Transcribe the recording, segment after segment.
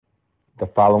The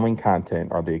following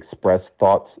content are the expressed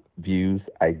thoughts, views,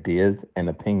 ideas, and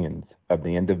opinions of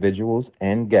the individuals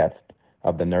and guests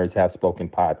of the Nerds Have Spoken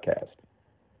podcast.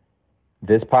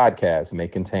 This podcast may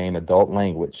contain adult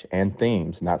language and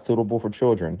themes not suitable for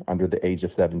children under the age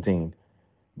of 17.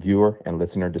 Viewer and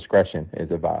listener discretion is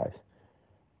advised.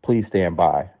 Please stand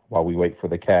by while we wait for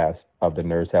the cast of the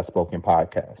Nerds Have Spoken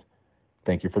podcast.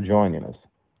 Thank you for joining us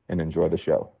and enjoy the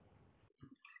show.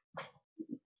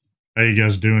 How you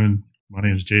guys doing? My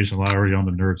name is Jason Lowry. I'm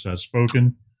the Nerds Have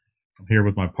Spoken. I'm here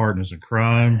with my partners in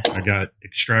crime. I got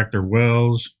Extractor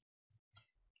Wells,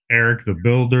 Eric the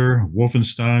Builder,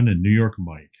 Wolfenstein, and New York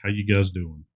Mike. How you guys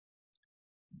doing?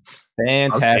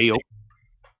 Fantastic.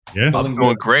 Yeah, I'm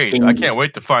doing great. I can't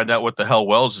wait to find out what the hell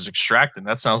Wells is extracting.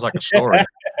 That sounds like a story.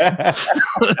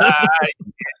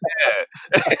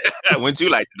 Wouldn't you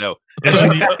like to know?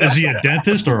 Is he a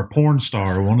dentist or a porn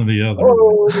star? One or the other.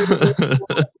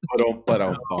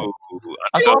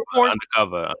 I thought porn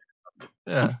undercover.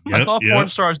 Yeah, I thought porn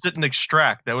stars didn't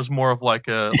extract. That was more of like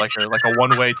a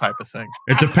one-way type of thing.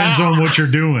 It depends on what you're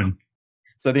doing.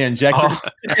 So the injector.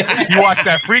 You watch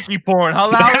that freaky porn, huh,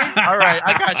 Lowry? All right,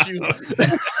 I got you.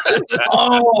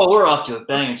 Oh, we're off to a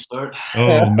banging start.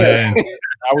 Oh man!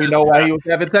 Now we know why he was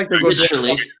having technical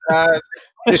Literally.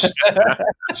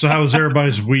 So how was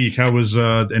everybody's week? How was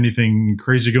anything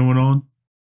crazy going on?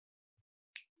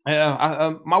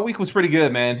 Yeah, my week was pretty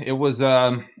good, man. It was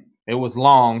long.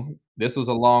 This was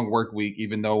a long work week,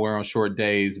 even though we're on short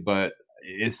days. But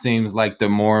it seems like the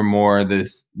more and more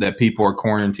that people are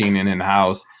quarantining in the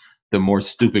house, the more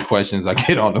stupid questions I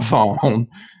get on the phone.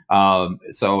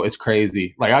 So it's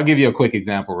crazy. Like, I'll give you a quick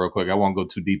example real quick. I won't go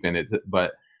too deep in it,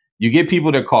 but you get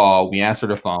people to call, we answer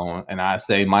the phone, and I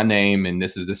say my name and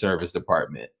this is the service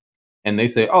department. And they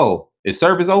say, "Oh, is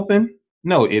service open?"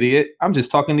 "No, idiot. I'm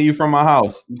just talking to you from my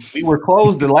house. We were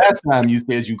closed the last time you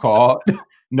said you called."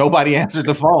 Nobody answered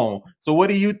the phone. So what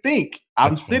do you think?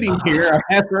 I'm sitting here, I'm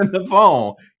answering the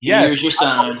phone. Yeah. Here's your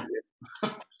sign.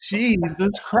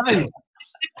 Jesus Christ.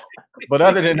 But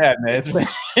other than that, man,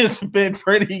 it's been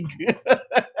pretty good.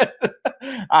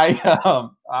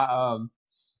 I'll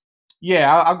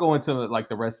go into like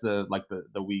the rest of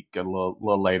the week a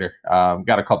little later.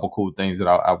 Got a couple cool things that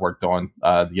I worked on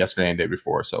yesterday and the day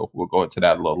before, so we'll go into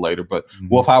that a little later. But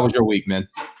Wolf, how was your week, man?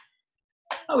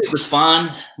 I would respond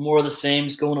more of the same.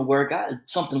 Just going to work.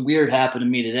 Something weird happened to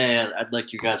me today. I'd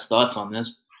like your guys' thoughts on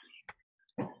this.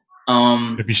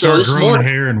 If you start growing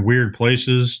hair in weird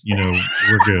places,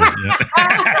 we're good. Yeah.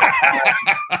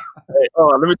 Hey,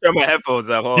 hold on, let me turn my headphones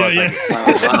up. Hold on.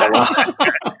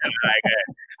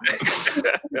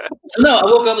 So no, I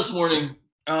woke up this morning.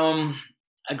 I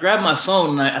grabbed my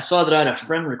phone and I saw that I had a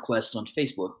friend request on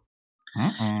Facebook.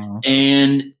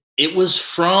 And it was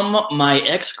from my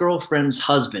ex-girlfriend's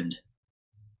husband.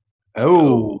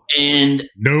 Oh. And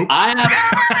nope. I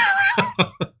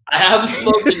haven't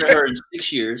spoken to her in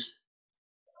 6 years.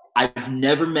 I've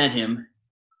never met him.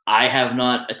 I have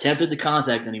not attempted to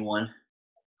contact anyone.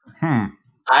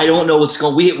 I don't know what's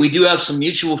going on. We do have some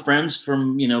mutual friends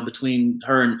from, between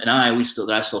her and I,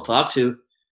 that I still talk to.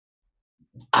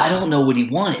 I don't know what he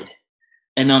wanted.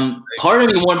 And part of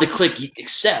me wanted to click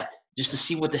accept just to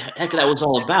see what the heck that was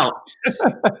all about.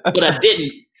 But I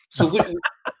didn't. So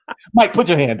Mike, put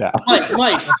your hand down. Mike,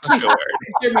 please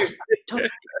tell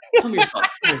me your thoughts.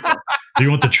 Do you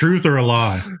want the truth or a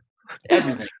lie?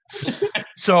 Everything.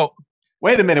 So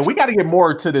wait a minute. We got to get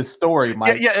more to this story,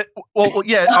 Mike. Yeah. Well,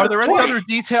 yeah. Are there any other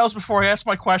details before I ask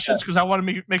my questions? Because I want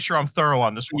to make sure I'm thorough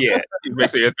on this one. Yeah, make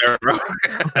sure you're thorough.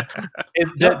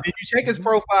 Did you check his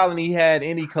profile and he had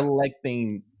any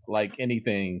collecting, like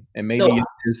anything? And maybe No,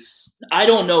 I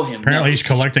don't know him. Apparently, he's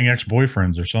collecting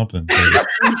ex-boyfriends or something. No,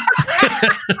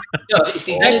 if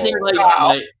he's anything like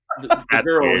the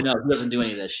girl, no, he doesn't do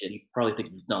any of that shit. He probably thinks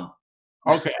it's dumb.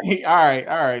 Okay. All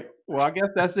right. Well, I guess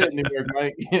that's it, New York,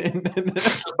 Mike.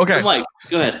 Okay. So Mike,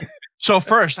 go ahead. So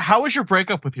first, how was your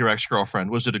breakup with your ex-girlfriend?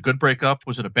 Was it a good breakup?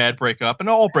 Was it a bad breakup? And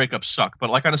all breakups suck, but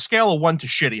like on a scale of 1 to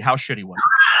shitty, how shitty was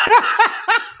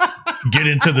it? Get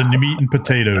into the meat and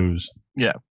potatoes.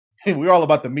 Yeah. We're all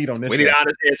about the meat on this. We need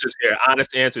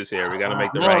honest answers here. We got to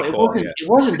make the right it call. It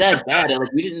wasn't that bad.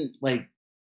 We didn't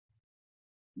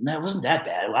No, it wasn't that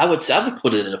bad. I would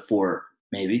put it at a 4,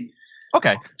 maybe.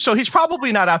 Okay, so he's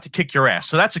probably not out to kick your ass,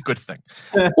 so that's a good thing.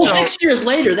 Well, 6 years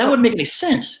later, that wouldn't make any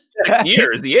sense. 6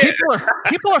 years, yeah.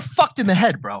 People are fucked in the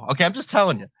head, bro. Okay, I'm just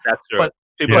telling you. That's true. But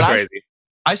people are crazy.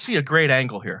 I see a great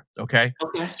angle here. Okay.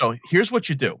 Okay. So here's what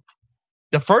you do.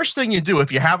 The first thing you do, if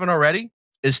you haven't already,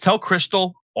 is tell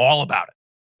Crystal all about it.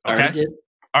 Okay. I already did.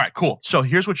 All right. Cool. So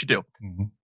here's what you do.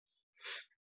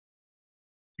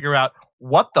 Figure out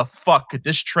what the fuck could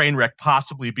this train wreck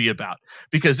possibly be about?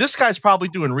 Because this guy's probably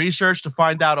doing research to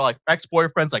find out, like,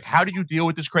 ex-boyfriends, like, how did you deal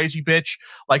with this crazy bitch?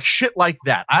 Like, shit like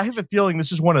that. I have a feeling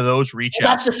this is one of those reach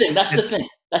outs. That's the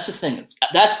thing.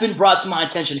 That's been brought to my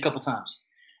attention a couple times.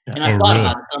 Yeah. And I thought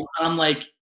about it. And I'm like,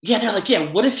 yeah, they're like,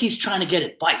 yeah, what if he's trying to get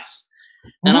advice?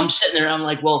 And I'm sitting there and I'm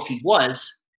like, well, if he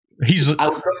was, I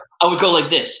would go like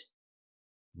this.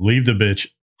 Leave the bitch.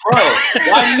 Bro,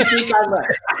 why do you think I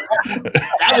left?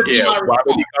 That would be my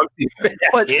response.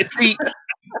 But see,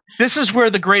 this is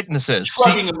where the greatness is.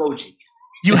 Shrugging emoji.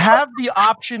 You have the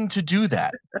option to do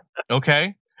that,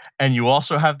 okay? And you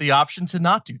also have the option to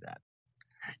not do that.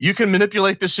 You can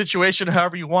manipulate this situation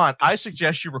however you want. I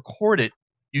suggest you record it.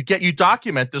 You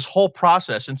document this whole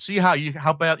process and see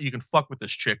how bad you can fuck with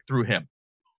this chick through him.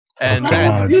 And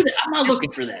I'm not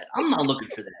looking for that. I was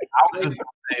just gonna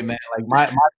say, man,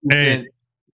 like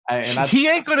he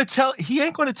ain't gonna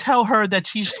tell her that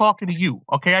he's talking to you.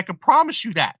 Okay, I can promise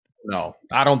you that. No,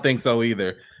 I don't think so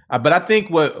either. But I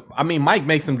think Mike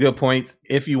makes some good points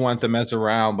if you want to mess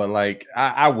around, but like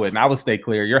I wouldn't. I would stay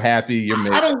clear. You're happy.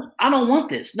 You're I don't want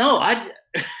this. No,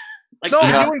 you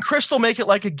and Crystal make it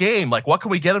like a game. Like, what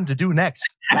can we get him to do next?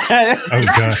 Oh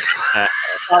god.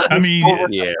 I mean,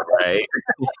 yeah, right.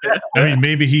 I mean,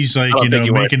 maybe he's like,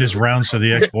 making his rounds to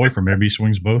the ex-boyfriend. Maybe he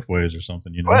swings both ways or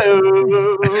something, No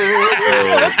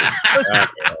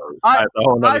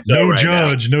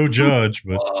judge,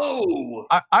 but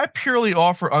I purely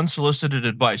offer unsolicited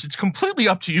advice. It's completely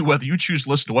up to you whether you choose to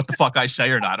listen to what the fuck I say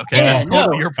or not. Okay,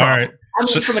 your problem. All right. I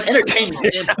mean, from an entertainment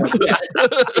standpoint,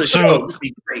 this would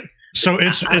be great. So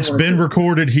it's been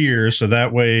recorded here, so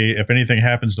that way, if anything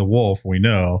happens to Wolf, we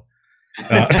know.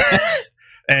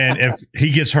 And if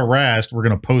he gets harassed, we're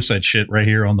gonna post that shit right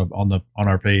here on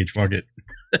our page. Fuck it.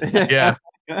 Yeah.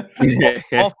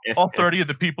 all 30 of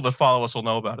the people that follow us will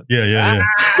know about it. Yeah.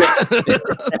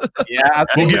 Yeah.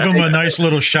 We'll give him a nice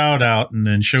little shout out and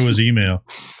then show his email.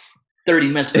 30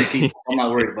 messy people. I'm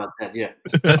not worried about that. Yeah.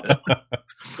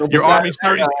 Your army's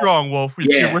 30 strong, Wolf.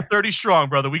 We're 30 strong,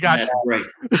 brother. We got you. Right.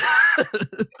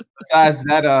 Besides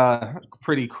that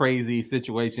pretty crazy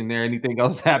situation there, anything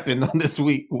else happened on this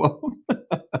week?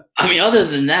 I mean, other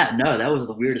than that, no, that was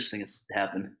the weirdest thing that's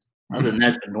happened. Other than that,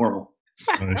 it's been normal.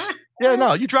 Nice. Yeah,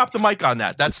 no, you dropped the mic on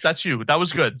that. That's you. That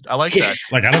was good. I like that.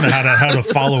 Like, I don't know how to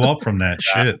follow up from that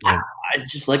shit. Like,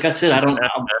 like I said, I'm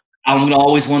gonna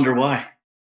always wonder why.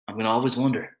 I'm gonna always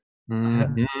wonder.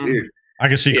 Mm-hmm. It's weird. I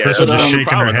can see Crystal just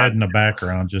shaking her head in the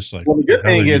background, just like. Well, the good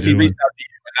thing is he reached out to you,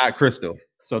 but not Crystal.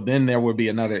 So then there would be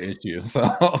another issue. So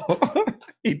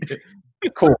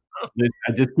cool.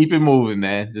 Just keep it moving,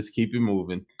 man. Just keep it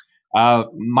moving.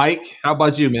 Mike, how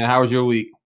about you, man? How was your week?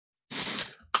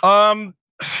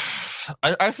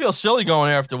 I feel silly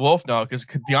going after Wolf now because,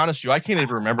 to be honest with you, I can't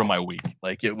even remember my week.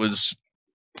 Like, it was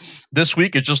this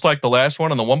week is just like the last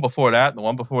one and the one before that and the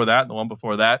one before that and the one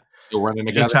before that. You're running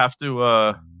together.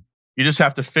 You just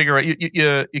have to figure out.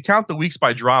 You count the weeks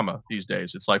by drama these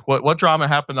days. It's like what drama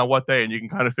happened on what day, and you can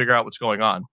kind of figure out what's going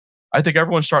on. I think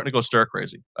everyone's starting to go stir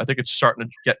crazy. I think it's starting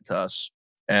to get to us,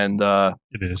 and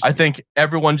it is. I think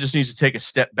everyone just needs to take a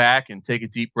step back and take a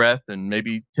deep breath and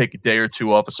maybe take a day or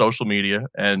two off of social media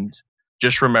and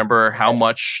just remember how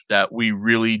much that we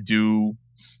really do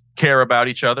care about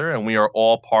each other, and we are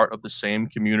all part of the same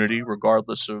community,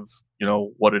 regardless of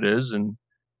what it is. And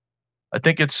I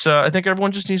think I think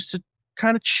everyone just needs to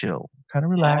kind of chill, kind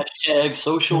of relax. Hashtag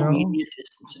social media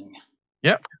distancing.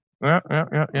 Yep. Yeah.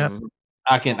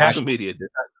 I can social media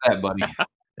that, buddy.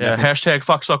 Yeah. Hashtag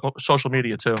fuck social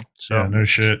media too. So yeah, no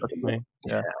shit.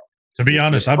 Yeah. To be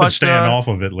honest, I've been staying off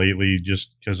of it lately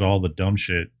just because all the dumb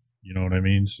shit. You know what I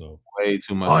mean? So way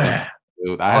too much.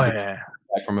 Dude. I had to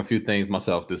back from a few things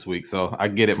myself this week, so I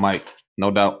get it, Mike.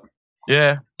 No doubt.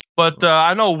 Yeah, but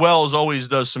I know Wells always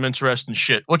does some interesting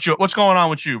shit. What's going on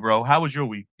with you, bro? How was your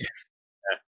week?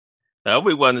 That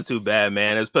week wasn't too bad,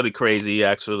 man. It was pretty crazy,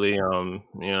 actually.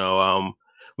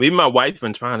 Me and my wife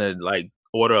been trying to like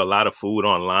order a lot of food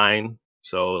online,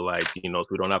 so like so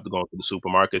we don't have to go into the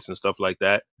supermarkets and stuff like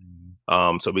that.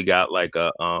 So we got like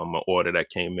an order that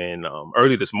came in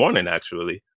early this morning,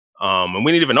 actually. And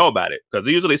we didn't even know about it because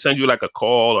they usually send you like a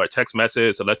call or a text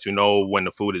message to let you know when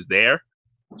the food is there.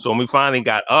 So when we finally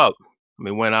got up,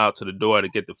 we went out to the door to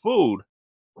get the food.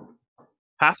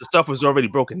 Half the stuff was already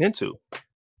broken into.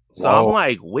 So I'm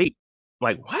like, wait,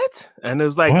 like what? And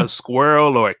there's like a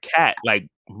squirrel or a cat like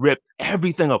ripped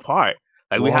everything apart.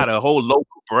 Like we had a whole loaf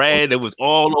of bread. It was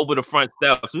all over the front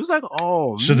steps. So it was like,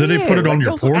 oh, so did they put it on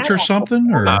your porch or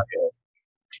something? Or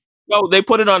no, they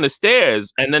put it on the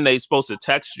stairs, and then they supposed to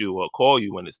text you or call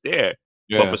you when it's there.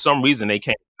 But for some reason, they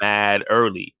came mad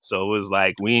early. So it was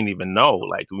like, we didn't even know.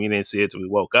 Like, we didn't see it till we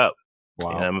woke up.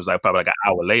 Wow. And it was like probably like an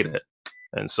hour later.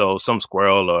 And so some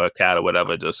squirrel or a cat or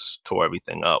whatever just tore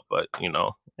everything up. But, you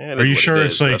know. Are you sure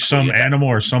it's like some animal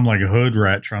or some like a hood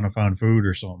rat trying to find food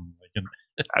or something?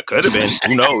 I could have been.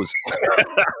 Who knows?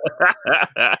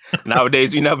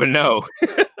 Nowadays, you never know.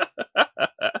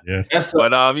 Yeah.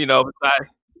 But you know,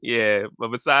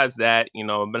 besides that, you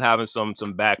know, I've been having some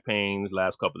back pains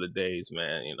last couple of days,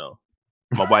 man. You know,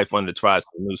 my wife wanted to try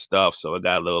some new stuff, so it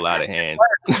got a little out of hand.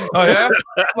 Oh yeah,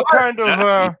 what kind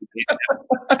of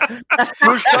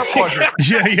new stuff was it?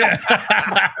 Yeah.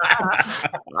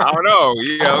 I don't know.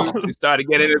 You know, she started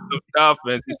getting into some stuff,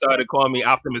 and she started calling me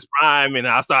Optimus Prime, and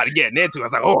I started getting into it. I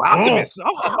was like, "Oh, Optimus!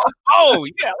 Oh,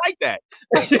 yeah, I like that."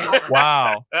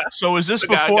 Wow. So is this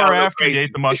before or after you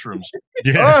ate the mushrooms?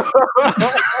 Yeah.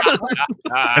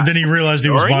 And then he realized he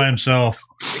was by himself.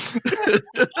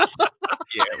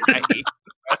 Yeah, right.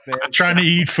 Trying to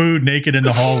eat food naked in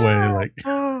the hallway, like.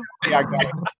 Yeah, I got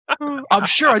it. I'm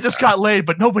sure I just got laid,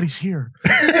 but nobody's here.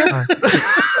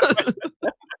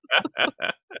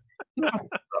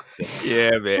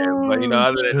 Yeah, man. But you know,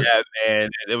 other than that, man,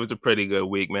 it was a pretty good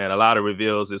week, man. A lot of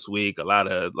reveals this week, a lot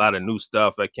of new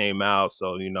stuff that came out.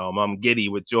 So you know, I'm giddy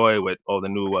with joy with all the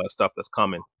new stuff that's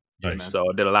coming. Nice. So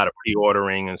I did a lot of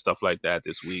pre-ordering and stuff like that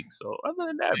this week. So other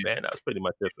than that, man, that's pretty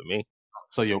much it for me.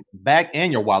 So your back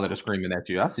and your wallet are screaming at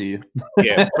you. I see you.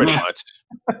 Yeah, pretty much.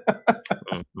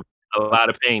 A lot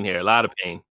of pain here. A lot of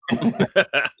pain.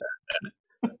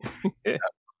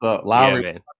 Lowry,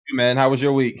 yeah, man, how was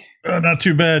your week? Not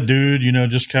too bad, dude. You know,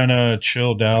 just kind of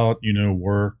chilled out. You know,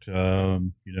 worked.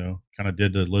 You know, kind of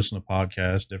did the listen to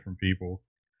podcasts, different people.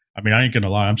 I mean, I ain't gonna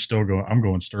lie. I'm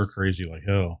going stir crazy like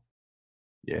hell.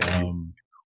 Yeah.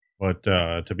 But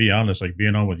to be honest, like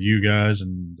being on with you guys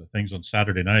and the things on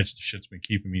Saturday nights, the shit's been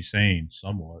keeping me sane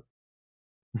somewhat.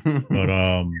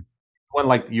 But wasn't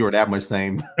like you were that much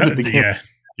sane. Yeah.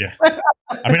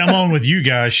 I mean, I'm on with you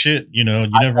guys. Shit, you know,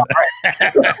 you never.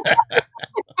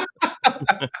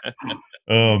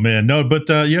 Oh man, no, but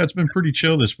yeah, it's been pretty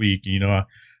chill this week. You know,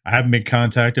 I haven't been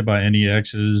contacted by any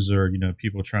exes or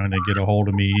people trying to get a hold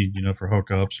of me, for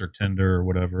hookups or Tinder or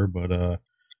whatever. But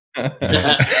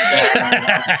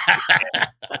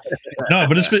no,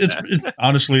 but it's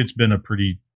honestly, it's been a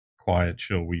pretty quiet,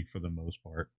 chill week for the most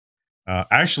part.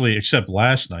 Actually, except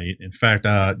last night. In fact,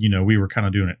 we were kind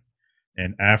of doing it,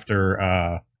 and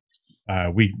after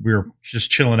we were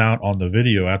just chilling out on the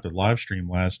video after the live stream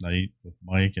last night with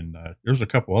Mike, and there was a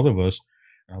couple other of us.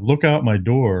 I look out my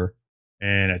door,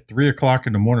 and at 3:00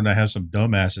 in the morning, I have some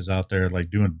dumbasses out there like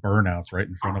doing burnouts right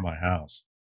in front of my house.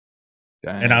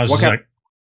 Dang. And I was like,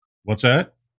 "What's that?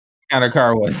 What kind of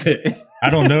car was it?" I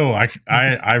don't know.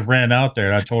 I ran out there.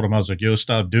 And I told him, I was like, "Yo,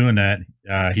 stop doing that."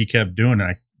 He kept doing it.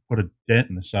 I put a dent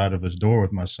in the side of his door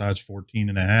with my size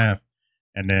 14.5.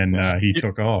 And then he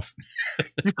took off.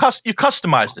 You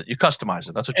customized it. You customized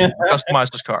it. That's what you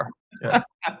customized his car. Yeah.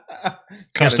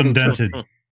 Custom dented.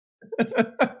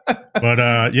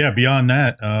 But yeah, beyond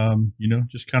that,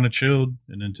 just kind of chilled.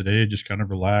 And then today, just kind of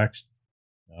relaxed.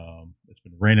 It's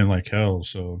been raining like hell.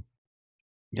 So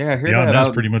yeah, beyond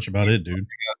that's pretty much about it, dude.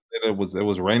 It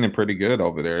was raining pretty good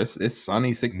over there. It's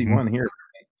sunny, 61 here.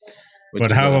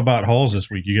 But how about hauls this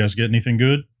week? You guys get anything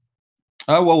good?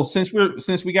 Well, since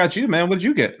we got you, man, what did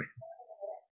you get?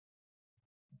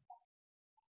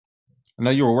 I know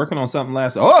you were working on something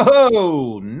last.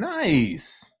 Oh,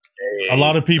 nice. Hey, a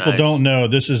lot of people don't know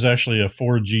this is actually a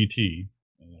Ford GT.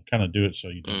 I kind of do it so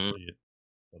you don't see it.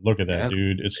 But look at that,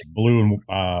 dude. It's blue and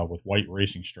with white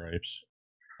racing stripes.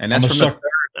 And that's from the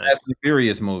Fast and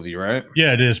Furious movie, right?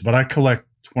 Yeah, it is. But I collect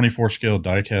 24 scale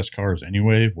diecast cars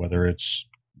anyway, whether it's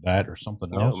that or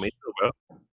something else. Me too, bro.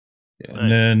 Yeah.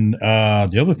 And then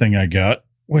the other thing I got,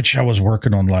 which I was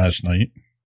working on last night.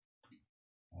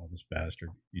 Oh, this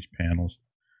bastard. These panels.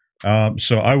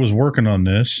 So I was working on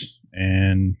this,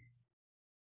 and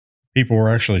people were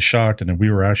actually shocked, and then we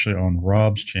were actually on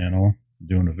Rob's channel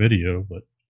doing a video, but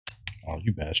oh,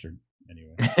 you bastard.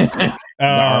 Anyway.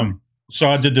 So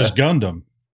I did this Gundam.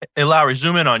 Hey, Lowry,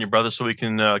 zoom in on you, brother, so we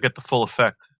can get the full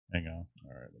effect. Hang on.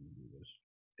 All right, let me do this.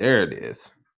 There it is.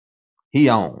 He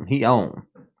on.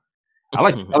 I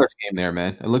like the color scheme there,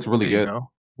 man. It looks really good.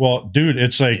 Well, dude,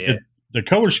 it's like the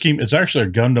color scheme. It's actually a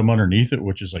Gundam underneath it,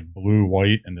 which is like blue,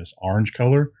 white, and this orange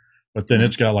color. But then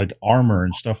it's got like armor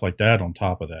and stuff like that on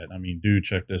top of that. I mean, dude,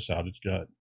 check this out. It's got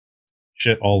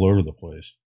shit all over the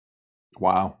place.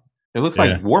 Wow. It looks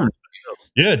like war.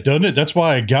 Yeah, doesn't it? That's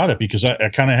why I got it, because I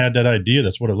kind of had that idea.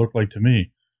 That's what it looked like to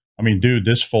me. I mean, dude,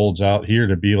 this folds out here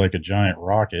to be like a giant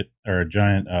rocket or a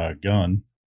giant gun.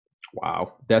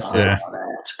 Wow, that's Yeah.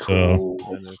 That's cool.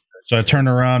 So I turned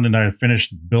around and I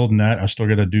finished building that. I still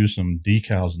got to do some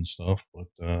decals and stuff,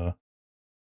 but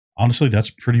honestly, that's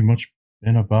pretty much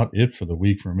been about it for the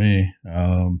week for me.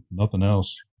 Nothing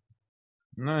else.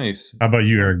 nice. How about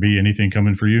you, Eric B? Anything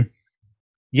coming for you?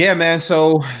 Yeah, man.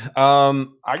 So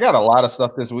I got a lot of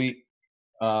stuff this week.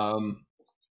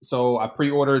 So I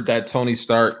pre-ordered that Tony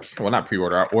Stark. Well, not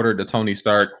pre-order. I ordered the Tony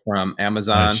Stark from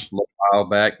Amazon Nice. a little while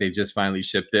back. They just finally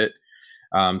shipped it.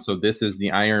 So this is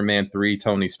the Iron Man 3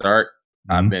 Tony Stark.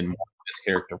 I've been watching this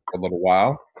character for a little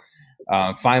while.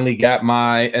 Finally got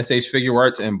my SH Figure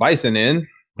Arts and Bison in.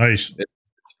 Nice.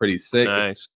 It's pretty sick.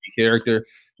 Nice Character.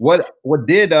 What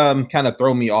did kind of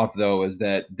throw me off though is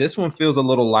that this one feels a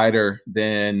little lighter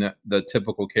than the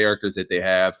typical characters that they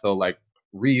have. So like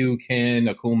Ryu, Ken,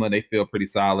 Akuma, they feel pretty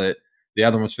solid. The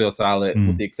other ones feel solid,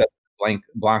 with the exception of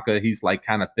Blanca. He's like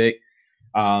kind of thick.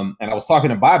 And I was talking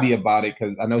to Bobby about it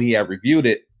because I know he had reviewed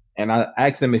it, and I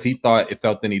asked him if he thought it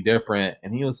felt any different,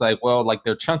 and he was like, "Well, like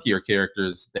they're chunkier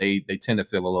characters, they tend to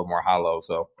feel a little more hollow."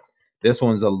 So this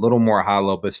one's a little more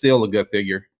hollow, but still a good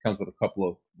figure. Comes with a couple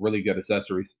of really good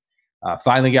accessories.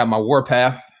 Finally got my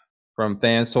Warpath from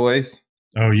Fans Toys.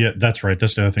 Oh yeah, that's right.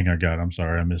 That's the other thing I got. I'm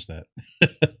sorry, I missed that.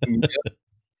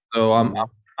 So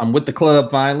I'm with the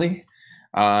club finally.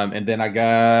 And then I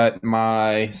got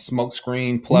my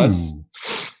Smokescreen Plus,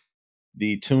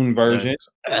 the Toon version.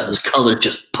 Yeah, those colors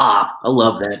just pop. I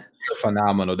love that.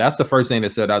 Phenomenal. That's the first thing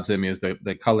that stood out to me is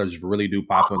the colors really do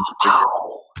pop.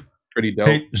 Pretty dope.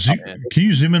 Hey, can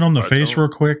you zoom in on the face real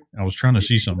quick? I was trying to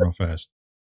see something real fast.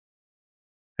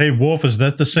 Hey, Wolf, is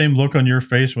that the same look on your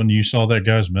face when you saw that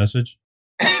guy's message?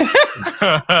 No,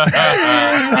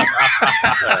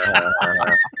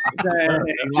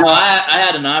 I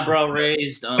had an eyebrow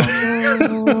raised.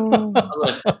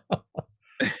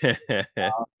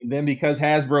 Then because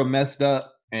Hasbro messed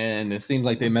up, and it seems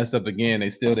like they messed up again, they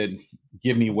still didn't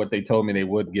give me what they told me they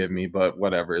would give me, but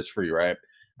whatever, it's free, right?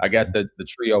 I got the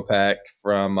trio pack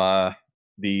from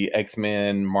the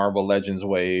X-Men Marvel Legends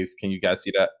wave. Can you guys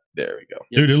see that? There we go.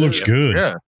 Dude, it looks good.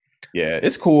 Yeah,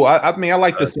 it's cool. I mean, I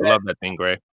like this. I love that thing,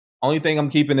 Gray. Only thing I'm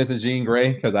keeping is a Jean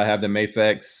Grey because I have the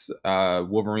Mafex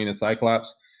Wolverine and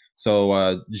Cyclops.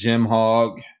 So Jim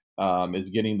Hogg is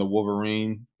getting the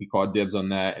Wolverine. He called dibs on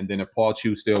that. And then if Paul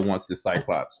Chu still wants the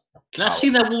Cyclops. Can I see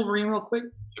that Wolverine real quick?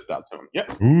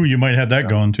 Yeah. Ooh, you might have that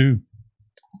going too.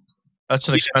 That's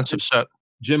an expensive set.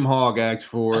 Jim Hogg asked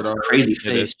for That's it. a crazy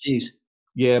face. Jeez.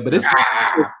 Yeah, but it's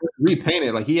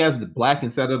repainted. Like he has the black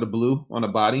instead of the blue on the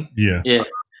body. Yeah. Yeah.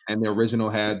 And the original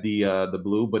had the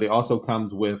blue, but it also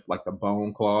comes with like the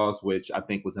bone claws, which I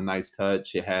think was a nice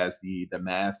touch. It has the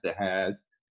mask that has,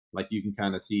 like you can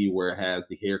kind of see where it has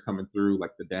the hair coming through,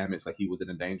 like the damage, like he was in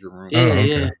a danger room. Yeah,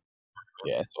 okay.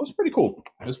 Yeah. So it's pretty cool.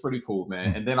 It's pretty cool,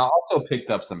 man. And then I also picked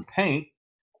up some paint.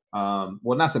 Well,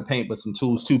 not some paint, but some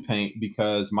tools to paint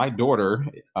because my daughter,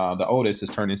 the oldest, is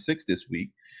turning 6 this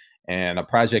week. And a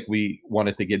project we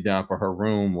wanted to get done for her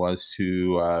room was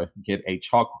to get a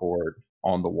chalkboard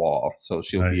on the wall. So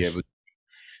she'll be able to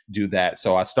do that.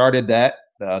 So I started that.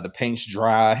 The paint's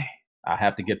dry. I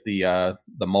have to get the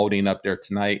molding up there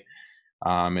tonight.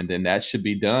 And then that should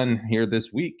be done here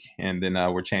this week. And then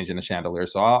we're changing the chandelier.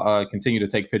 So I'll continue to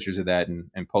take pictures of that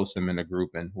and post them in the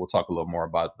group. And we'll talk a little more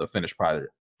about the finished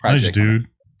project. Nice, dude.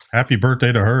 Happy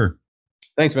birthday to her.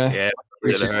 Thanks, man. Yeah,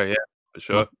 appreciate her. Yeah, for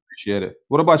sure. Appreciate it.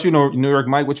 What about you, New York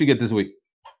Mike? What you get this week?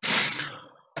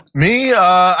 Me,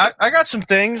 I got some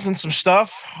things and some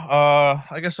stuff.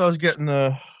 I guess I was getting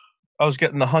the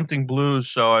hunting blues.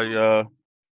 So I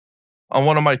on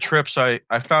one of my trips, I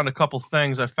found a couple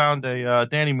things. I found a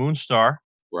Danny Moonstar.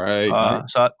 Right.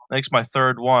 So that makes my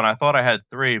third one. I thought I had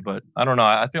 3, but I don't know.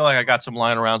 I feel like I got some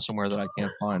lying around somewhere that I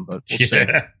can't find, but we'll see.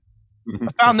 I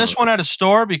found this one at a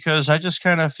store because I just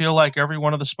kind of feel like every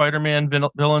one of the Spider-Man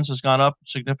villains has gone up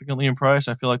significantly in price.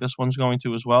 I feel like this one's going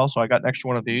to as well. So I got an extra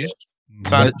one of these.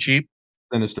 Found it cheap.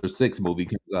 Sinister 6 movie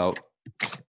comes out.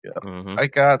 Yeah. I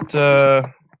got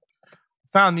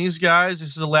found these guys. This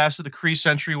is the last of the Kree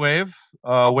Sentry wave.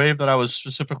 Wave that I was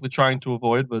specifically trying to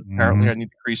avoid, but apparently I need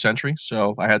the Kree Sentry,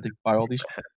 so I had to buy all these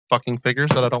fucking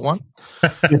figures that I don't want.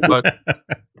 But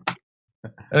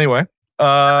anyway. Had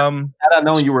I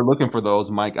known you were looking for those,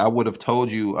 Mike, I would have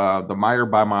told you the Meyer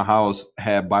by my house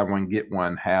had buy one get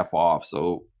one half off.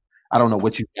 So I don't know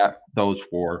what you got those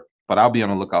for, but I'll be on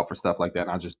the lookout for stuff like that.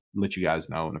 And I'll just let you guys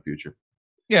know in the future.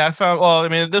 Yeah, I found. Well, I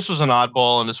mean, this was an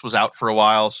oddball, and this was out for a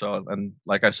while. So, and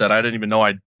like I said, I didn't even know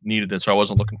I needed it, so I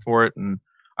wasn't looking for it. And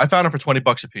I found it for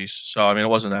 $20 a piece. So, I mean, it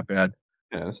wasn't that bad.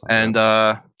 Yeah, and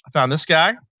I found this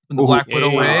guy from the Black Widow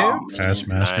wave.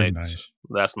 Taskmaster, nice.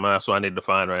 That's what I need to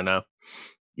find right now.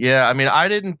 Yeah, I mean, I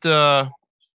didn't.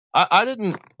 I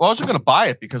didn't. Well, I wasn't going to buy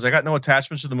it because I got no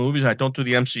attachments to the movies and I don't do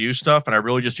the MCU stuff, and I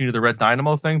really just needed the Red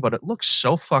Dynamo thing. But it looks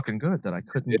so fucking good that I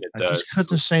couldn't. I just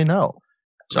couldn't say no.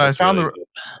 So I found really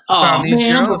found these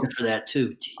man, I'm girls. looking for that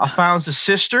too. I found the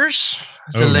sisters,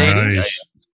 the Oh, ladies. nice.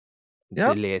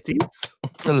 Yep. The ladies.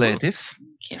 The ladies.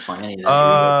 Can't find any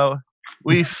of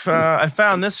that. I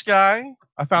found this guy.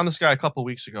 I found this guy a couple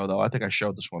weeks ago, though. I think I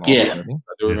showed this one. Yeah. Already.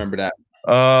 I do remember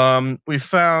that. We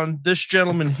found this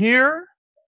gentleman here,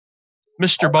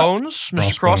 Mr. Bones,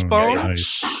 Mr. Crossbones.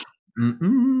 Nice.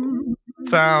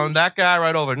 Found that guy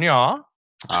right over near. Oh,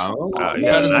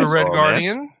 yeah, That is nice the Red one,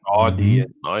 Guardian. oh, dear.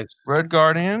 Nice. Red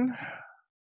Guardian.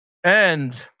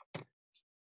 And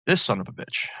this son of a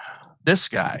bitch. This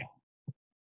guy.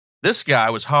 This guy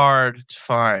was hard to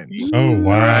find. Oh,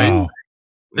 wow. Right?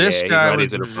 This Yeah, guy he's not was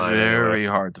easy to find very anyway.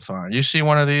 hard to find. You see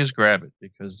one of these, grab it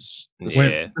because this,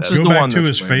 Yeah, this is Go the back one to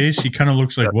that's his winning. face. He kind of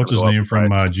looks like, That's what's his the name from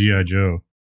G.I. Joe?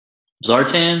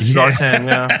 Zartan? Zartan,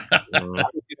 yeah.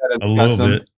 A little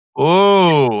bit.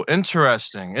 Oh,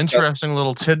 interesting. Interesting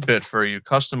little tidbit for you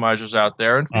customizers out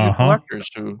there and for you collectors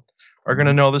who are going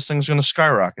to know this thing's going to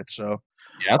skyrocket. So,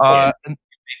 Yeah, I the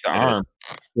arm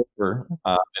silver,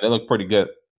 and it looked pretty good.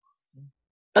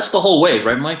 That's the whole wave,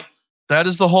 right, Mike? that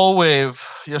is the whole wave.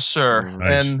 Yes, sir.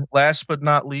 Nice. And last but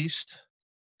not least,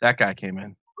 that guy came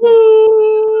in.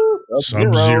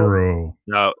 Sub-Zero.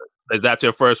 Now, is that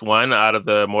your first one out of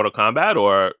the Mortal Kombat,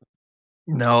 or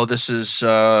No, this is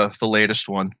the latest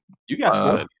one. You got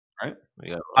Scorpion, right?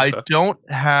 yeah, I don't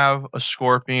have a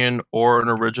Scorpion or an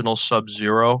original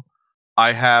Sub-Zero.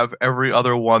 I have every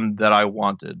other one that I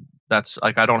wanted. That's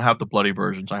like I don't have the bloody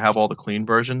versions. I have all the clean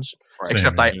versions. Right.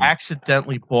 Except Same. I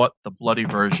accidentally bought the bloody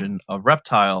version of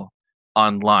Reptile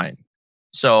online.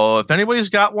 So if anybody's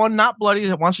got one not bloody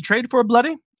that wants to trade for a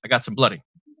bloody, I got some bloody.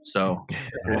 So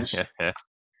Nice.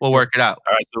 we'll work it out.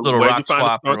 All right, so Little where'd rock you find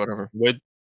swap the- or whatever.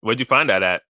 Where'd you find that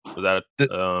at? Was that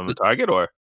a Target or?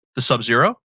 The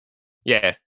Sub-Zero?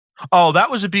 Yeah. Oh, that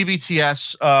was a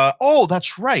BBTS. Oh,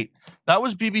 that's right. That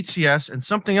was BBTS, and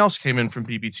something else came in from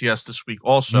BBTS this week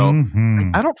also.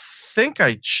 Mhm. I don't think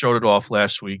I showed it off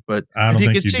last week, but I if don't you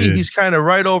think can you see, did. he's kind of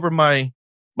right over my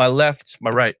left,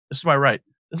 my right. This is my right.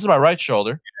 This is my right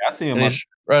shoulder. I see him. And he's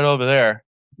right over there.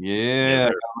 Yeah,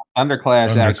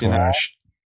 underclass action. Underclash.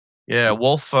 Yeah,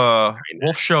 Wolf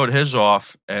showed his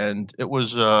off, and it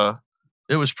was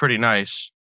pretty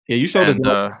nice. Yeah, you showed us And,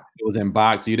 it was in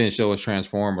box. You didn't show us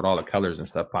transform with all the colors and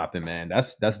stuff popping, man.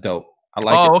 That's dope. I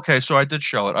like it. okay, so I did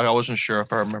show it. I wasn't sure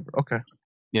if I remember. Okay.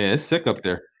 Yeah, it's sick up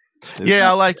there. It's Yeah,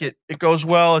 I like it. It goes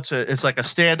well. It's like a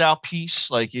standout piece.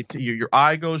 Like your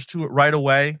eye goes to it right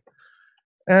away,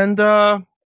 and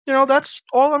that's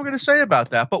all I'm going to say about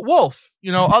that. But Wolf,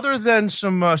 other than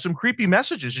some creepy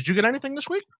messages, did you get anything this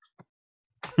week?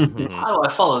 How do I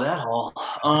follow that all?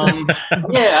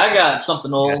 Yeah, I got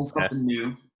something old, something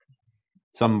new.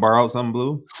 Some borrowed, some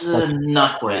blue.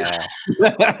 Not quite.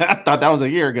 I thought that was a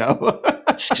year ago.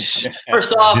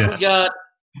 First off, Yeah. we got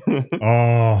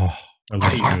Oh, that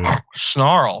looks good.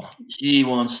 Snarl.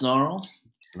 G1 Snarl.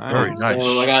 Very nice.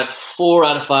 So I got 4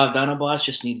 out of 5 Dinobots.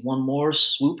 Just need one more.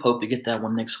 Swoop. Hope to get that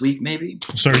one next week, maybe.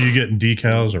 So are you getting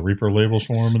decals or Reaper labels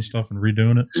for him and stuff and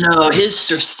redoing it? No,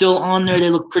 his are still on there. They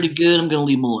look pretty good. I'm gonna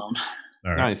leave them alone.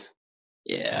 All right. Nice.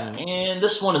 Yeah, and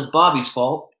this one is Bobby's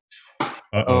fault.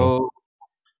 Uh-oh. Oh,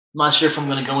 I'm not sure if I'm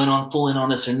gonna go full in on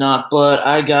this or not, but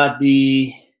I got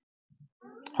the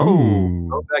Ooh.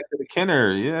 go back to the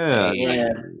Kenner. Yeah.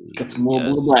 got some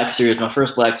little Black Series, my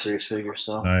first Black Series figure.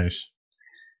 So Nice.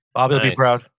 Bobby will be Nice.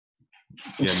 proud.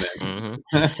 Yeah, man.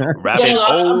 Rabbit Yeah,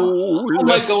 hole. I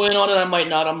might go in on it. I might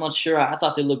not. I'm not sure. I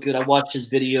thought they looked good. I watched his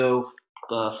video,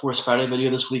 the Force Friday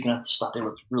video this week, and I just thought they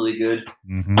looked really good.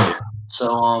 Mm-hmm.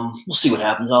 So we'll see what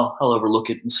happens. I'll overlook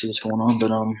it and see what's going on.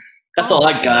 But that's all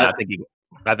I Yeah, got.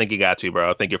 I think you got you, bro.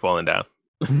 I think you're falling down.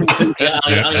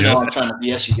 I know I'm trying to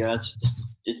BS you guys.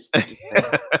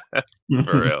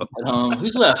 For real. But,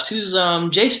 who's left? Who's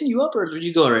Jason? You up or did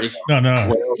you go already?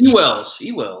 No. E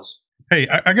Wells. Hey,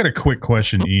 I got a quick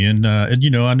question, Ian.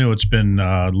 And I know it's been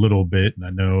a little bit, and I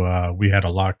know we had a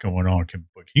lot going on.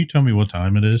 But can you tell me what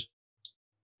time it is?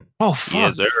 Oh, fuck.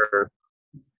 Yes, sir.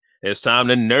 It's time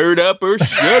to nerd up or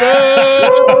shut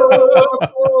up.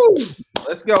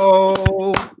 Let's go.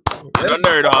 No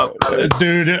nerd off.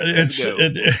 Dude,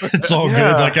 it's all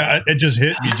good. Like it just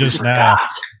hit me just now.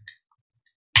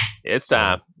 It's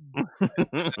time.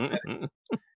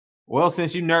 Well,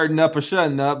 since you nerding up or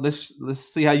shutting up, let's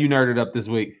see how you nerded up this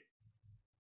week.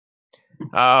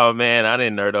 Oh man, I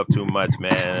didn't nerd up too much,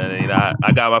 man.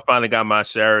 I finally got my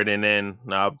Sheridan in,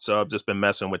 so I've just been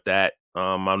messing with that.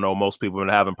 I know most people have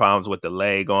been having problems with the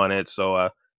leg on it, so I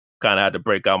kind of had to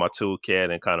break out my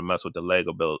toolkit and kind of mess with the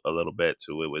Lego build a little bit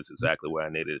too. It was exactly where I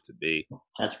needed it to be.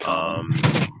 That's common.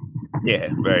 Yeah,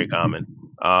 very common.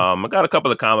 I got a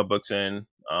couple of comic books in.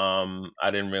 I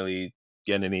didn't really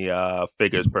get any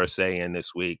figures per se in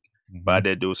this week, but I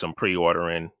did do some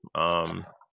pre-ordering. Definitely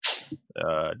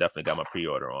got my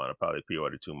pre-order on. I probably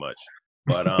pre-ordered too much.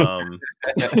 But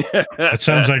it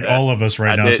sounds like all of us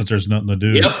right now since there's nothing to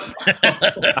do. Yep.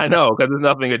 I know, because there's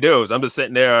nothing to do. So I'm just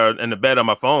sitting there in the bed on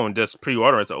my phone, just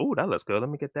pre-ordering. So, oh, that looks good. Let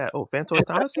me get that. Oh, Phantom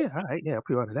Thomas, yeah, all right, yeah,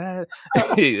 pre-order that.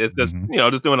 It's just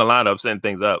just doing a lineup, setting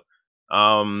things up.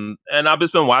 And I've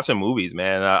just been watching movies,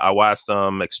 man. I watched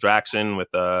Extraction with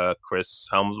Chris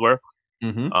Helmsworth.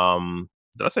 Did I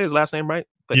say his last name right?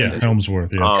 Yeah,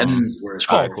 Helmsworth. Yeah, it's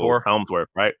called for Helmsworth,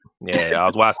 right? Yeah, I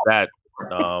was watching that.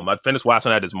 I finished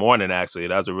watching that this morning. Actually,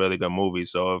 that was a really good movie.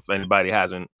 So if anybody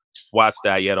hasn't watched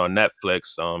that yet on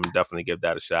Netflix, definitely give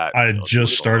that a shot. I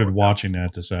just started watching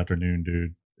that this afternoon,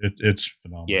 dude. It's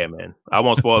phenomenal. Yeah, man. I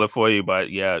won't spoil it for you,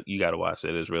 but yeah, you got to watch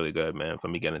it. It's really good, man.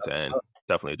 From beginning to end,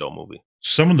 definitely a dope movie.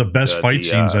 Some of the best fight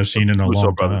scenes I've seen in a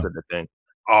long time. The thing.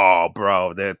 Oh,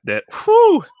 bro, the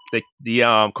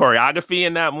choreography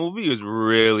in that movie was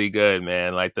really good,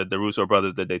 man. Like the Russo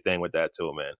brothers did their thing with that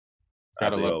too, man.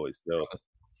 As they always do.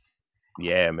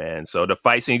 Yeah, man. So the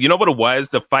fight scene, you know what it was?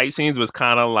 The fight scenes was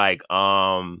kind of like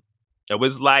it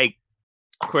was like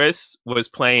Chris was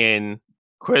playing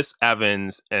Chris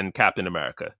Evans and Captain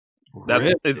America.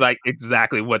 It's like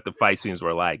exactly what the fight scenes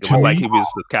were like. It was like he was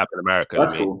Captain America.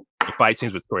 That's cool. The fight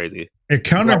scenes was crazy. It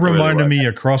kind of reminded me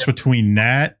a cross between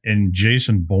Nat and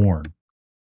Jason Bourne.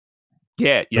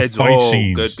 Yeah,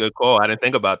 good call. I didn't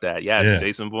think about that. Yes,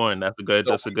 Jason Bourne. That's a good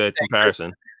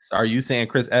comparison. So are you saying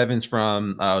Chris Evans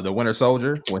from The Winter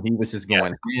Soldier when he was just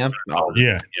going ham? Oh,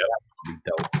 yeah.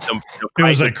 It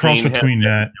was like cross between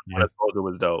that. Winter Soldier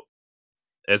was dope.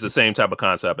 It's the same type of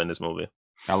concept in this movie.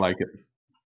 I like it.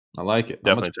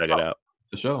 Definitely check it out.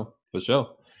 For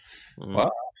sure.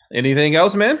 Well, anything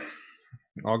else, man?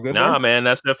 All good? Nah, man.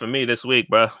 That's it for me this week,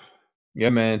 bro. Yeah,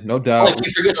 man. No doubt. Mike,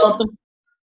 you forget something?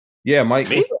 Yeah, Mike.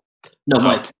 Me? No,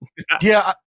 Mike.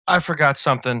 Yeah, I forgot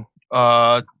something.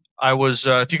 I was,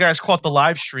 if you guys caught the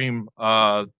live stream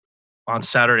on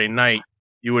Saturday night,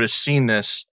 you would have seen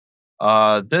this.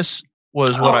 This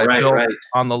was what I built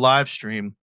on the live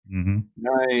stream.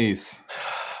 Nice.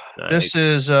 This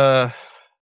is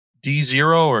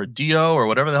D0 or DO or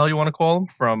whatever the hell you want to call them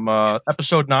from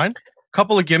episode 9.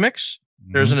 Couple of gimmicks.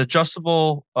 There's an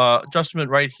adjustment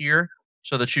right here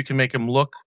so that you can make them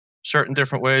look certain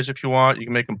different ways if you want. You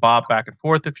can make them bob back and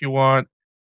forth if you want.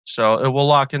 So it will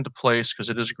lock into place because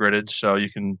it is gridded, so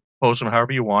you can pose them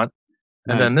however you want.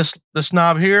 And then this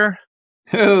knob here,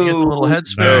 you get the little head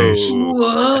space.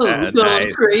 Whoa, you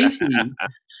going crazy.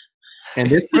 And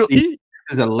this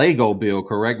is a Lego build,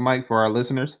 correct, Mike, for our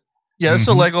listeners? Yeah, this is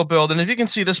a Lego build. And if you can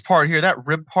see this part here, that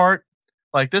rib part,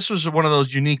 like this was one of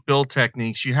those unique build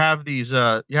techniques. You have these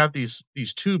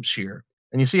tubes here.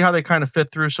 And you see how they kind of fit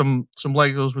through some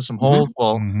Legos with some holes?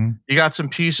 Well, you got some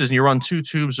pieces and you run 2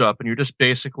 tubes up and you're just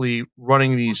basically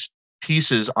running these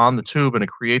pieces on the tube and it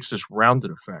creates this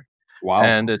rounded effect. Wow.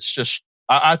 And it's just,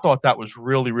 I thought that was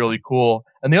really, really cool.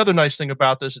 And the other nice thing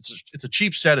about this, it's a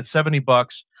cheap set. It's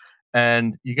 $70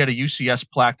 and you get a UCS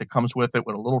plaque that comes with it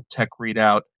with a little tech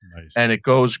readout. Nice. And it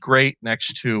goes great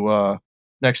next to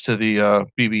the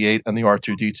BB-8 and the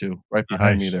R2-D2 right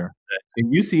behind me there.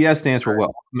 And UCS stands for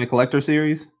what? Ultimate Collector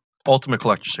Series? Ultimate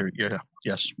Collector Series, yeah.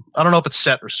 Yes. I don't know if it's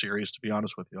set or series, to be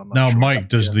honest with you. I'm not now, sure. Mike,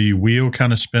 does the wheel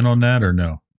kind of spin on that or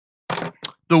no?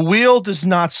 The wheel does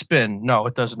not spin. No,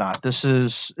 it does not.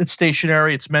 It's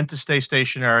stationary. It's meant to stay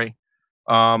stationary.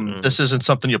 This isn't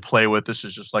something you play with. This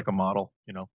is just like a model,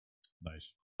 you know.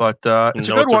 Nice. But it's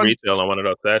a good one. Retail on one of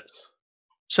those sets?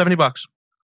 $70.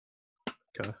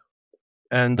 Okay.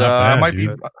 And bad,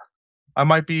 I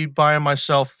might be buying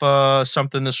myself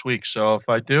something this week. So if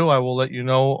I do, I will let you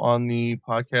know on the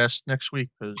podcast next week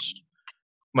because I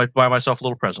might buy myself a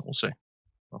little present. We'll see.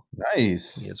 So,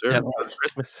 nice. Yes, sir. Yep. It's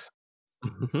Christmas.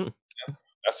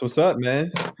 That's what's up,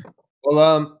 man.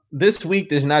 Well, this week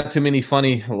there's not too many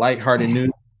funny, lighthearted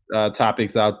news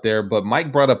topics out there, but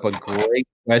Mike brought up a great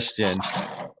question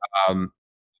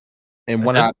in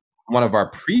one of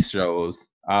our pre-shows.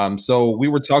 So we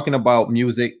were talking about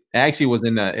music. Actually, it was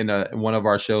in one of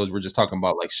our shows. We're just talking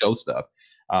about like show stuff.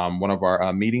 One of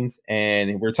our meetings,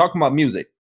 and we're talking about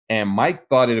music. And Mike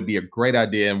thought it'd be a great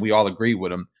idea, and we all agreed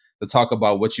with him to talk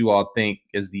about what you all think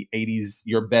is the 80s,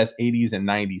 your best 80s and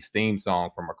 90s theme song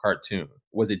from a cartoon.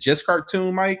 Was it just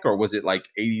cartoon, Mike, or was it like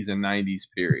 80s and 90s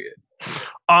period?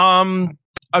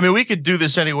 I mean, we could do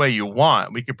this any way you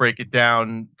want. We could break it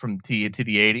down from to the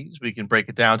 80s. We can break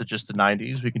it down to just the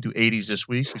 90s. We can do 80s this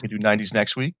week. We can do 90s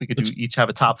next week. We could do each have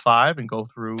a top 5 and go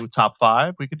through top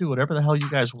 5. We could do whatever the hell you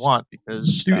guys want because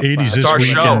Let's do 80s this our week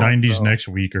show, and 90s so. next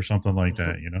week or something like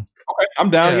that, you know? Okay, I'm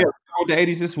down. Yeah. Yeah, we'll go with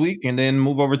the 80s this week and then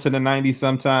move over to the 90s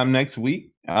sometime next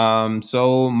week.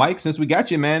 So Mike, since we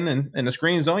got you, man, and the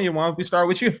screen's on you, why don't we start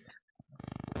with you?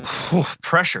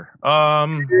 Pressure.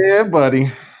 Yeah,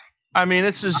 buddy. I mean,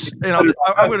 it's just, you know,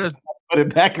 I'm gonna put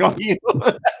it back on you.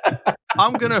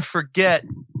 I'm gonna forget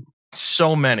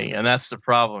so many, and that's the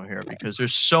problem here because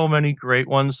there's so many great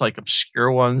ones, like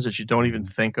obscure ones that you don't even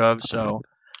think of. So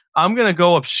I'm gonna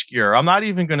go obscure. I'm not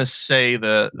even gonna say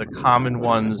the common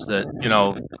ones that you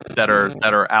know that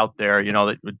are out there. You know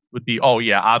that would be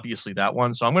obviously that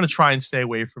one. So I'm gonna try and stay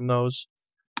away from those.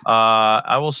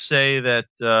 I will say that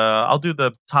I'll do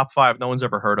the top 5 no one's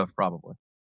ever heard of probably.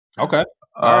 Okay.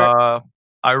 All right.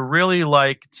 I really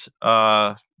liked.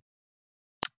 Let's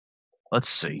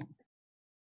see.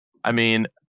 I mean,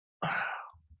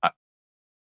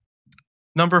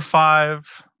 number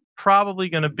 5 probably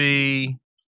going to be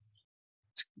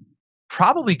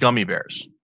Gummy Bears.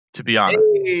 To be honest.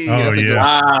 Hey, Oh yeah.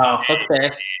 Wow. Okay.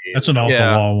 That's an off the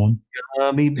wall one.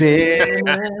 Gummy bear.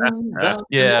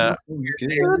 Yeah.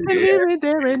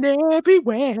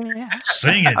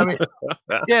 Sing it. I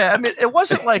mean, it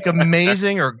wasn't like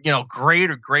amazing or great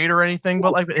or anything,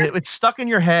 but like it stuck in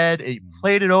your head. It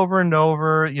played it over and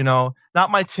over. You know,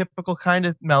 not my typical kind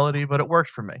of melody, but it worked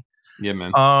for me. Yeah,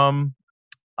 man. I'm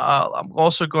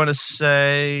also going to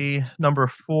say number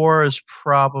 4 is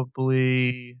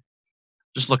probably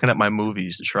just looking at my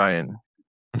movies to try and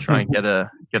get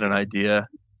an idea.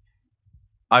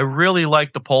 I really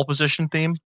like the Pole Position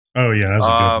theme. Oh yeah, that's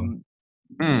a good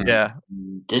one. Yeah,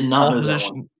 did not know that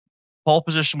one. Pole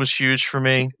Position was huge for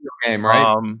me. Game,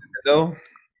 right? So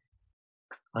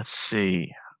let's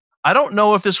see. I don't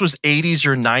know if this was 80s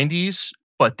or 90s,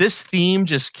 but this theme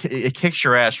it kicks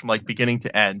your ass from like beginning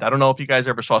to end. I don't know if you guys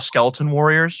ever saw Skeleton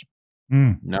Warriors.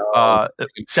 No.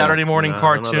 Saturday morning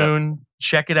cartoon.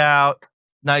 Check it out.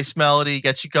 Nice melody,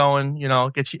 gets you going,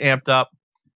 gets you amped up.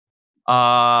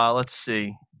 Let's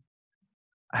see.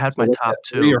 I had my top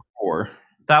 2. 3 or 4?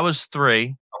 That was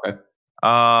 3. Okay.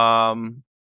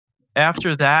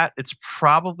 After that, it's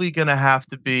probably going to have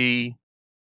to be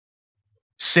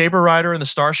Saber Rider and the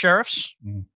Star Sheriffs.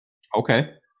 Okay.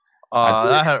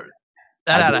 That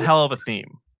had a hell of a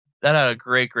theme. That had a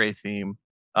great theme.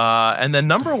 And then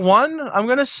number 1, I'm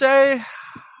going to say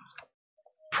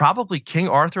probably King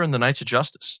Arthur and the Knights of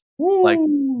Justice. Ooh, like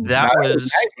that was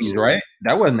 90s, right?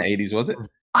 That wasn't the 80s, was it?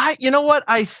 You know what?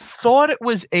 I thought it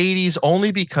was 80s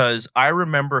only because I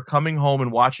remember coming home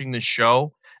and watching this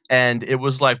show, and it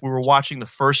was like we were watching the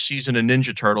first season of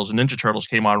Ninja Turtles, and Ninja Turtles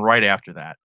came on right after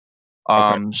that.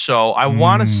 So I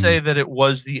want to say that it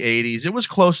was the 80s. It was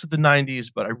close to the 90s,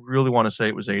 but I really want to say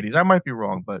it was 80s. I might be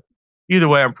wrong, but either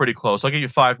way, I'm pretty close. I'll give you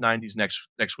 5 90s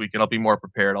next week, and I'll be more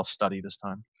prepared. I'll study this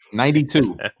time.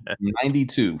 92.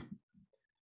 92.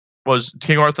 Was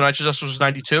King Arthur Knights of Justice was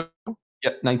 92?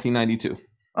 Yep, 1992.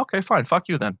 Okay, fine. Fuck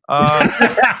you then.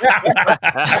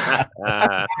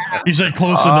 He said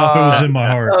close enough. It was in my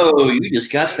heart. Oh, you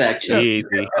just got fact checked.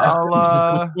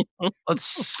 Let's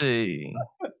see.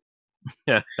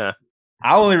 I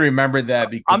only remember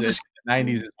that because the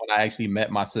 90s is when I actually met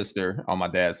my sister on my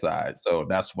dad's side. So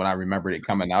that's when I remembered it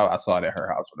coming out. I saw it at her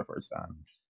house for the first time.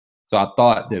 So I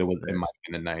thought that it was in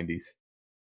the 90s.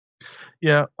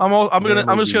 Yeah, I'm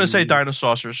just gonna say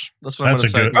Dinosaurs. That's what I'm gonna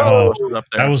say. Up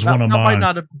there. That was one of mine.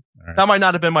 That might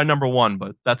not have been my number 1,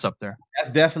 but that's up there.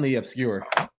 That's definitely obscure.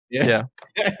 Yeah.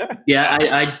 Yeah,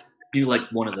 I do like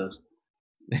one of those.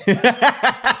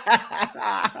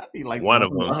 He likes one of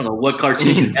them. I don't know what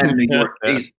cartoon you had in New York.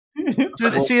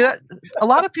 Dude, see that a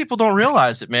lot of people don't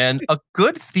realize it, man. A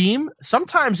good theme,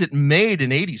 sometimes it made an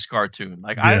 80s cartoon.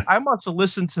 Like I must have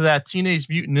listened to that Teenage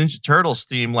Mutant Ninja Turtles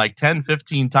theme like 10,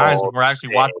 15 times before I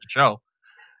actually watched the show.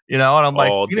 And I'm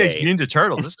like, Teenage Mutant Ninja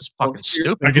Turtles, this is fucking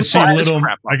stupid. I could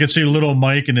see little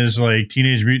Mike and his like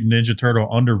Teenage Mutant Ninja Turtle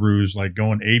underoos like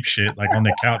going ape shit like on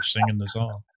the couch singing the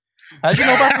song. How'd you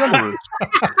know about the underoos?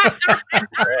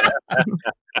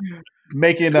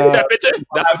 Making that picture?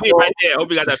 That's me right there. I hope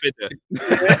you got that picture.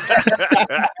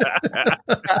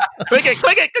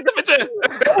 click the picture.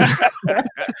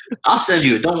 I'll send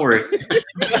you it. Don't worry.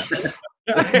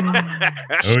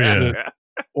 Oh yeah.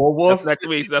 Well, Wolf, that's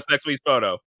next week's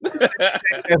photo.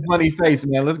 That funny face,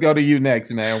 man. Let's go to you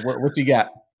next, man. What you got?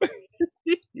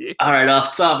 All right,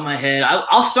 off the top of my head,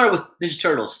 I'll start with Ninja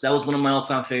Turtles. That was one of my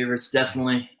all-time favorites.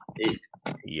 Definitely,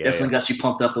 definitely got you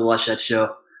pumped up to watch that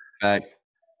show. Thanks.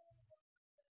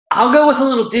 I'll go with a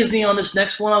little Disney on this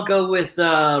next one. I'll go with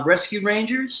Rescue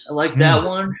Rangers. I like that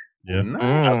one. Yeah.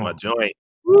 That's my joint.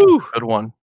 Woo. Good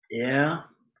one. Yeah.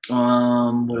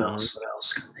 What else? What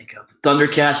else can I think of?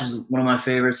 Thundercats was one of my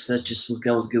favorites. That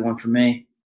was a good one for me.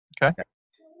 Okay.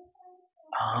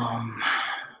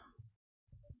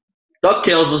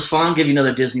 DuckTales was fun. Give you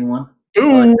another Disney one. Ooh.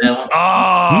 I like that one.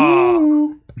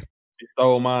 Oh, You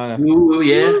stole mine. Ooh,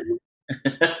 yeah.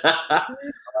 I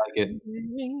like it.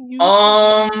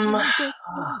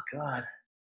 Oh God.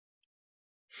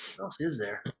 What else is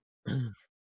there?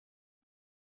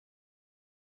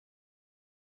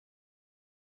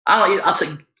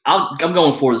 I'm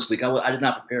going 4 this week. I did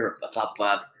not prepare a top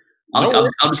 5. I'll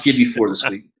just give you 4 this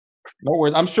week. No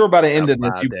worries. I'm sure by the end of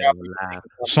this, you probably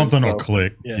Something will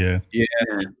click. Yeah.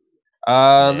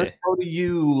 Let's go to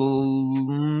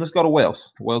you. Let's go to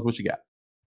Wells. Wells, what you got?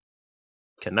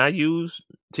 Can I use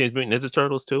Teenage Mutant Ninja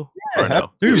Turtles too? Yeah, Or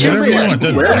no? Dude, whatever you want.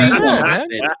 Whatever you want, man.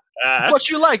 man. What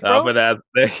you like, bro? But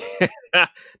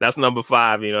that's number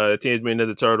 5. You know, the Teenage Mutant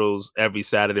Ninja Turtles every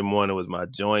Saturday morning was my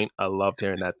joint. I loved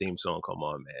hearing that theme song. Come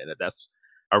on, man.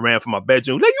 I ran from my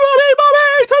bedroom. Like, you want me,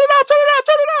 mommy? Turn it off, turn it off,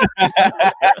 turn it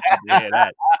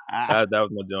off. Yeah, that was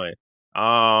my joint.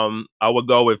 I would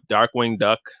go with Darkwing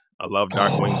Duck. I love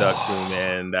Darkwing Duck too,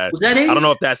 man. Was that 80s? I don't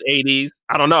know if that's 80s.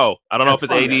 I don't know. I don't know if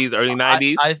it's 80s, early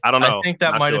 90s. I don't know. I think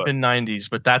that Not might sure. have been 90s,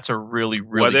 but that's a really,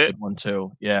 really Was it? good one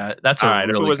too. Yeah, that's All a right.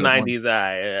 really If it was good one.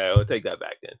 90s, we'll take that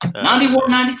back then.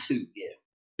 91, 92.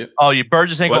 Yeah. Oh,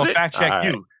 Burgess ain't Was gonna it? fact check All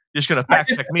you. Just gonna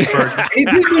fact check me, Burgess.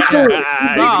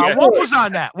 Nah, Wolf was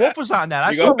on that. Wolf was on that.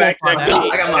 I You saw go Wolf back on check that.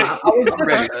 me. I got my. I was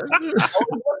ready.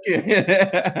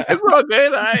 It's all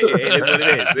good. It is what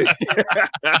it is.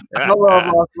 No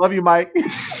love, love you, Mike.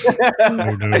 Oh,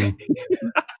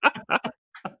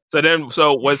 no.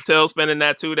 So was Tailspin in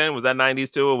that too? Then was that 90s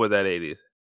too, or was that 80s?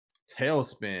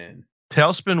 Tailspin.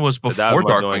 Tailspin was That was before my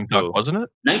Darkwing joint, Duck, too. wasn't it?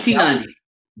 1990.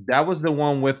 That was the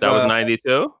one with That was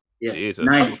 92. Yeah. Jesus.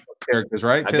 90. characters,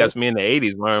 right? I guess me in the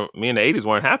 80s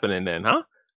weren't happening then, huh?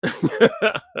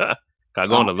 Got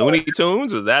going to Looney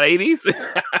Tunes? Was that 80s?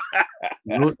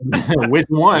 Which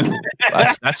one?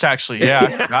 That's actually,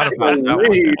 I forgot about that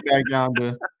one. Back down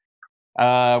to,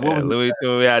 what was Looney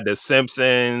Tunes? We had The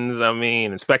Simpsons. I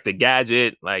mean, Inspector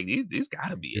Gadget. Like these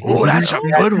gotta be. Oh, that's a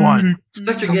good one.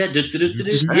 Inspector Gadget.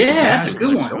 Yeah, that's a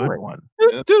good one.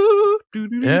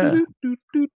 Yeah.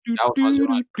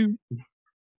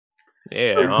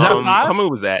 Yeah. Is that 5? How many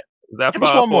was that? Was that Give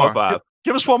us 5, one 4 or more. 5?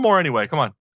 Give us one more anyway. Come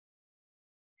on.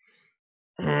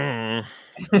 Damn,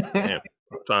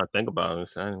 I'm trying to think about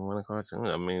this. I didn't want a cartoon.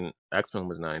 I mean, X-Men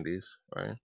was 90s,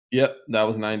 right? Yep, that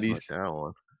was Like 90s. that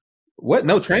one. What?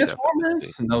 No I'll take that for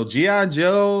Transformers? No G.I.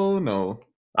 Joe? No.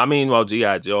 I mean, well,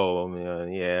 G.I. Joe. I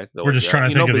mean, yeah. We're just trying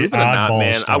to think of the believe it or not, oddball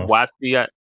man. I stuff. watched G.I.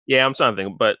 Yeah, I'm trying to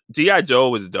think. But G.I. Joe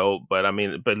was dope. But I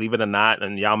mean, believe it or not,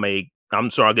 and I'm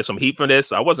sure I'll get some heat for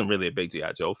this. I wasn't really a big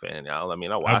G.I. Joe fan, y'all. I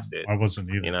mean, I watched it. I wasn't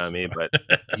either. You know what I mean? But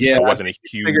Yeah, I wasn't a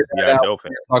huge G.I. Joe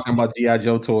fan. Talking about G.I.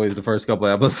 Joe toys the first couple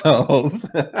of episodes.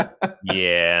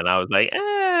 Yeah, and I was like,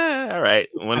 all right.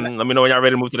 Let me know when y'all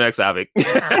ready to move to the next topic.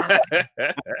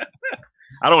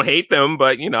 I don't hate them,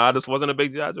 but I just wasn't a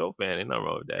big G.I. Joe fan. Ain't nothing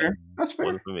wrong with that. Fair. That's fair.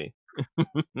 Wasn't for me.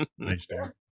 Nice,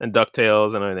 dude. And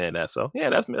DuckTales and everything like that. So yeah,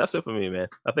 that's it for me, man.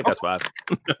 I think that's 5.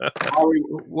 Ari,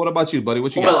 what about you, buddy?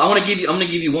 What you Well, got? I'm gonna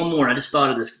give you one more. I just thought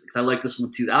of this because I like this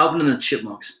one too. Alvin and the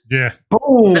Chipmunks. Yeah.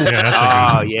 Boom. Yeah, that's a good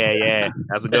Oh one. yeah,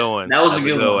 that's a good one. That was That's a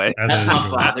good one. That's That is my a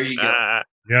good 5. There you go.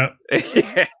 Yep.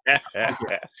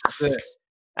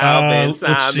 Alvin, Let's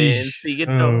Simon, see.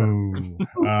 Theodore.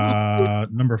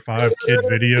 Number 5, Kid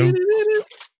Video.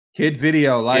 Kid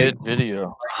Video, like Kid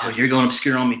Video. Oh, you're going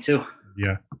obscure on me too.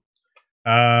 Yeah.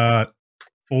 4,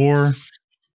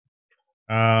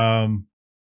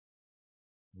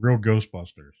 Real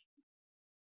Ghostbusters.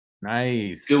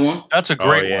 nice. Good one. That's a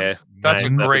great one. That's a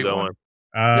great good one.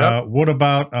 What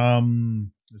about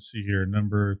let's see here,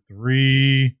 number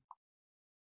 3,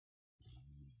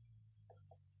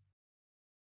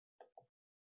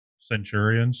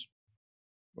 Centurions.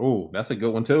 Oh, that's a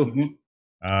good one too.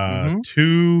 Mm-hmm.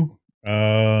 2,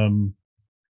 trying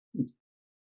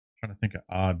to think of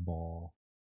oddball.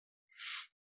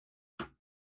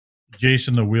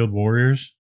 Jason the Wheeled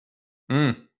Warriors.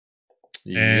 Yeah.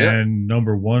 And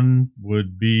number 1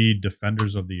 would be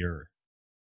Defenders of the Earth.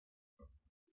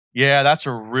 Yeah, that's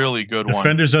a really good one.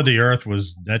 Defenders of the Earth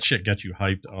that shit got you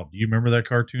hyped up. Do you remember that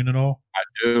cartoon at all? I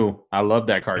do. I love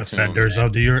that cartoon. Defenders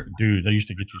of the Earth. Dude, that used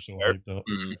to get you so hyped up.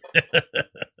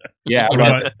 Yeah.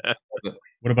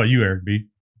 What about you, Eric B?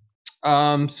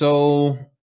 So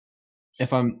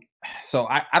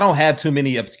I don't have too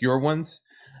many obscure ones.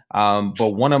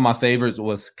 But one of my favorites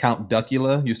was Count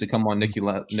Duckula. Used to come on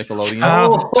Nickelodeon.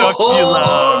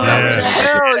 Oh, Yeah. remember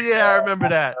that? Hell yeah, I remember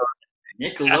that.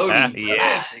 Nickelodeon Yeah.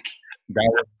 classic.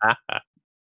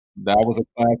 That was a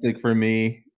classic for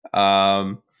me.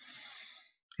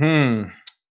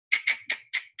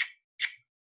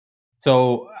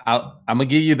 So I'm gonna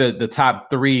give you the top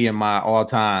 3 in my all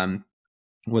time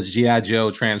was G.I. Joe,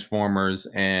 Transformers,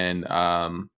 and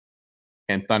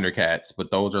Thundercats, but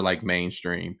those are like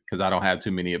mainstream because I don't have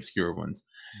too many obscure ones.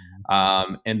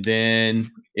 And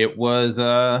then it was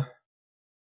I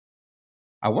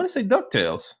want to say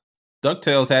DuckTales.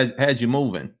 DuckTales had you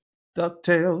moving.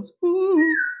 DuckTales.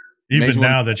 Ooh. Even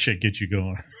now, that shit gets you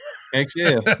going. Heck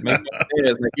yeah. Like,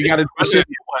 you got to do shit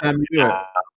every time you do it.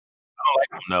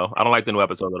 I don't like the new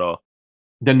episode at all.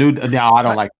 The new, no, I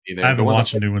don't like it either. I haven't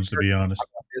watched the new ones, to be honest.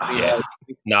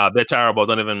 Nah, they're terrible.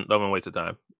 Don't even waste your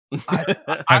time.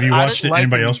 Have you watched it?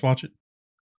 Anybody else watch it?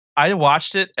 I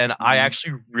watched it and I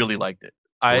actually really liked it.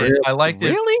 I liked it.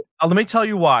 Really? Let me tell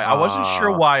you why. I wasn't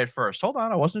sure why at first. Hold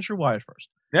on, I wasn't sure why at first.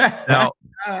 Now,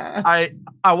 I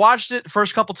watched it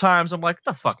first couple times. I'm like,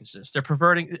 what the fuck is this? They're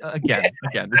perverting again.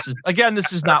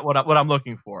 This is not what I'm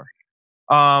looking for.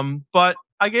 But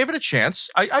I gave it a chance.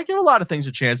 I give a lot of things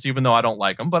a chance, even though I don't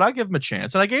like them. But I give them a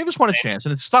chance, and I gave this one a chance,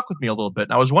 and it stuck with me a little bit.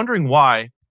 And I was wondering why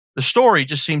the story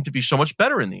just seemed to be so much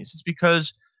better in these. It's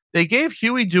because they gave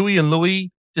Huey, Dewey, and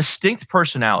Louie distinct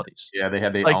personalities. Yeah, they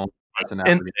had their own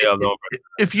personality. And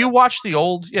if you watch the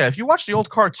old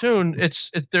cartoon,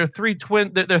 they're three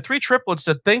triplets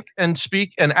that think and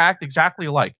speak and act exactly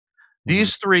alike.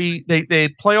 These three, they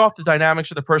play off the dynamics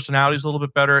of the personalities a little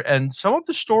bit better, and some of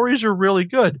the stories are really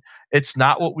good. It's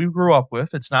not what we grew up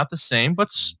with. It's not the same, but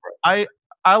I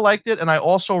liked it, and I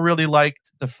also really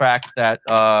liked the fact that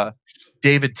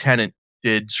David Tennant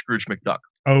did Scrooge McDuck.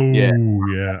 Oh,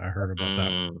 yeah, I heard about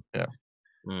that one. Yeah.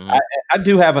 I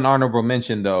do have an honorable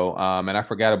mention though, and I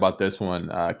forgot about this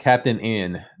one. Captain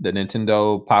N, the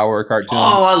Nintendo Power cartoon.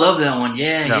 Oh, I love that one.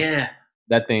 Yeah.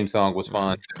 That theme song was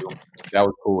fun too. That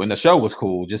was cool, and the show was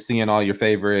cool. Just seeing all your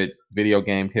favorite video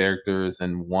game characters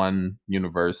in one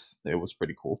universe, it was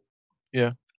pretty cool.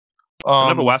 Yeah. I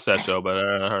never watched that show, but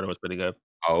I heard it was pretty good.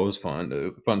 Oh, it was fun,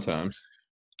 dude. Fun times.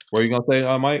 What are you gonna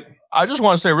say, Mike? I just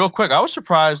want to say real quick, I was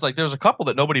surprised. Like, there was a couple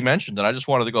that nobody mentioned, and I just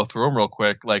wanted to go through them real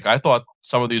quick. Like, I thought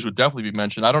some of these would definitely be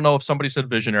mentioned. I don't know if somebody said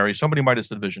Visionaries. Somebody might have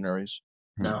said Visionaries.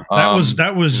 No.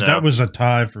 That was a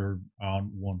tie for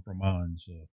one for mine.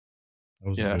 So that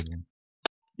was a good one.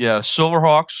 Yeah,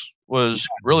 Silverhawks was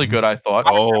really good, I thought.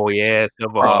 Oh yeah,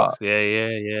 Silverhawks.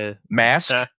 Yeah.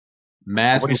 Mask.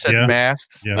 What he said, Yeah.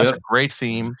 Masked. Yeah. That's a great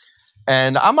theme.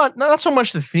 And I'm not so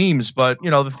much the themes, but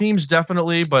the themes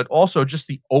definitely, but also just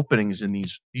the openings in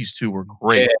these two were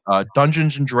great.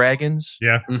 Dungeons and Dragons.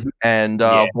 Yeah. And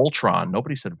Voltron.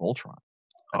 Nobody said Voltron.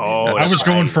 I was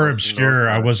going for obscure.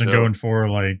 I wasn't going for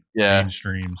like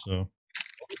mainstream. So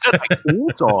theme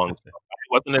songs.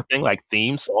 Wasn't a thing like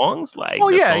theme songs? Like,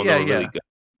 really good.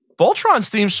 Voltron's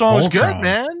theme song was good,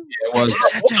 man. Yeah, it was.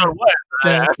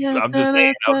 I'm just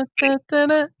saying.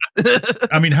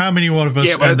 I mean, how many one of us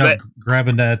end up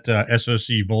grabbing that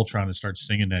SOC Voltron and start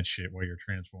singing that shit while you're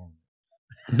transforming?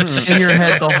 In your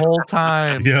head the whole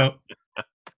time. Yep.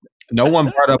 No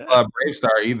one brought up Brave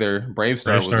Star either. Brave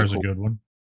Star was a good one.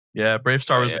 Yeah, Brave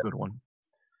Star was a good one.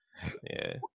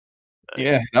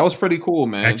 Yeah, that was pretty cool,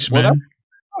 man. X-Men.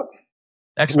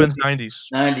 X-Men's 90s.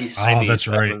 Oh, that's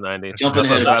right. Jumping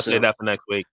ahead. I'll say that for next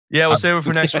week. Yeah, we'll save it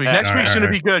for next week. Next week's going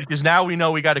to be good because now we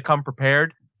know we got to come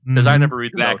prepared because I never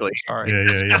read the notes. All right.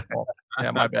 Yeah.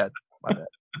 Yeah, my bad.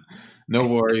 No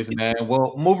worries, man.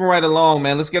 Well, moving right along,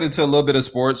 man. Let's get into a little bit of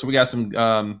sports. So we got some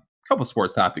couple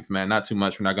sports topics, man. Not too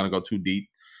much. We're not going to go too deep.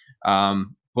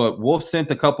 But Wolf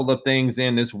sent a couple of things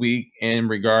in this week in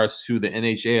regards to the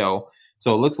NHL.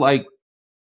 So it looks like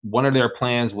one of their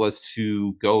plans was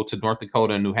to go to North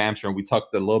Dakota and New Hampshire. And we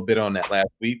talked a little bit on that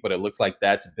last week, but it looks like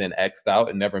that's been X'd out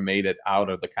and never made it out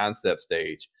of the concept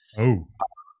stage. Oh.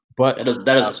 But that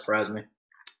doesn't surprise me.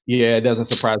 Yeah, it doesn't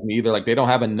surprise me either. Like, they don't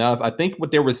have enough. I think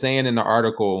what they were saying in the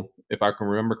article, if I can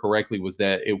remember correctly, was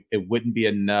that it wouldn't be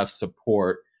enough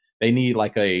support. They need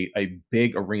like a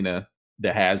big arena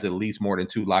that has at least more than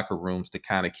 2 locker rooms to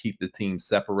kind of keep the team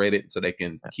separated so they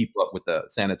can keep up with the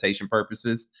sanitation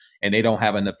purposes. And they don't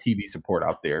have enough TV support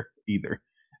out there either,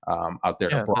 to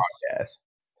broadcast.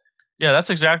 Yeah, that's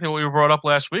exactly what we brought up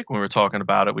last week when we were talking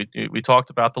about it. We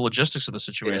talked about the logistics of the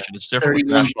situation. Yeah. It's different with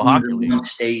the National Hockey League.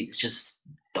 State, it's just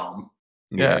dumb.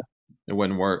 Yeah. It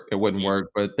wouldn't work.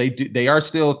 But they are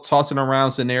still tossing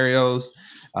around scenarios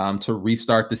to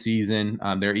restart the season.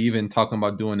 They're even talking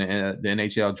about doing the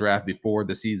NHL draft before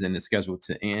the season is scheduled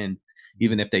to end.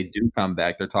 even if they do come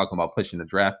back, they're talking about pushing the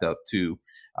draft up too.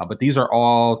 But these are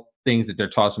all things that they're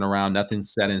tossing around.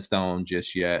 Nothing's set in stone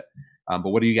just yet. But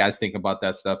what do you guys think about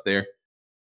that stuff there?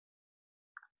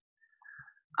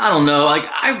 I don't know. Like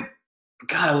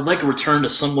I would like a return to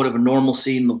somewhat of a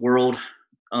normalcy in the world.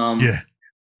 Yeah.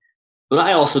 But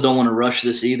I also don't want to rush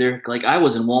this either. Like I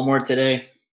was in Walmart today.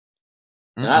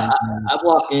 And I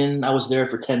walked in. I was there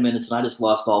for 10 minutes, and I just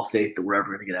lost all faith that we're ever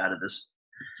going to get out of this.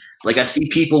 Like I see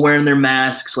people wearing their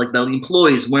masks, like the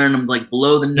employees wearing them like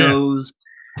below the nose.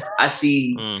 I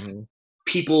see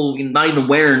people not even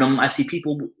wearing them. I see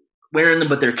people wearing them,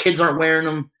 but their kids aren't wearing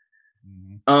them.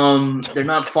 They're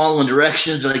not following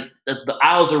directions. They're like the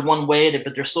aisles are one way,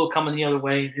 but they're still coming the other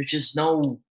way. There's just no.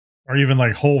 Or even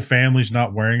like whole families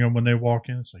not wearing them when they walk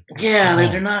in. It's like,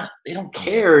 they're not. They don't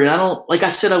care. And I don't. Like I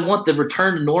said, I want the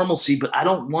return to normalcy, but I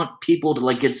don't want people to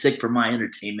like get sick for my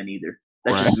entertainment either.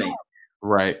 That's just me.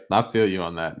 Right. I feel you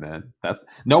on that, man. That's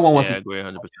no one wants to agree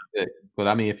 100%. Sick. But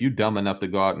I mean, if you're dumb enough to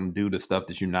go out and do the stuff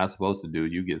that you're not supposed to do,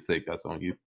 you get sick. That's on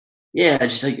you. Yeah,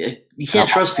 just like you can't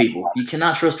trust people. You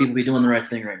cannot trust people to be doing the right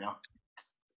thing right now.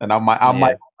 And I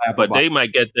might, but they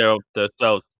might get there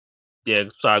themselves. Yeah,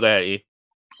 sorry, go ahead, E.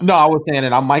 No, I was saying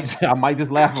it. I might just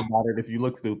laugh about it if you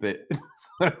look stupid.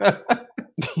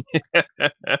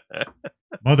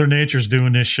 Mother Nature's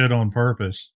doing this shit on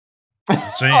purpose.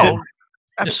 Oh,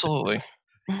 absolutely.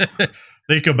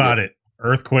 Think about it.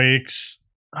 Earthquakes,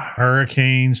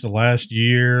 hurricanes the last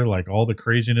year, like all the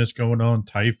craziness going on,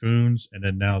 typhoons, and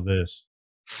then now this.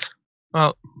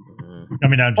 Well, I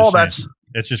mean, I'm just saying.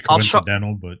 It's just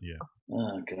coincidental, but yeah.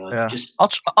 Oh God! Yeah.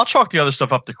 I'll chalk the other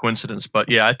stuff up to coincidence, but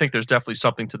yeah, I think there's definitely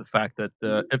something to the fact that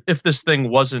if this thing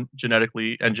wasn't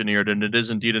genetically engineered and it is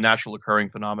indeed a natural occurring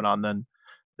phenomenon,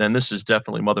 then this is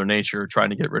definitely Mother Nature trying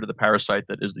to get rid of the parasite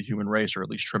that is the human race, or at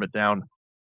least trim it down.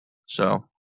 So,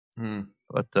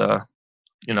 but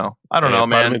you know, I don't know,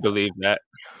 man. I believe that.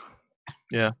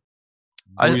 Yeah,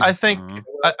 I think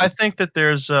that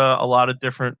there's a lot of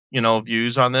different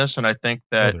views on this, and I think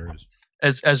that.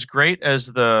 As great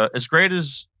as the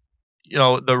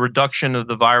reduction of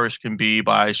the virus can be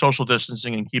by social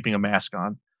distancing and keeping a mask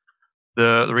on,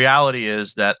 the reality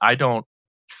is that I don't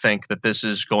think that this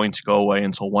is going to go away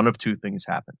until one of two things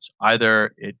happens.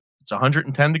 Either it's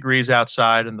 110 degrees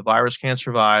outside and the virus can't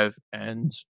survive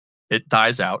and it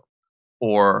dies out,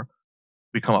 or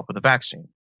we come up with a vaccine.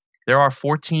 There are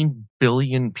 14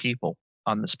 billion people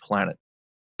on this planet.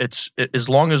 As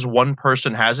long as one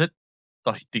person has it,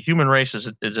 the human race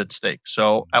is at stake.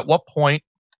 So at what point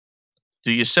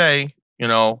do you say,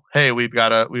 hey, we've got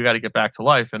to get back to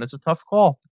life? And it's a tough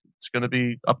call. It's going to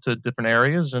be up to different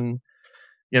areas, and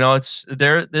it's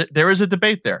there is a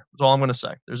debate there. That's all I'm going to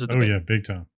say. There's a debate. Oh yeah, big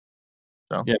time.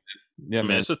 So yeah,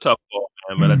 man, it's a tough call,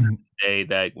 man. But at the end of the day,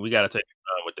 that we got to take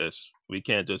time with this. We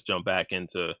can't just jump back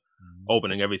into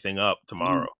opening everything up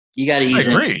tomorrow. You got to ease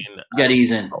in. You got to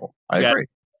ease in. I agree.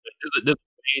 There's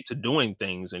to doing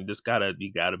things, and you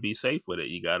gotta be safe with it.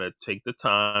 You gotta take the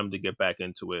time to get back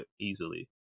into it easily,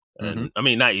 and I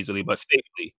mean not easily but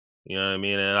safely. You know what I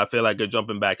mean? And I feel like they're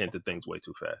jumping back into things way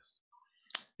too fast.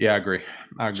 Yeah, I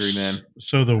agree, man.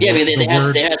 So they had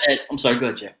that. I'm sorry, go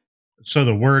ahead, Jay. So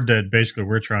the word that basically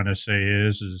we're trying to say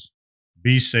is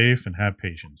be safe and have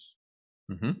patience.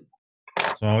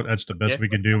 So that's the best we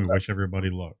can do. We wish everybody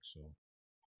luck. So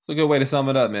it's a good way to sum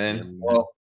it up, man. Well,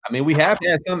 I mean, we have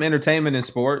had some entertainment in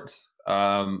sports,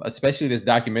 especially this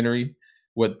documentary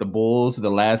with the Bulls, The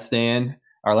Last Dance,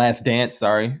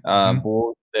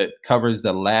 Bulls, that covers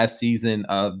the last season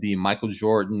of the Michael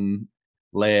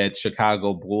Jordan-led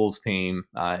Chicago Bulls team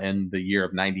in the year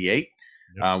of '98,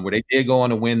 where they did go on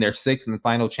to win their sixth and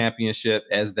final championship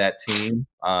as that team.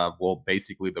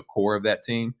 Basically the core of that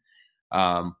team,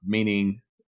 meaning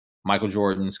Michael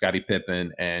Jordan, Scottie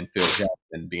Pippen, and Phil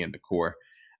Jackson being the core.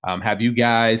 Have you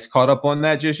guys caught up on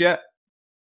that just yet?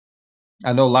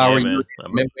 I know Lowry, you're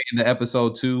midway in the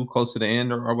episode 2, close to the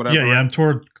end or whatever. Yeah, I'm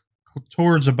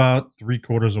towards about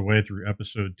 3/4 of the way through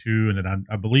episode 2, and then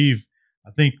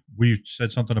I think we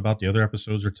said something about the other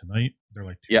episodes are tonight. They're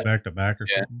like 2 back to back or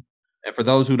something. And for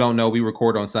those who don't know, we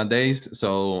record on Sundays,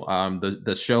 so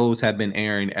the shows have been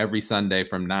airing every Sunday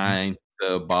from 9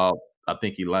 to about I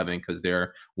think 11 because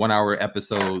they're 1-hour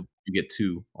episodes. You get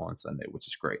 2 on Sunday, which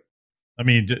is great. I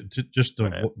mean, just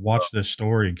to watch this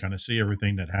story and kind of see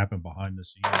everything that happened behind the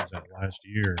scenes that last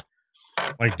year.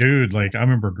 Like, dude, I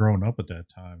remember growing up at that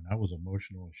time. I was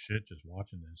emotional as shit just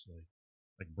watching this.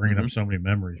 Like bringing up so many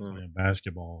memories playing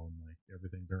basketball and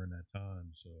everything during that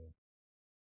time. So,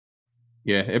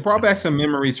 yeah, it brought back some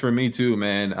memories for me too,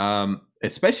 man.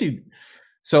 Especially,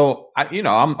 so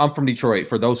I'm from Detroit.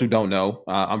 For those who don't know,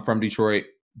 I'm from Detroit.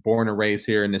 born and raised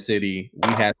here in the city.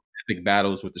 We had epic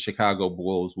battles with the Chicago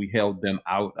Bulls. We held them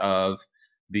out of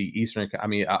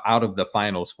out of the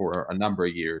finals for a number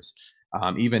of years,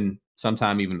 even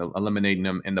eliminating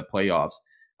them in the playoffs.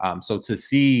 So to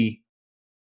see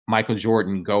Michael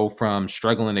Jordan go from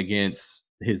struggling against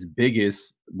his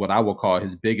biggest, what I will call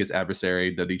his biggest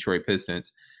adversary, the Detroit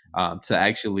Pistons, to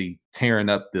actually tearing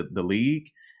up the league,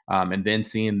 and then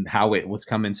seeing how it was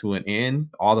coming to an end,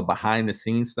 all the behind the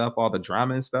scenes stuff, all the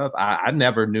drama and stuff. I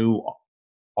never knew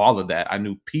all of that. I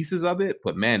knew pieces of it,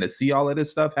 but man, to see all of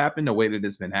this stuff happen the way that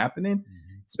it's been happening,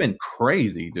 it's been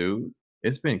crazy, dude.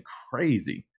 It's been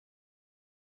crazy.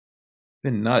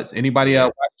 Been nuts. Anybody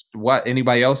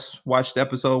else watched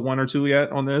episode 1 or 2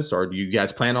 yet on this, or do you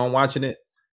guys plan on watching it?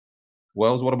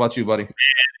 Wells, what about you, buddy?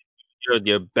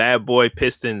 Your bad boy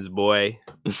Pistons, boy.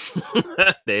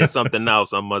 There's something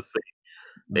else, I must say.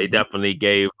 They definitely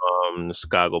gave the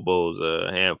Chicago Bulls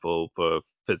a handful for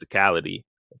physicality.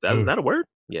 Is that a word?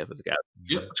 Yeah, physicality.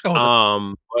 Yeah, let's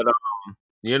go with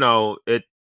it.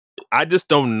 I just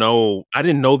don't know. I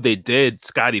didn't know they did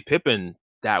Scottie Pippen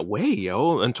that way,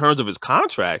 yo, in terms of his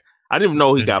contract. I didn't even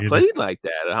know he got played like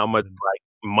that. How much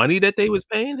money that they was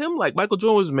paying him. Like Michael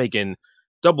Jordan was making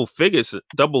double figures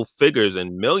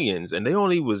and millions, and they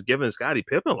only was giving Scottie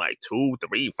Pippen like 2,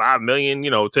 3, 5 million,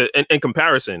 in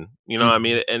comparison. You know what I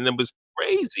mean? And it was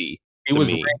crazy to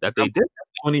me that they did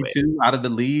 22 out of the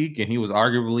league, and he was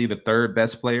arguably the third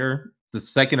best player, the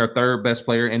second or third best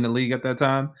player in the league at that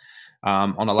time.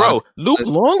 On a lot. Luke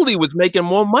Longley was making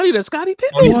more money than Scottie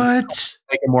Pippen. What?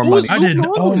 Making more money. I didn't.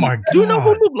 Oh my god! Do you know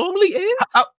who Luke Longley is?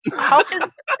 How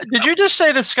did you just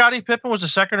say that Scottie Pippen was the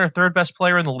second or third best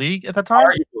player in the league at the time?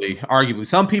 Arguably.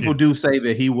 Some people do say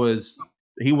that he was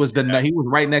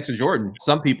right next to Jordan.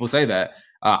 Some people say that.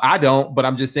 I don't, but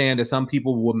I'm just saying that some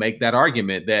people will make that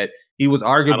argument that he was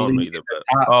arguably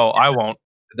I won't.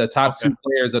 The top 2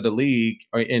 players of the league,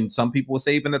 and some people will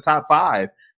say even the top 5.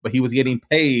 But he was getting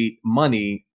paid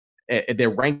money. They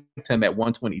ranked him at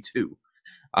 122.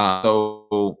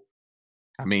 So,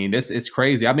 I mean, this is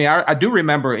crazy. I mean, I do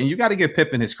remember, and you got to give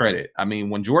Pippen his credit. I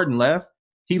mean, when Jordan left,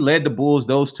 he led the Bulls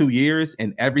those 2 years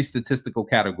in every statistical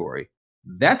category.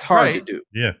 That's hard to do.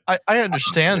 Yeah, I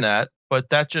understand that,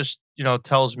 but that just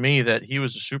tells me that he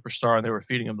was a superstar and they were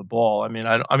feeding him the ball. I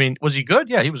mean, was he good?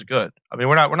 Yeah, he was good. I mean,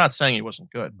 we're not saying he wasn't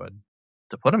good, but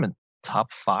to put him in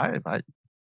top 5,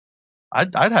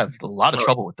 I'd have a lot of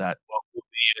trouble with that.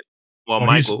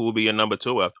 Michael, who will be your number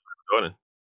 2 after Jordan?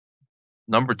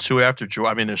 Number 2 after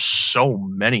Jordan. I mean, there's so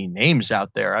many names out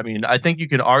there. I mean, I think you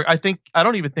can argue. I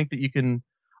don't even think that you can.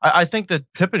 I think that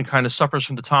Pippen kind of suffers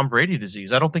from the Tom Brady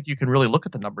disease. I don't think you can really look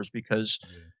at the numbers because,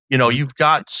 you've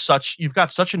got such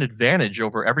an advantage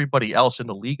over everybody else in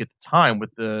the league at the time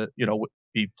with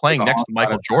be playing next to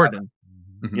Michael Jordan.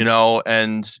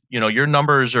 And your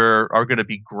numbers are going to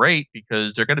be great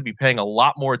because they're going to be paying a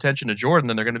lot more attention to Jordan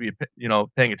than they're going to be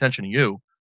paying attention to you.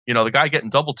 The guy getting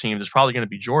double teamed is probably going to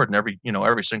be Jordan every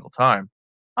single time.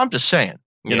 I'm just saying,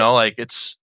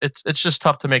 it's just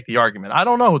tough to make the argument. I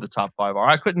don't know who the top 5 are.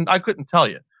 I couldn't tell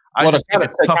you. I just think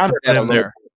it's tough to get him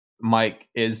there. Mike,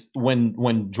 is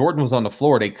when Jordan was on the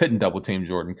floor, they couldn't double team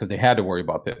Jordan because they had to worry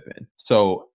about Pippen.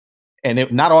 So.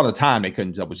 And not all the time they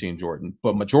couldn't double team Jordan,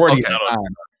 but majority of the time,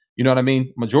 you know what I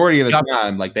mean? Majority of the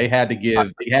time, like they had to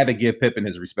give Pippen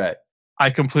his respect.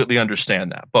 I completely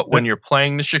understand that. But when you're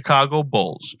playing the Chicago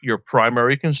Bulls, your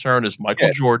primary concern is Michael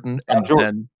Jordan and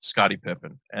then Scottie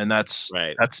Pippen. And that's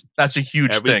a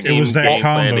huge thing. It was that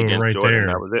combo right Jordan, there.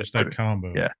 That was it. It's that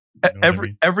combo. Yeah.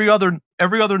 Every other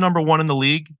number 1 in the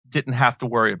league didn't have to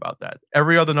worry about that.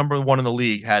 Every other number 1 in the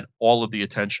league had all of the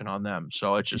attention on them.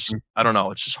 So it's just I don't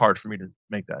know. It's just hard for me to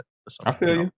make that assumption.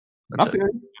 I feel you. I feel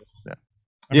you.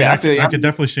 Yeah. I feel you. I could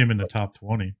definitely see him in the top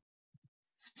 20.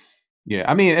 Yeah,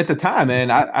 I mean, at the time, man,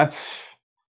 I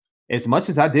as much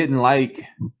as I didn't like.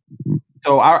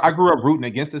 So I grew up rooting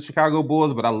against the Chicago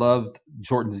Bulls, but I loved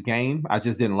Jordan's game. I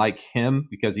just didn't like him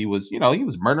because he was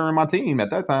murdering my team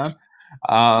at that time.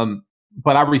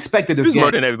 But I respected his game. He was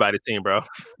murdering everybody's team, bro.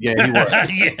 Yeah, he was.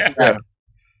 yeah.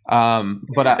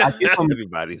 But I give him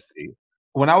everybody's team.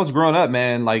 When I was growing up,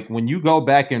 man, like when you go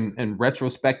back and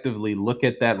retrospectively look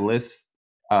at that list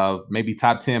of maybe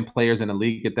top 10 players in the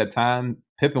league at that time,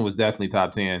 Pippen was definitely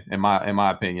top 10 in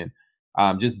my opinion,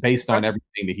 just based on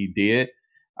everything that he did.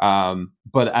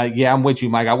 But I'm with you,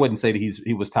 Mike. I wouldn't say that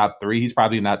he was top 3. He's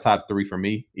probably not top 3 for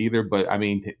me either. But I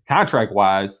mean, contract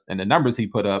wise and the numbers he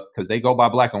put up, because they go by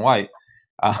black and white,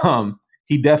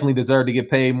 he definitely deserved to get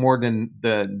paid more than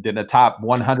the top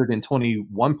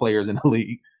 121 players in the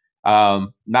league.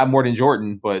 Not more than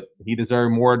Jordan, but he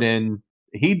deserved more than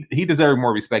he deserved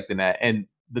more respect than that. And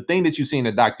the thing that you see in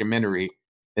the documentary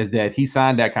is that he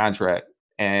signed that contract.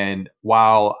 And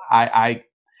while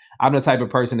I'm the type of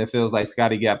person that feels like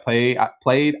Scotty got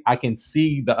played, I can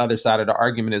see the other side of the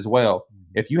argument as well.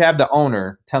 If you have the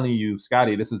owner telling you,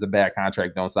 Scotty, this is a bad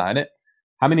contract, don't sign it,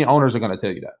 how many owners are going to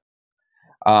tell you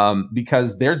that?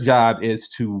 Because their job is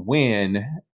to win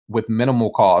with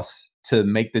minimal costs to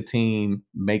make the team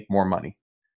make more money,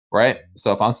 right?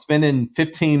 So if I'm spending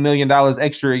 $15 million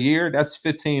extra a year, that's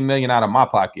 $15 million out of my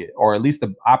pocket, or at least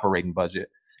the operating budget,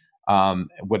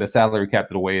 with a salary cap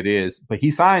the way it is. But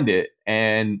he signed it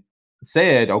and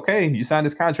said, okay, you signed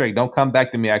this contract, don't come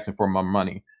back to me asking for my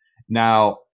money.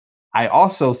 Now, I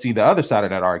also see the other side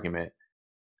of that argument.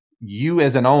 You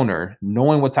as an owner,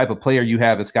 knowing what type of player you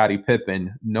have as Scottie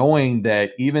Pippen, knowing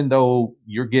that even though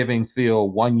you're giving Phil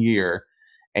 1 year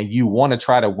and you want to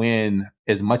try to win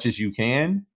as much as you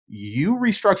can, you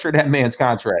restructure that man's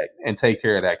contract and take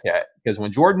care of that cat. Because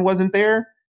when Jordan wasn't there,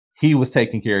 he was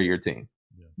taking care of your team.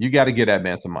 Yeah. You got to get that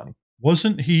man some money.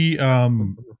 Wasn't he,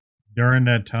 during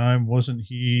that time, wasn't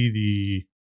he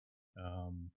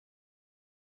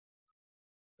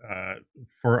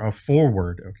for a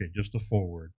forward, just a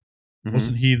forward,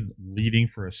 wasn't he leading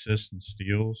for assists and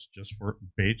steals just for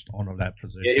based on that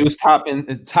position? Yeah, he was top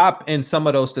in some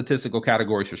of those statistical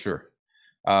categories for sure.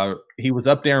 He was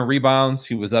up there in rebounds.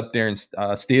 He was up there in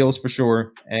steals for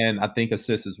sure, and I think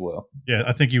assists as well. Yeah,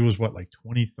 I think he was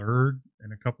 23rd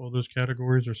in a couple of those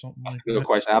categories or something. That's a good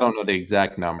question. I don't know the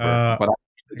exact number, but I think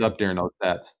he was up there in those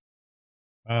stats.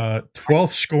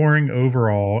 12th scoring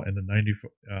overall in the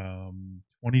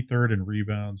 23rd in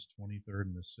rebounds, 23rd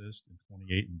in assists, and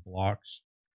 28 in blocks,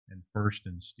 and first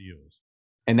in steals.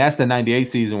 And that's the 98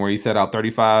 season where he set out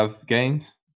 35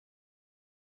 games?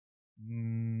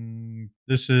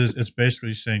 It's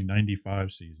basically saying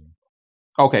 95 season.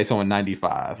 Okay, so in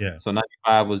 95. Yeah. So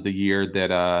 95 was the year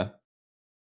that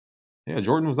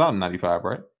Jordan was out in 95,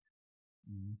 right?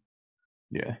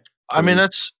 Yeah. So, I mean,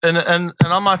 that's and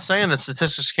I'm not saying that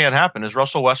statistics can't happen. Is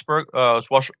Russell Westbrook a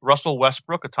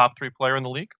top 3 player in the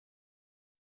league?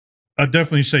 I'd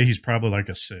definitely say he's probably like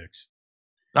a 6.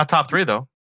 Not top 3 though.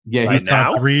 Yeah, he's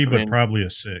top 3, but probably a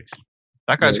 6.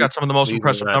 That guy's got some of the most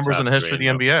impressive numbers in the history of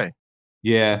the NBA.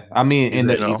 Yeah, I mean,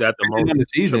 he's at the moment of the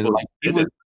season, like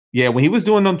when he was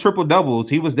doing them triple doubles,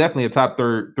 he was definitely a top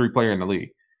 3 player in the league.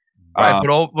 Right,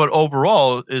 but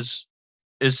overall is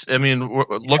I mean,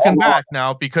 looking back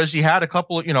now, because he had a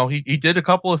couple of, he did a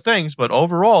couple of things, but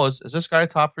overall, is this guy a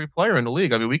top 3 player in the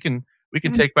league? I mean, we can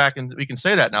take back and we can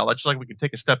say that now. Just like we can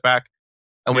take a step back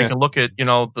and we can look at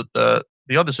the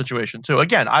other situation too.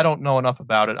 Again, I don't know enough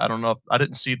about it. I don't know I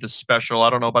didn't see the special. I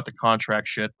don't know about the contract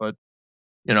shit, but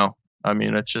I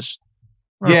mean, it's just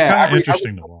it's kind of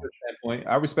interesting to watch.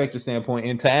 I respect your standpoint.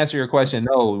 And to answer your question,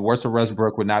 no, Russell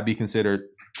Westbrook would not be considered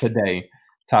today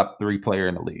top 3 player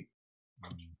in the league.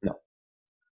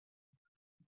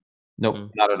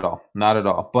 Nope, not at all. Not at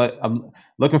all. But I'm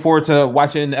looking forward to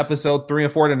watching episode 3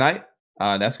 and 4 tonight.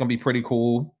 That's going to be pretty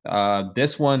cool.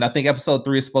 This one, I think episode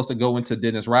 3 is supposed to go into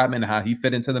Dennis Rodman and how he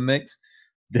fit into the mix.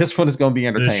 This one is going to be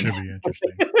entertaining. This should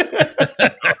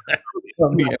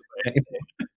be interesting.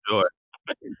 Sure.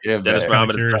 Yeah, Dennis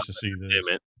Rodman. Curious to see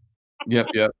this.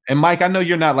 Yep. And Mike, I know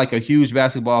you're not like a huge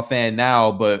basketball fan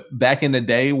now, but back in the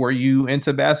day, were you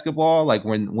into basketball? Like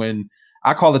when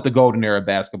I call it the golden era of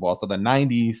basketball. So the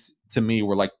 90s to me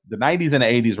were like the 90s and the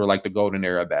 80s were like the golden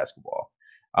era of basketball.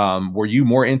 Were you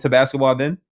more into basketball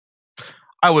then?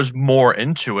 I was more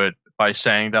into it by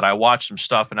saying that I watched some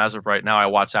stuff, and as of right now, I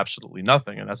watch absolutely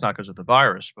nothing, and that's not because of the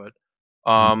virus. But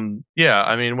yeah,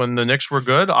 I mean, when the Knicks were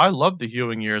good, I loved the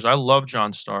Ewing years. I loved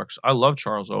John Starks. I loved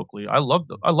Charles Oakley. I loved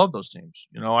those teams.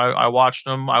 I watched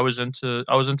them. I was into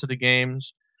the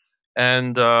games,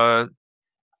 and the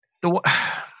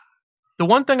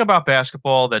one thing about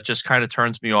basketball that just kind of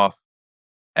turns me off,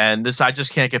 and this I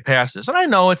just can't get past this. And I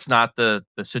know it's not the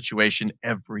situation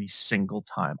every single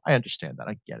time. I understand that.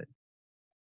 I get it.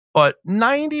 But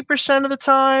 90% of the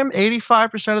time,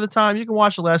 85% of the time, you can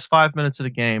watch the last 5 minutes of the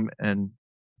game and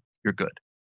you're good.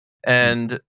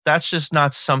 And that's just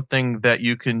not something that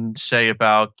you can say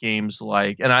about games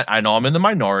like, and I know I'm in the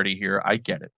minority here. I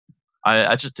get it.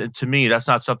 I just, to me, that's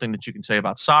not something that you can say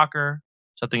about soccer,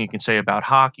 something you can say about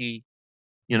hockey.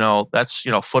 That's,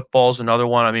 football's another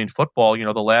one. I mean, football,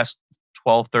 the last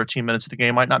 12, 13 minutes of the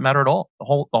game might not matter at all. The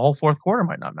whole fourth quarter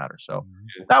might not matter. So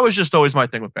that was just always my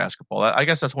thing with basketball. I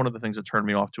guess that's one of the things that turned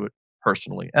me off to it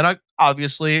personally. And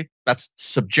obviously that's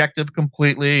subjective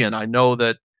completely. And I know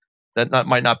that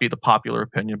might not be the popular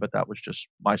opinion, but that was just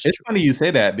my situation. It's funny you say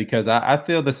that because I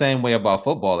feel the same way about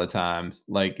football at times.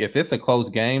 Like if it's a close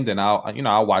game, then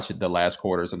I'll watch it the last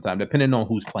quarter sometime, depending on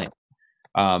who's playing.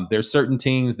 There's certain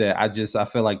teams that I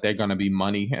feel like they're going to be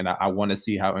money, and I want to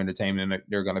see how entertaining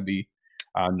they're going to be,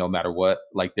 no matter what.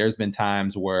 Like there's been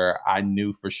times where I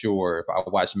knew for sure if I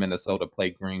watched Minnesota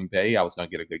play Green Bay, I was going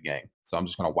to get a good game. So I'm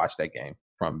just going to watch that game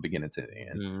from beginning to the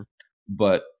end. Mhm.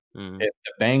 But Mhm. if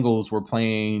the Bengals were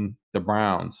playing the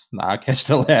Browns, I catch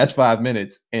the last 5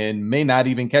 minutes and may not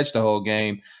even catch the whole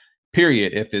game.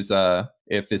 Period. If it's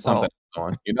something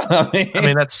on, you know what I mean? I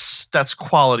mean, that's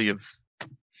quality of,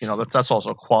 that's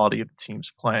also quality of the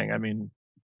teams playing. I mean,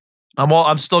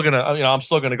 I'm still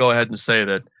gonna go ahead and say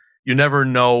that you never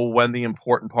know when the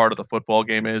important part of the football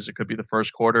game is. It could be the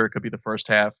first quarter, it could be the first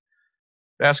half.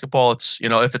 Basketball, it's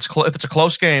if it's a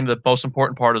close game, the most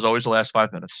important part is always the last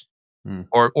 5 minutes, Hmm.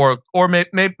 or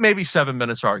maybe 7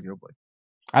 minutes, arguably.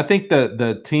 I think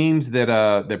the teams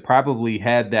that probably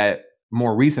had that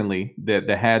more recently that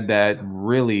had that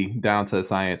really down to a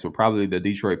science were probably the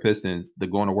Detroit Pistons, the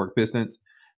going to work Pistons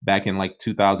back in like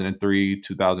 2003,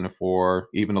 2004,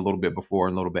 even a little bit before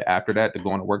and a little bit after that, the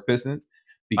going to work Pistons I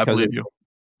because believe of you.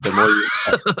 the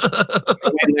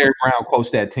way Larry Brown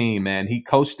coached that team, man. He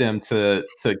coached them to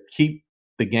keep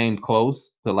the game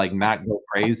close, to like not go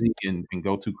crazy and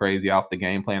go too crazy off the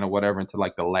game plan or whatever until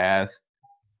like the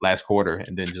last quarter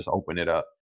and then just open it up.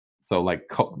 So like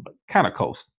kind of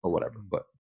coast or whatever. But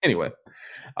anyway,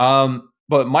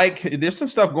 but Mike, there's some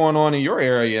stuff going on in your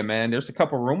area, man. There's a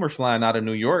couple rumors flying out of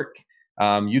New York.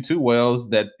 You too, Wells,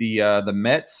 that the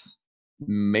Mets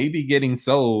may be getting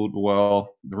sold.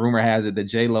 Well, the rumor has it that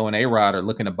J-Lo and A-Rod are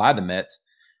looking to buy the Mets.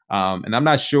 And I'm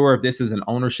not sure if this is an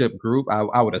ownership group.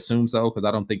 I would assume so because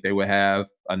I don't think they would have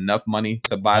enough money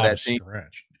to buy that team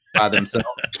by themselves.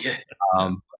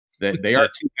 They are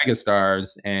two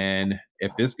megastars, and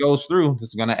if this goes through, this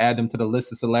is going to add them to the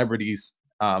list of celebrities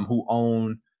who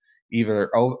own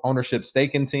either ownership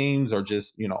stake in teams or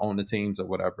just own the teams or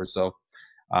whatever. So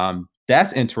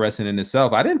that's interesting in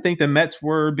itself. I didn't think the Mets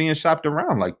were being shopped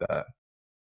around like that.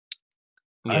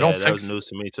 Yeah, that was news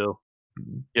to me too.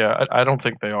 Yeah, I don't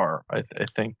think they are. I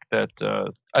think that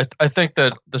I think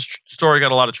that the story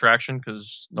got a lot of traction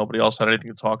because nobody else had anything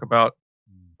to talk about.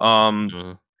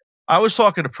 I was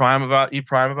talking to E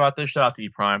Prime about this. Shout out to E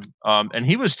Prime. And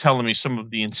he was telling me some of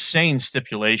the insane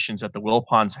stipulations that the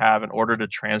Wilpons have in order to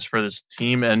transfer this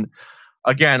team. And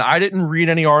again, I didn't read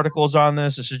any articles on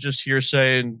this. This is just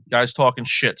hearsay and guys talking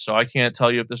shit. So I can't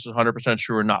tell you if this is 100%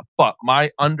 true or not. But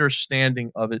my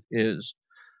understanding of it is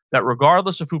that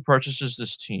regardless of who purchases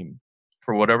this team,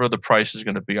 for whatever the price is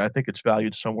going to be, I think it's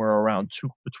valued somewhere around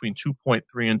between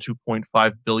 2.3 and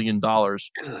 2.5 billion dollars.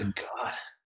 Good God.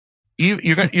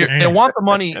 They want the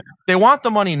money. They want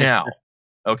the money now.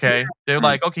 Okay, they're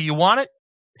like, okay, you want it?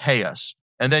 Pay us,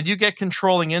 and then you get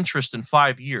controlling interest in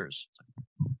 5 years.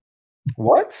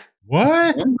 What?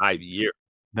 5 years?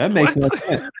 That makes no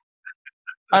sense.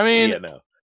 I mean,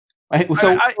 hey,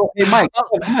 Mike,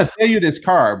 I'm gonna sell you this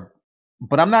car,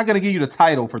 but I'm not gonna give you the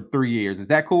title for 3 years. Is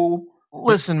that cool?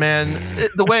 Listen, man,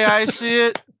 the way I see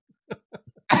it.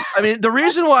 I mean, the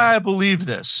reason why I believe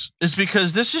this is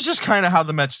because this is just kind of how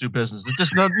the Mets do business. It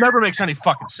just never makes any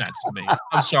fucking sense to me.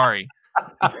 I'm sorry.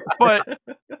 But,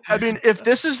 I mean, if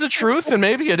this is the truth, and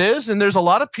maybe it is, and there's a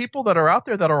lot of people that are out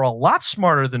there that are a lot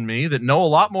smarter than me, that know a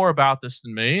lot more about this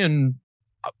than me, and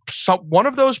one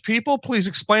of those people, please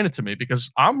explain it to me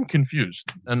because I'm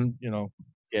confused. And,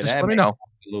 just let me know.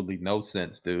 Absolutely no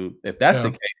sense, dude. If that's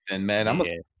the case, then, man,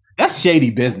 that's shady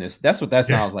business. That's what that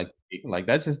sounds like. Like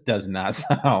that just does not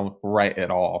sound right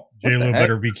at all. J-Lo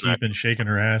better be shaking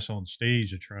her ass on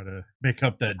stage to try to make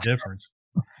up that difference.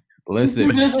 Listen,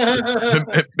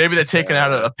 maybe they're taking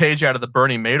out a page out of the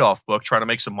Bernie Madoff book, trying to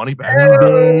make some money back.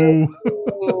 No.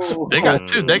 They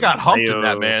got humped in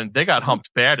that, man. They got humped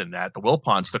bad in that. The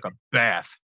Wilpons took a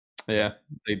bath. Yeah,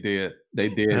 they did.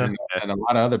 Yeah. And a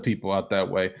lot of other people out that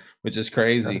way, which is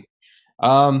crazy.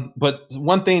 But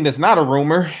one thing that's not a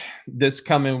rumor, this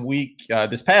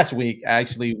past week,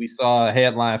 actually, we saw a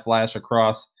headline flash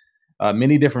across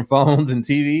many different phones and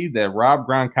TV that Rob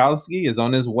Gronkowski is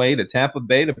on his way to Tampa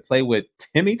Bay to play with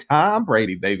Tom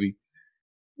Brady, baby.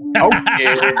 Oh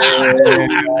yeah.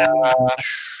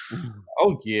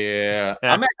 Oh yeah.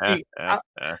 I'm actually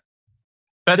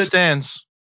that stands.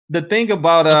 The thing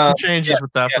about nothing changes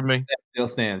with that for me. Still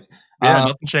stands. Yeah,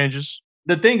 nothing changes.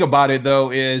 The thing about it,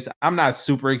 though, is I'm not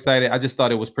super excited. I just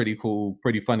thought it was pretty cool,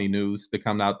 pretty funny news to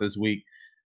come out this week.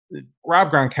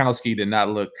 Rob Gronkowski did not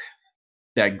look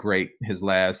that great his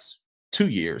last 2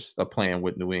 years of playing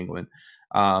with New England.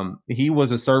 He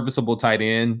was a serviceable tight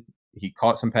end. He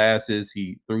caught some passes.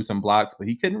 He threw some blocks, but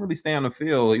he couldn't really stay on the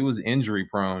field. He was injury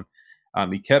prone.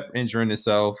 He kept injuring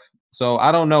himself. So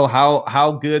I don't know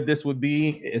how good this would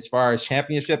be as far as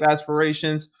championship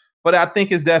aspirations, but I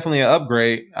think it's definitely an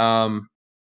upgrade.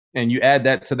 And you add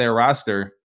that to their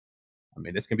roster. I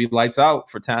mean, this can be lights out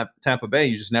for Tampa Bay.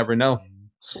 You just never know.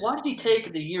 So why did he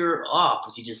take the year off?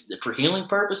 Was he just for healing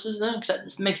purposes then? Because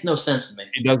this makes no sense to me.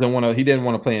 He doesn't want to. He didn't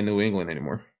want to play in New England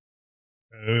anymore.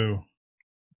 Oh.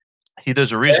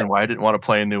 There's a reason why I didn't want to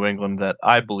play in New England that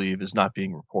I believe is not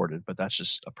being reported, but that's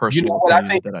just a personal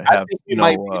opinion that I have. You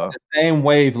might be the same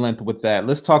wavelength with that.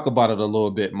 Let's talk about it a little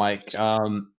bit, Mike.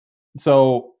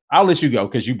 So I'll let you go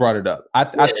because you brought it up. I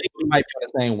think we might be on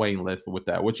the same wavelength with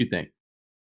that. What you think?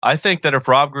 I think that if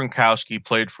Rob Gronkowski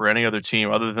played for any other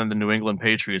team other than the New England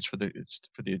Patriots for the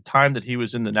time that he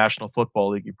was in the National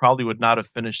Football League, he probably would not have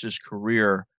finished his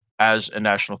career as a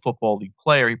National Football League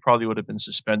player. He probably would have been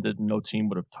suspended and no team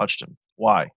would have touched him.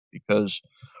 Why? Because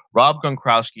Rob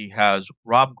Gronkowski has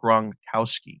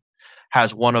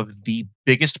one of the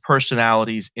biggest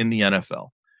personalities in the NFL.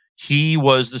 He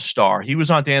was the star. He was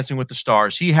on Dancing with the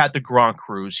Stars. He had the Gronk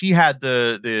cruise. He had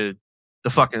the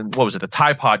fucking, what was it? The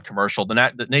Tide Pod commercial,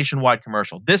 the nationwide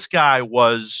commercial. This guy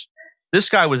was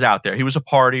out there. He was a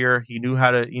partier. He knew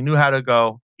how to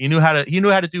go. He knew how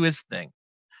to do his thing.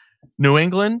 New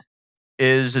England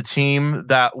is a team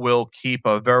that will keep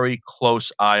a very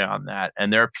close eye on that,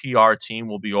 and their PR team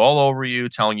will be all over you,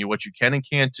 telling you what you can and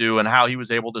can't do and how he was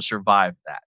able to survive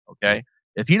that. Okay.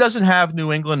 If he doesn't have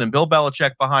New England and Bill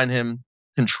Belichick behind him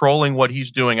controlling what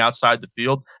he's doing outside the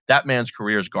field, that man's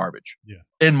career is garbage. Yeah.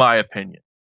 In my opinion.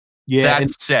 Yeah. That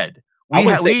said,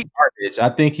 garbage. I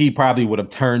think he probably would have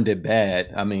turned it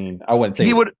bad. I mean, I wouldn't say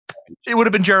it would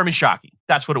have been Jeremy Shockey.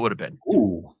 That's what it would have been.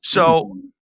 Ooh.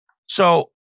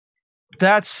 So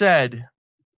that said,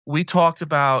 we talked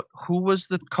about who was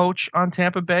the coach on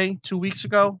Tampa Bay 2 weeks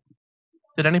ago.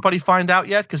 Did anybody find out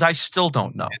yet? Because I still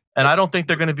don't know. And I don't think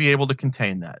they're going to be able to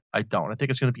contain that. I don't. I think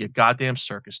it's going to be a goddamn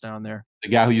circus down there. The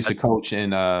guy who used to coach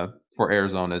for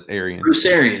Arizona's Arians. Bruce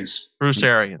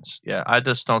Arians. Yeah, I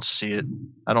just don't see it.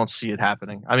 I don't see it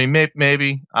happening. I mean,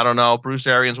 maybe. I don't know. Bruce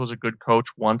Arians was a good coach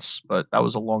once, but that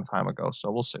was a long time ago.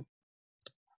 So we'll see.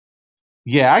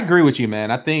 Yeah, I agree with you,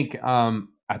 man. I think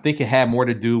it had more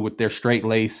to do with their straight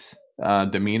lace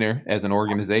demeanor as an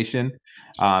organization.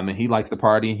 And he likes to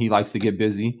party. He likes to get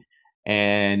busy.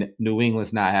 And New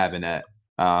England's not having that,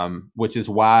 which is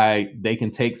why they can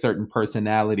take certain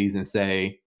personalities and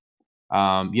say,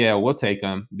 yeah, we'll take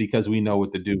them because we know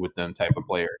what to do with them type of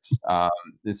players.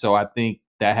 And so I think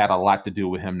that had a lot to do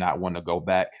with him not wanting to go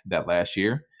back that last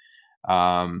year.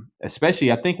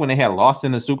 Especially, I think when they had lost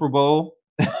in the Super Bowl,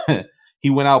 he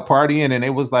went out partying and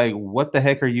it was like, what the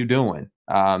heck are you doing?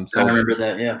 So I remember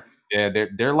that. Yeah. Yeah.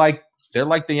 They're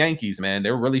like the Yankees, man.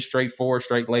 They're really straightforward,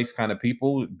 straight laced kind of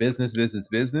people, business.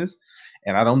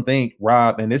 And I don't think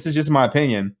Rob, and this is just my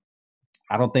opinion,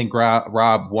 I don't think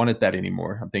Rob wanted that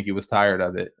anymore. I think he was tired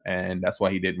of it, and that's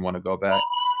why he didn't want to go back.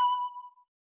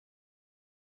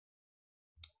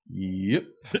 Yep.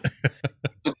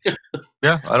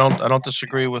 Yeah, I don't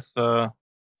disagree with I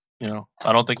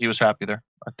don't think he was happy there.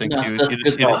 I think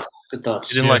good thoughts.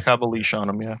 He didn't like have a leash on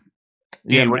him. Yeah.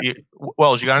 Yeah.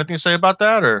 Wells, you got anything to say about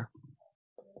that, or?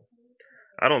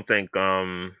 I don't think.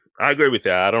 I agree with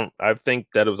that. I think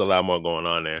that there was a lot more going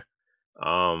on there.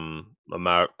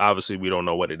 Obviously, we don't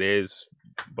know what it is,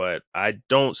 but I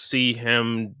don't see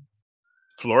him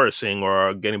flourishing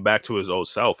or getting back to his old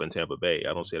self in Tampa Bay.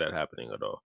 I don't see that happening at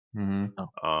all. Mm-hmm.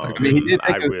 I mean, he did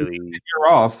take a year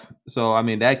off, so I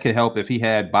mean that could help if he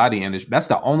had body energy. That's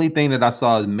the only thing that I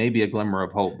saw is maybe a glimmer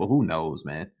of hope, but who knows,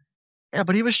 man? Yeah,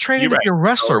 but he was training to be a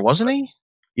wrestler, wasn't he?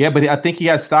 Yeah, but I think he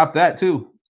had stopped that too.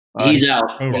 He's out.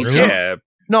 Oh, really? Yeah.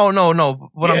 No.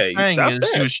 What I'm saying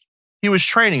is he was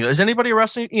training. Is anybody a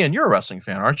wrestling? Ian, you're a wrestling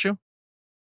fan, aren't you?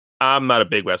 I'm not a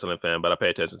big wrestling fan, but I pay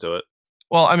attention to it.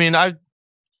 Well, I mean,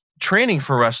 training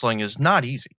for wrestling is not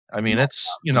easy. I mean, it's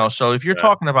so if you're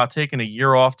talking about taking a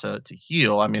year off to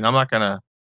heal, I mean, I'm not gonna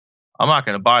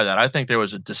buy that. I think there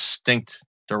was a distinct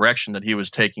direction that he was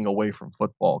taking away from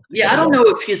football. Yeah, I don't know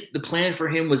if the plan for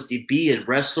him was to be a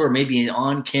wrestler, maybe an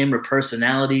on-camera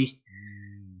personality.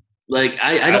 Like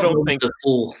I don't think the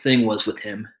full thing was with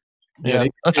him. Yeah,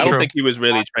 I don't think he was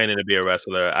really training to be a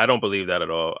wrestler. I don't believe that at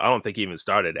all. I don't think he even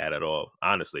started that at all.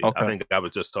 Honestly, I think I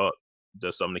was just taught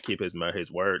just something to keep his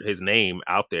name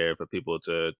out there for people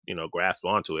to grasp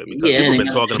onto it because people have been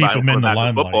talking about him coming back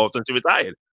to football since he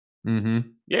retired. Mm-hmm.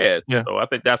 Yeah. So I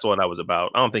think that's what that was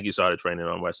about. I don't think he started training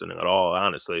on wrestling at all,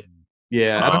 honestly.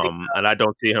 Yeah. And I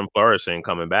don't see him flourishing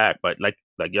coming back. But like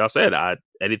y'all said,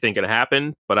 anything can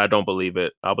happen, but I don't believe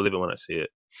it. I'll believe it when I see it.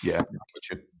 Yeah,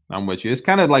 I'm with you. It's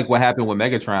kind of like what happened with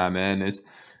Megatron, man.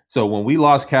 So when we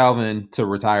lost Calvin to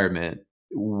retirement,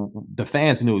 the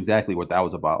fans knew exactly what that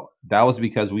was about. That was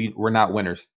because we're not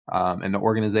winners, and the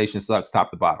organization sucks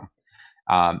top to bottom.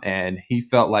 And he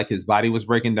felt like his body was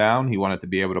breaking down. He wanted to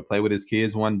be able to play with his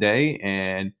kids one day,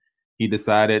 and he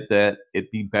decided that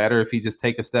it'd be better if he just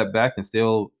take a step back and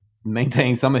still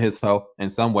maintain some of his health in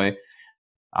some way.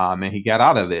 And he got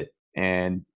out of it,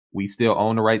 and we still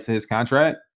own the rights to his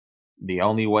contract. The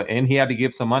only way, and he had to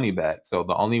give some money back. So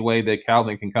the only way that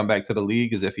Calvin can come back to the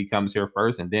league is if he comes here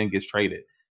first and then gets traded,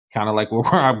 kind of like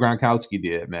what Rob Gronkowski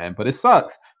did, man. But it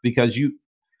sucks because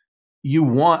you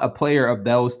want a player of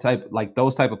those type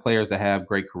of players that have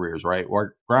great careers, right?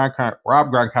 Or Rob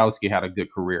Gronkowski had a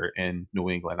good career in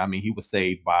New England. I mean, he was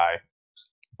saved by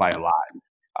a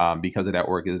lot because of that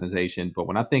organization. But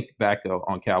when I think back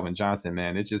on Calvin Johnson,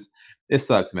 man, it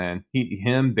sucks, man.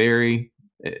 Barry,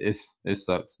 it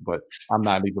sucks. But I'm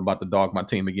not even about to dog my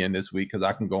team again this week because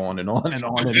I can go on and on and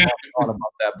on and on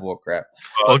about that bull crap.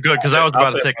 Well, good, because I was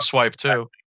about to take a swipe too.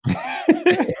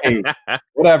 Hey,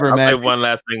 whatever, man. I'll say one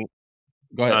last thing.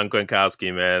 Go ahead. On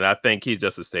Gronkowski, man. I think he's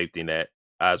just a safety net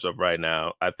as of right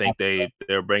now. I think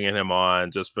they're bringing him on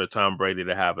just for Tom Brady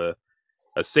to have a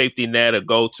safety net, a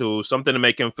go-to, something to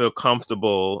make him feel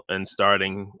comfortable in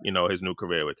starting, his new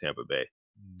career with Tampa Bay.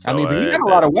 So, I mean, you got a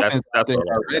lot of weapons out there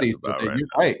already. So you're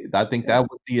right. I think that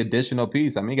was the additional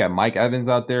piece. I mean, you got Mike Evans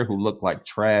out there who looked like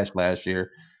trash last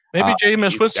year. Maybe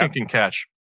Jameis Winston can catch.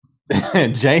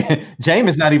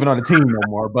 Jameis not even on the team no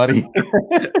more, buddy.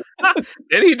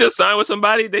 Did he just sign with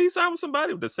somebody? Did he sign with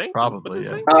somebody with the Saints? Probably,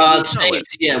 yeah.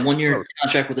 Saints, yeah, 1 year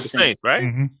contract with the Saints, right?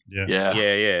 Mm-hmm.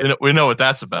 Yeah. We know what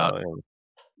that's about.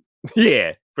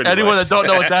 Yeah. Anyone that don't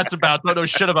know what that's about, don't know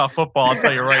shit about football. I'll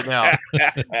tell you right now.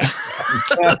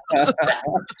 Explain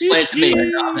it to me.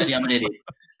 Maybe I'm an idiot.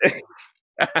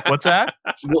 What's that?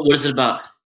 What is it about?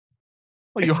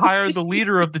 Well, you hire the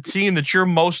leader of the team that you're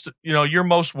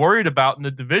most worried about in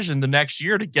the division the next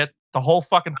year to get the whole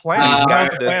fucking plan. He's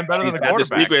got the plan better than the quarterback.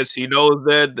 The secrets. He knows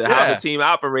how the team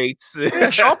operates.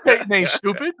 Yeah, Sean Payton ain't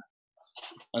stupid.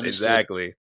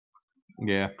 Exactly.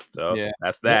 Yeah. So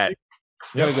that's that.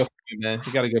 You got a good point, man.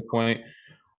 You got a good point.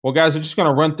 Well, guys, we're just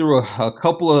gonna run through a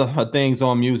couple of things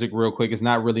on music real quick. It's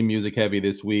not really music heavy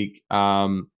this week,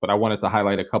 but I wanted to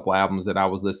highlight a couple albums that I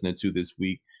was listening to this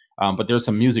week. But there's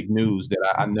some music news that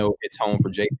I know hits home for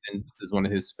Jason. This is one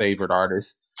of his favorite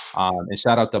artists. And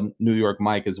shout out to New York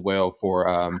Mike as well for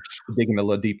digging a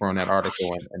little deeper on that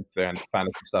article and finding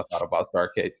some stuff out about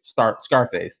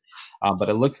Scarface. But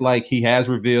it looks like he has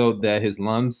revealed that his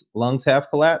lungs have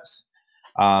collapsed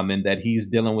and that he's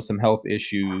dealing with some health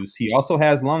issues. He also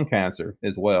has lung cancer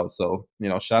as well. So,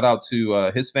 shout out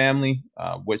to his family,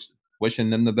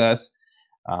 wishing them the best.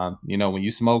 When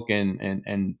you smoke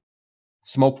and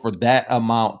smoke that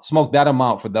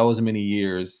amount for those many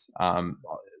years,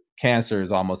 cancer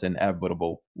is almost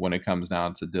inevitable when it comes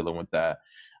down to dealing with that.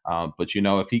 But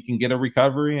if he can get a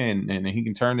recovery and he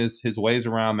can turn his ways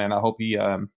around, man, I hope he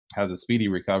has a speedy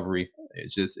recovery.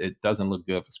 It doesn't look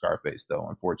good for Scarface though,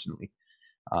 unfortunately.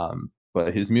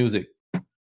 But his music,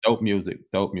 dope music.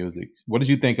 What did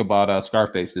you think about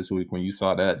Scarface this week when you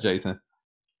saw that, Jason?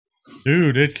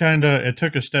 Dude, it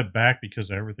took a step back because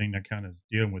of everything that kind of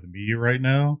dealing with me right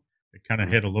now. It kind of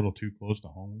hit a little too close to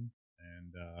home,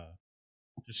 and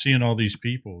just seeing all these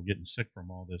people getting sick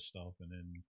from all this stuff, and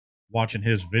then watching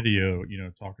his video,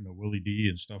 talking to Willie D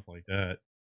and stuff like that.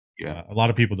 Yeah, a lot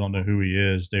of people don't know who he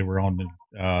is. They were on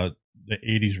the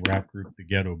 '80s rap group, the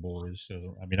Ghetto Boys.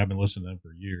 So I mean, I've been listening to them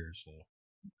for years. So.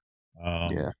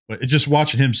 But just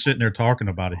watching him sitting there talking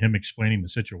about it, him explaining the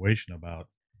situation about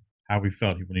how he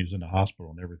felt when he was in the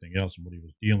hospital and everything else and what he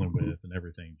was dealing with and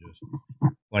everything. Just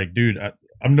like, dude,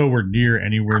 I'm nowhere near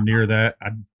that.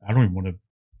 I don't even want to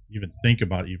even think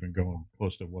about even going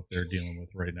close to what they're dealing with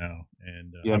right now.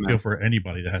 And I feel for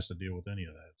anybody that has to deal with any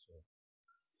of that.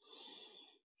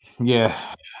 So.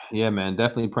 Yeah, man.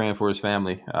 Definitely praying for his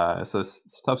family. It's a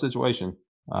tough situation.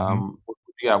 What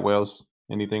you got, Wells?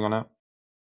 Anything on that?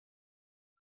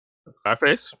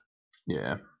 Scarface?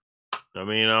 Yeah. I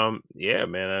mean, yeah,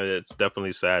 man, it's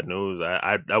definitely sad news.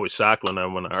 I was shocked when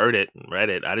I heard it and read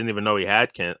it. I didn't even know he had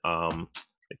a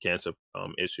cancer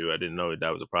issue. I didn't know that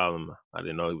was a problem. I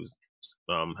didn't know he was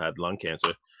had lung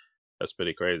cancer. That's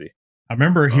pretty crazy. I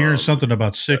remember hearing something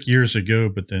about sick years ago,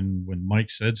 but then when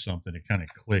Mike said something, it kind of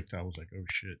clicked. I was like, oh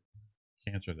shit,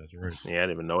 cancer. That's right. Yeah, I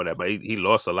didn't even know that, but he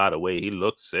lost a lot of weight. He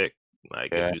looked sick.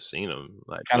 Like if you've seen him,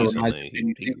 like recently,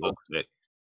 he looked sick.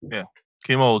 Yeah.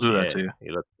 Chemo will do that to you.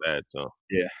 He looks bad, so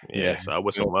yeah. So I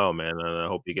wish him well, man, and I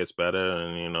hope he gets better.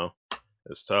 And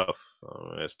it's tough.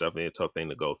 It's definitely a tough thing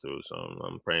to go through. So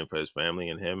I'm praying for his family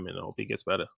and him, and I hope he gets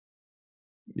better.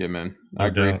 Yeah, man. No I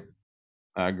agree. doubt.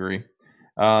 I agree.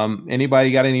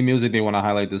 Anybody got any music they want to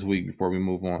highlight this week before we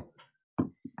move on?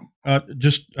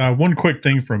 Just one quick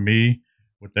thing from me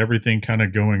with everything kind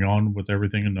of going on with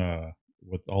everything and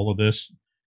with all of this.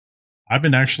 I've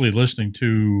been actually listening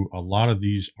to a lot of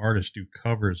these artists do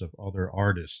covers of other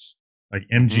artists, like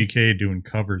MGK doing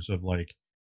covers of like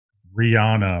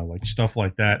Rihanna, like stuff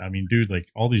like that. I mean, dude, like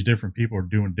all these different people are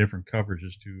doing different covers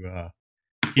just to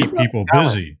keep people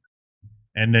busy.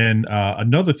 And then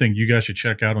another thing you guys should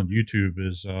check out on YouTube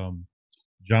is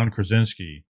John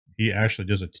Krasinski. He actually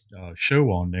does a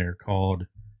show on there called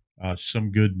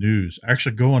Some Good News.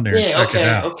 Actually, go on there and check it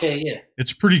out. Okay, yeah.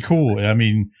 It's pretty cool. I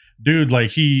mean, dude,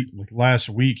 like last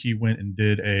week he went and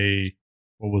did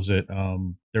what was it?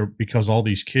 There because all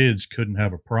these kids couldn't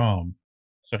have a prom,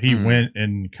 so he went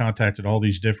and contacted all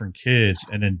these different kids,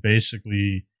 and then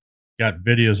basically got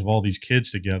videos of all these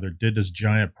kids together, did this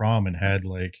giant prom, and had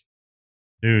like,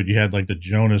 dude, you had like the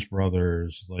Jonas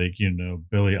Brothers, like,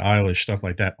 Billie Eilish, stuff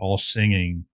like that, all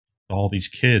singing to all these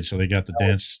kids. So they got to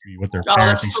dance with their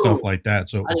parents and stuff like that.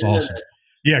 So it was awesome.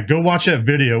 Yeah, go watch that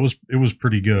video. It was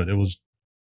pretty good. It was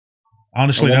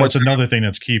honestly, that's another thing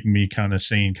that's keeping me kind of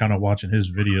sane, kind of watching his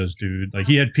videos, dude. Like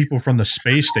he had people from the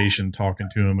space station talking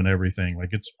to him and everything. Like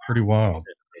it's pretty wild.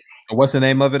 What's the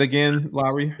name of it again,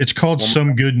 Lowry? It's called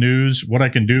Some Good News. What I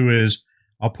can do is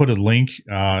I'll put a link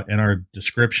in our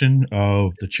description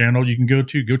of the channel you can go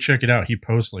to. Go check it out. He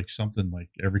posts like something like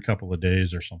every couple of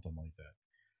days or something like that.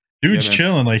 Dude's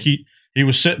chilling. Like he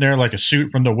was sitting there like a suit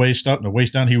from the waist up and the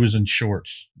waist down. He was in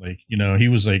shorts. Like, he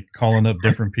was like calling up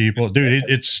different people. Dude,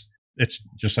 it's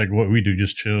just like what we do,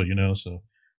 just chill, so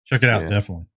check it out.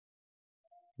 Definitely.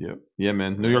 Yep. Yeah,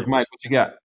 man. New York Mike, what you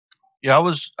got? Yeah,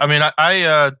 if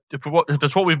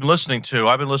that's what we've been listening to,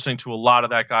 I've been listening to a lot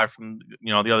of that guy from,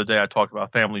 the other day I talked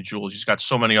about Family Jewels. He's got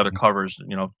so many other covers,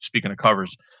 speaking of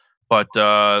covers. But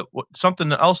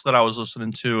something else that I was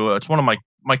listening to, it's one of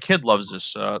my kid loves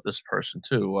this person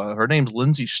too. Her name's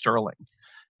Lindsay Sterling.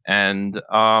 And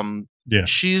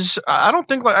she's,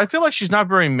 I feel like she's not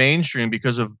very mainstream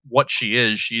because of what she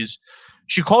is.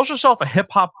 She calls herself a hip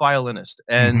hop violinist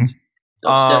and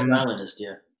dubstep violinist,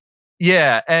 yeah.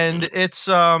 Yeah, and it's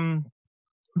the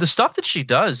stuff that she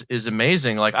does is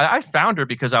amazing. Like I found her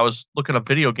because I was looking up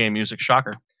video game music,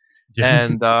 shocker.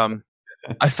 And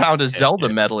I found a Zelda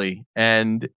medley,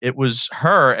 and it was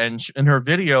her. And in her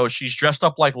video, she's dressed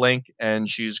up like Link, and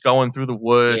she's going through the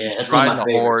woods. She's riding a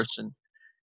horse, and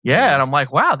and I'm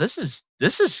like, wow, this is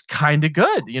kind of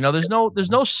good. There's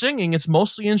no singing. It's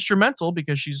mostly instrumental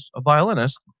because she's a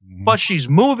violinist, but she's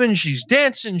moving, she's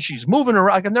dancing, she's moving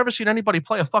around. Like I've never seen anybody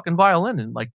play a fucking violin,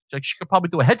 and like she could probably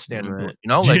do a headstand and do it.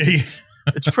 Like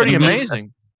it's pretty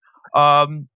amazing.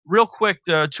 Real quick,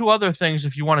 two other things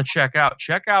if you want to check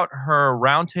out her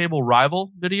Roundtable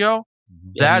Rival video.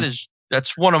 Yes.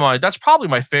 That's probably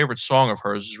my favorite song of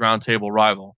hers is Roundtable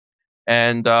Rival.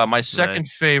 And my second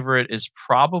favorite is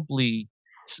probably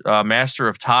Master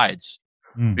of Tides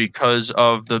because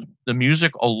of the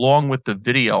music along with the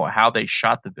video, how they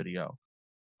shot the video.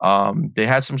 They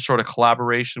had some sort of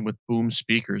collaboration with Boom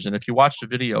Speakers, and if you watch the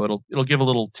video, it'll give a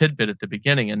little tidbit at the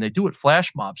beginning, and they do it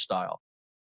flash mob style.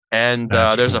 And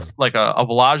there's a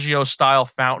Bellagio style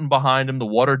fountain behind them. The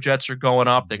water jets are going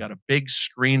up. They got a big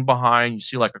screen behind. You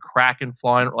see like a kraken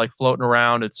floating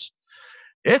around. It's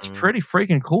pretty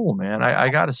freaking cool, man. I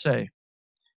gotta say.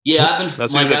 Yeah,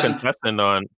 That's like a contestant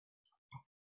on.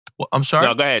 Well, I'm sorry.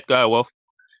 No, go ahead, Wolf.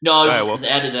 No, I was just going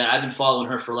to add to that. I've been following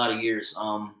her for a lot of years.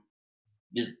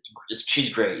 She's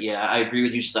great. Yeah, I agree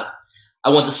with you. I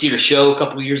went to see her show a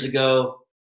couple of years ago.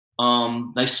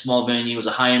 Nice small venue. It was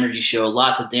a high energy show.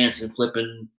 Lots of dancing,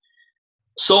 flipping.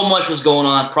 So much was going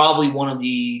on. Probably one of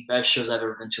the best shows I've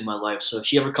ever been to in my life. So if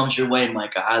she ever comes your way,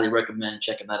 Mike, I highly recommend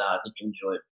checking that out. I think you'll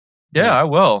enjoy it. Yeah, I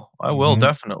will. I will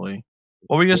definitely.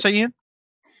 What were you gonna say, Ian?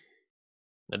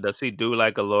 Does she do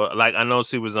like a lot? Like I know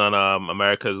she was on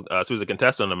America's. She was a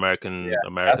contestant on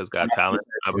America's Got Talent,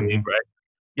 I believe, right?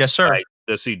 Yes, sir. Like,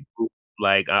 does she do,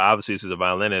 like obviously she's a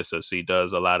violinist, so she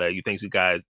does a lot of. You think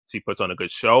she puts on a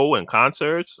good show and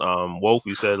concerts? Wolf,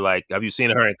 you said like, have you seen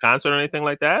her in concert or anything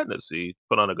like that? Does she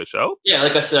put on a good show? Yeah,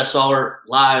 like I said, I saw her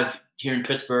live here in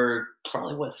Pittsburgh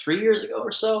probably 3 years ago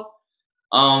or so.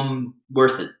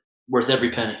 Worth it. Worth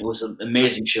every penny. It was an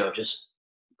amazing show. Just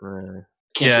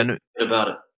can't say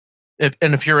about it.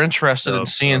 If you're interested in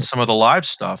seeing some of the live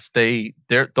stuff,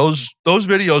 those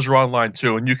videos are online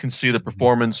too, and you can see the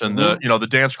performance and the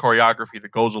dance choreography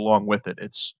that goes along with it.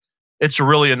 It's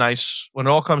really a nice, when it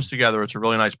all comes together, it's a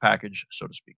really nice package, so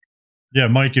to speak. Yeah,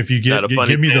 Mike, if you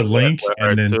give me the link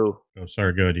and then too. Oh,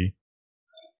 sorry, go ahead.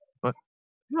 What?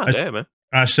 No, man.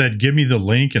 I said, give me the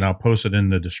link and I'll post it in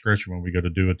the description when we go to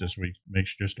do it this week.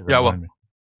 Makes just to remind me.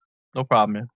 No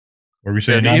problem, man. What were we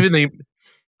saying? Even the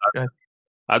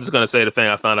I was just gonna say the thing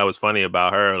I found out was funny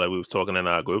about her, like we was talking in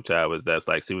our group chat, was that's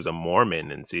like she was a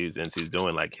Mormon and she's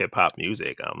doing like hip hop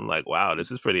music. I'm like, wow,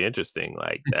 this is pretty interesting.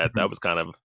 Like that was kind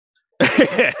of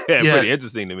pretty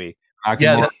interesting to me.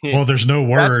 Well, there's no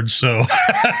words, so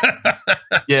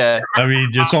yeah. I mean,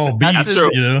 it's all beats,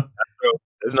 you know.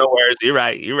 There's no words. You're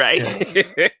right.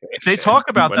 Yeah. They talk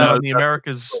about that on the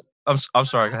America's. I'm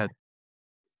sorry. Go ahead.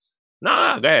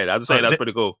 No, go ahead. I was saying that's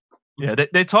pretty cool. Yeah,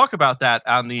 they talk about that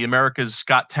on the America's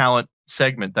Got Talent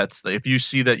segment. That's if you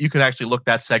see that, you can actually look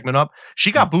that segment up.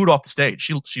 She got booed off the stage.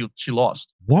 She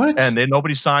lost. What? And then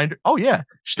nobody signed her. Oh yeah,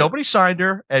 nobody signed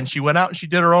her, and she went out and she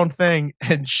did her own thing.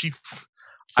 And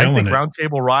I think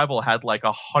Roundtable Rival had like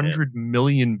 100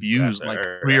 million views like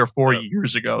 3 or 4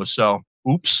 years ago. So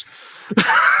oops.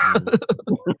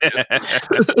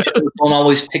 Don't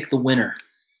always pick the winner.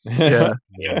 Yeah.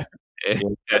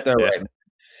 Got that right.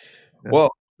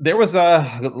 Well, there was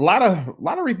a lot of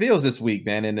reveals this week,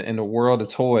 man, in the world of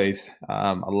toys.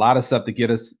 A lot of stuff to get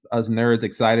us nerds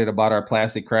excited about our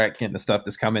plastic crack and the stuff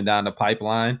that's coming down the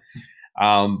pipeline.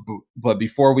 But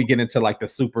before we get into like the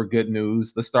super good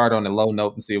news, let's start on a low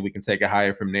note and see if we can take it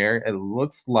higher from there. It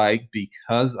looks like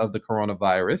because of the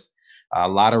coronavirus, a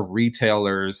lot of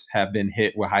retailers have been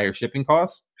hit with higher shipping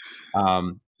costs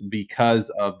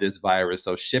because of this virus.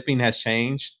 So shipping has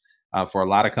changed. For a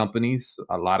lot of companies,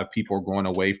 a lot of people are going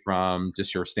away from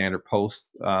just your standard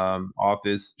post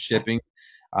office shipping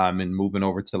and moving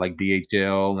over to like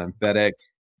DHL and FedEx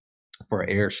for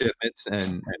air shipments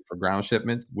and for ground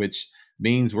shipments, which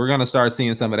means we're going to start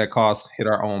seeing some of that cost hit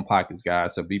our own pockets,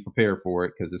 guys. So be prepared for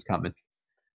it because it's coming.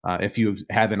 If you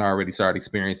haven't already started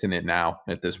experiencing it now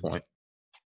at this point.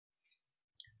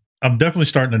 I'm definitely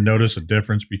starting to notice a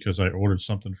difference because I ordered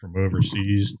something from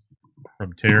overseas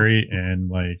from Terry, and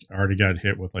like I already got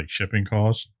hit with like shipping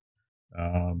costs.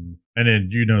 And then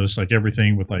you notice like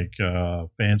everything with like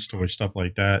fans toy stuff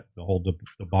like that, the whole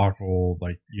debacle,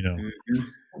 like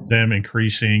them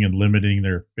increasing and limiting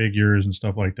their figures and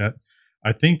stuff like that.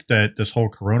 I think that this whole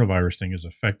coronavirus thing is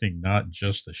affecting not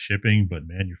just the shipping but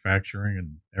manufacturing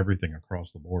and everything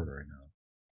across the board right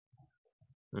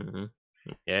now.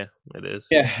 Yeah, it is.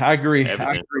 Yeah, I agree.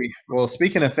 Well,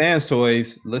 speaking of fans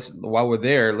toys, while we're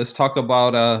there, let's talk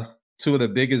about two of the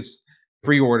biggest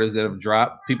pre-orders that have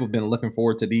dropped. People have been looking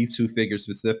forward to these two figures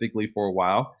specifically for a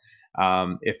while.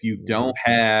 If you don't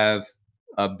have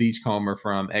a Beachcomber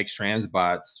from X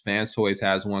Transbots, Fans Toys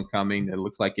has one coming. It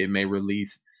looks like it may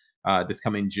release this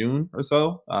coming June or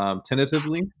so,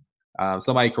 tentatively.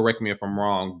 Somebody correct me if I'm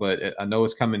wrong, but I know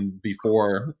it's coming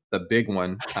before the big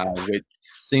one, which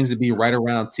seems to be right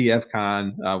around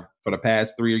TFCon for the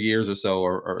past 3 years or so,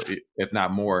 or if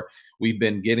not more. We've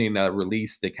been getting a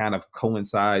release that kind of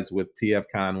coincides with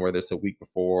TFCon, whether it's a week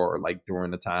before or like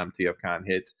during the time TFCon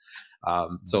hits.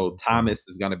 So Thomas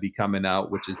is going to be coming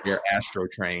out, which is their Astro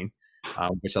Train,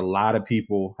 which a lot of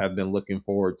people have been looking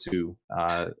forward to,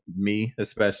 me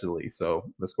especially. So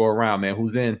let's go around, man.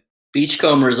 Who's in?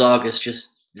 Beachcomber is August,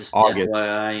 just August.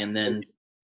 FYI, and then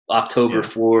October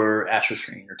for Astro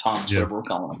Train or Thomas, whatever we're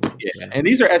calling them. Yeah, and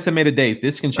these are estimated dates.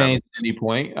 This can change at any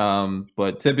point,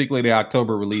 but typically the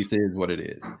October release is what it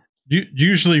is.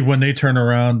 Usually when they turn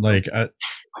around, like say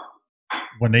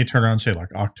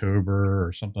like October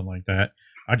or something like that,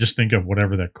 I just think of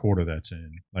whatever that quarter that's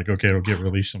in. Like, okay, it'll get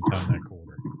released sometime that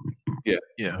quarter.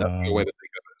 Yeah, that's the way to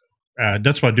think of it.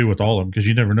 That's what I do with all of them because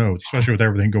you never know, especially with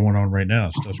everything going on right now.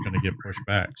 Stuff's going to get pushed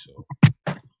back. So,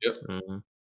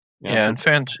 yeah, and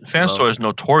Fans Toys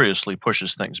notoriously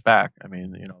pushes things back. I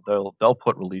mean, they'll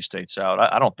put release dates out.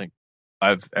 I don't think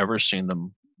I've ever seen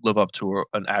them live up to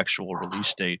an actual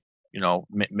release date.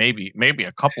 Maybe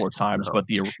a couple of times, but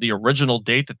the original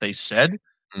date that they said,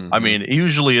 I mean,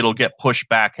 usually it'll get pushed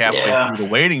back halfway through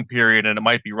the waiting period, and it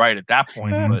might be right at that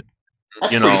point. But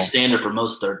that's pretty standard for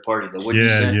most third party, though. Wouldn't you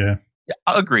say? Yeah.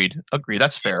 Agreed.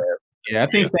 That's fair. Yeah, I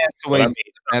think Fans Toys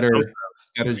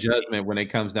better judgment when it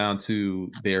comes down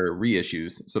to their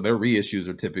reissues. So their reissues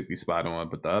are typically spot on,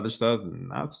 but the other stuff,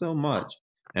 not so much.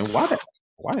 And why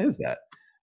is that?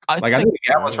 I think the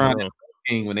Galvatron and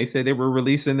King, when they said they were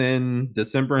releasing in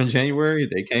December and January,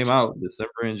 they came out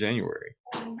December and January.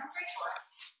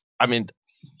 I mean,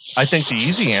 I think the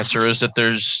easy answer is that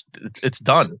it's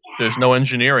done. There's no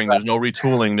engineering. There's no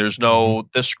retooling. There's no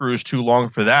this screw's too long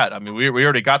for that. I mean, we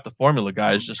already got the formula,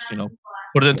 guys. Just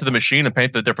put it into the machine and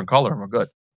paint it a different color, and we're good.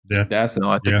 Yeah, that's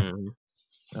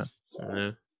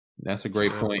a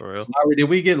great point. Larry, did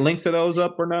we get links to those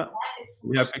up or not?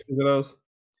 We have pictures of those.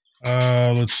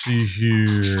 Let's see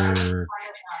here.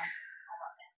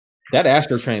 That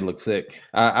Astro Train looks sick.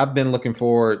 I've been looking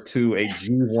forward to a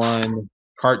G1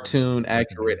 cartoon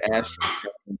accurate Astro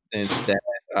Train since that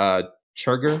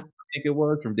Sugar, I think it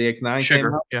was, from DX9 came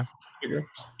out. Yeah. Sugar.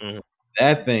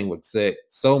 That thing looks sick.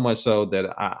 So much so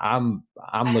that I'm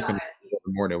looking for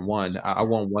more than one. I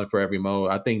want one for every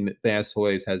mode. I think that Fans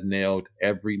Toys has nailed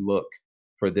every look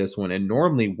for this one. And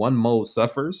normally one mode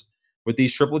suffers with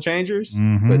these triple changers,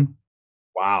 but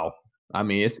wow. I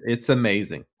mean, it's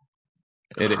amazing.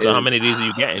 So how many of these are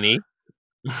you getting, E?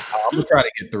 I'm gonna try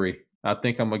to get 3. I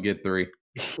think I'm gonna get 3.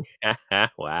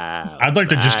 Wow. I'd like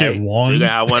to just get one. You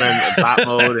got one in top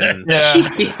mode and Yeah.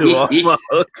 2 off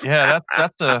mode. Yeah,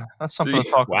 that's something to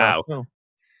talk about. Too.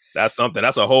 That's something.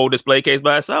 That's a whole display case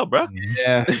by itself, bro.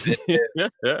 Yeah.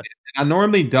 I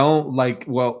normally don't like.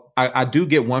 Well, I do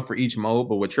get one for each mode,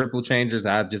 but with triple changers,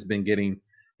 I've just been getting,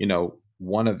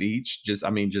 one of each. Just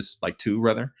like 2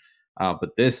 rather.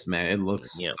 But this, man, it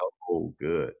looks so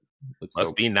good.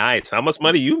 Must be nice. How much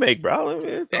money you make,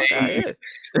 bro?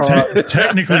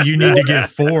 Technically, you need to get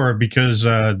 4 because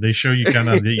they show you kind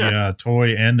of the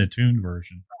toy and the tune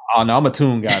version. Oh no, I'm a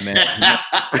tune guy, man.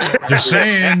 Just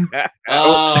saying.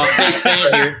 Fake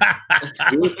fan here.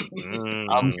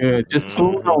 I'm good. Just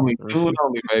tune only,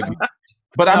 baby.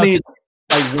 But I mean,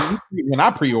 like when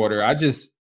I pre-order,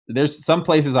 there's some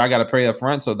places I got to pay up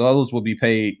front, so those will be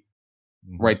paid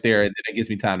right there, and then it gives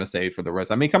me time to save for the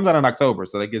rest. I mean, it comes out in October,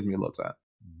 so that gives me a little time.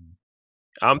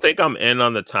 I think I'm in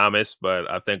on the Thomas, but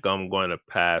I think I'm going to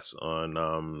pass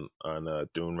on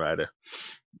Dune Rider.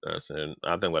 I think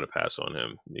I'm going to pass on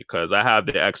him because I have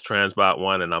the X Transbot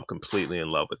one, and I'm completely in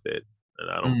love with it,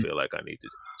 and I don't feel like I need to.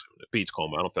 The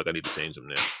Beachcomber, I don't feel like I need to change them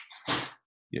now.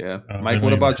 Yeah, Mike.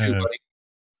 What about you, buddy?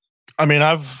 I mean,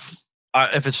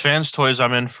 if it's Fans Toys,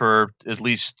 I'm in for at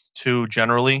least 2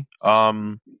 generally.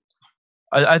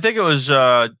 I think it was,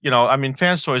 I mean,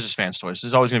 Fans Toys is Fans Toys.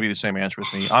 There's always going to be the same answer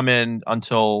with me. I'm in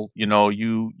until,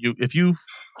 if you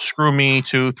screw me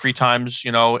 2-3 times,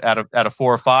 out of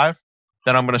 4 or 5,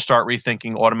 then I'm going to start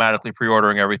rethinking automatically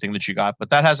pre-ordering everything that you got.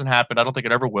 But that hasn't happened. I don't think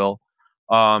it ever will.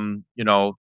 I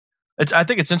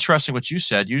think it's interesting what you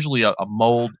said. Usually a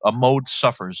mode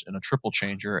suffers in a triple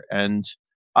changer. And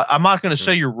I'm not going to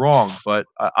say you're wrong, but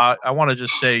I want to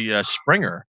just say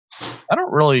Springer. I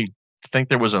don't really think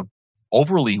there was a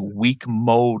overly weak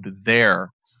mode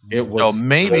there. It was so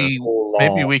maybe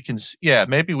we can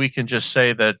just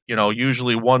say that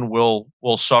usually one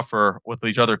will suffer with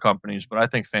these other companies, but I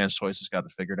think Fans Toys has got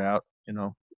it figured out.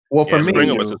 Well, for me,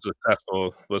 Springer was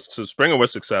successful. Springer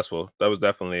was successful. That was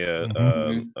definitely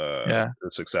a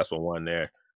successful one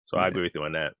there. So I agree with you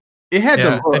on that. It had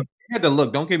the look. It had the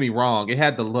look. Don't get me wrong. It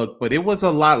had the look, but it was a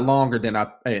lot longer than I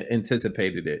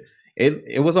anticipated it.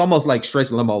 It was almost like stretch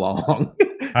limo long.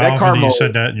 How often you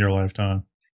said that in your lifetime?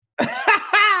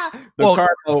 The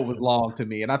card mode was long to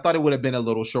me, and I thought it would have been a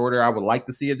little shorter. I would like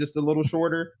to see it just a little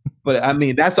shorter, but I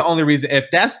mean that's the only reason. If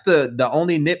that's the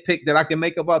only nitpick that I can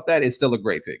make about that, it's still a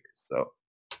great figure. So,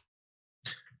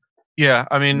 yeah,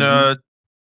 I mean,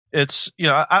 it's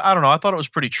I don't know. I thought it was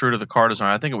pretty true to the car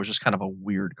design. I think it was just kind of a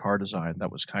weird car design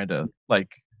that was kind of like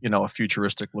a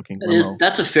futuristic looking.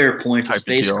 That's a fair point. A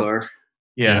space car.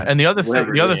 Yeah, and the other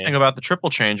thing about the triple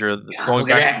changer, going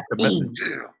back to the commitment.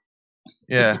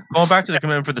 Yeah, going back to the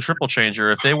commitment for the triple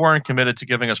changer, if they weren't committed to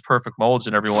giving us perfect molds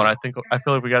and everyone, I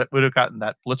feel like we'd have gotten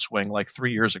that Blitzwing like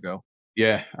 3 years ago.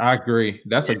 Yeah, I agree.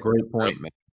 That's a great point,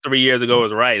 man. 3 years ago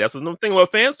was right. That's the thing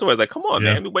about Fans Toys. Like, come on,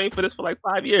 man, we waiting for this for like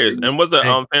 5 years. And was the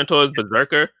Fans Toys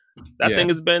Berserker? That thing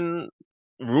has been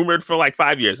rumored for like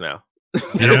 5 years now.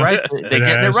 They're right. They're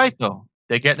getting it right though.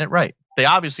 They're getting it right. They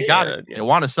obviously got it. They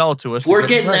want to sell it to us. We're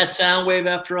getting that sound wave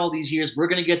after all these years. We're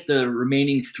going to get the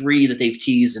remaining 3 that they've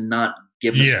teased and not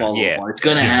given us follow-up. It's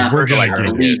going to happen. We're like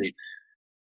believe it.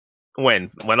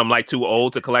 When I'm like too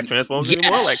old to collect Transformers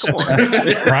anymore? Like, come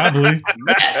on. Probably.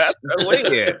 Yes.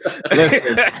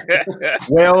 Listen,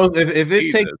 well, if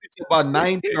it takes you to about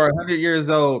 90 or 100 years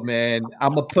old, man,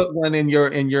 I'm gonna put one in your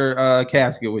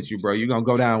casket with you, bro. You're gonna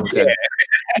go down with that.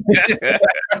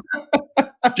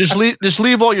 Just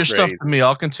leave all your stuff to me.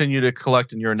 I'll continue to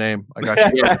collect in your name. I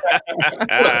got you.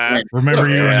 Remember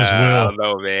you in his will.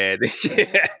 No, man.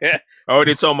 I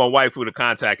already told my wife who to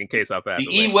contact in case I pass away.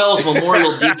 The E. Wells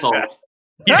Memorial Detail.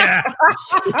 Yeah.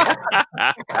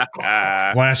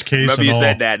 Last case. Remember you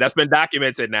said that. That's been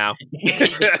documented now. Yeah,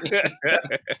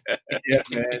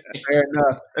 man. Fair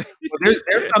enough. Well, there's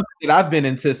something that I've been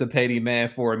anticipating, man,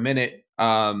 for a minute.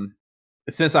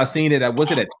 Since I've seen it,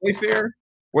 was it at Toy Fair?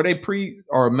 Where they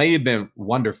or it may have been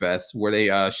Wonderfest where they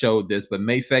showed this, but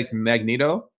Mayfex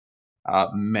Magneto.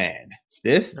 Man,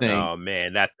 this thing. Oh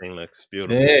man, that thing looks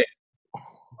beautiful. Hey.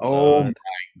 Oh my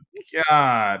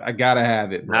God, I gotta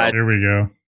have it, bro. Here we go.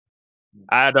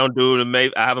 I don't do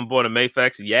the I haven't bought a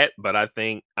Mayflex yet, but I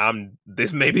think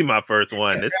this may be my first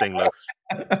one. This thing looks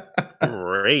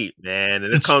great, man,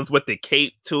 and it comes with the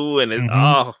cape too, and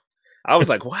I was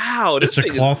like, wow, this it's a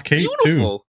cloth cape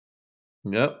beautiful.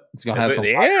 Too. Yep, it's gonna have some.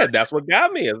 Yeah, that's what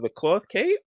got me is the cloth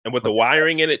cape, and with the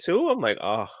wiring in it too. I'm like,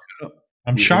 oh.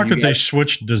 I'm shocked that they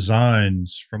switched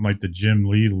designs from like the Jim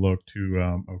Lee look to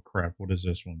oh crap, what is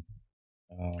this one?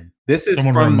 This is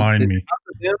someone from remind me.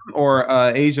 Or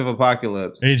Age of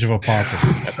Apocalypse. Age of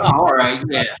Apocalypse. Oh, all right,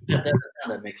 yeah,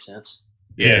 that makes sense.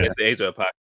 Yeah, it's the Age of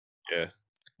Apocalypse. Yeah.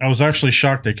 I was actually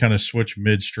shocked they kind of switched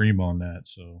midstream on that.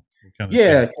 So because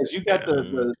you got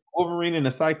the Wolverine and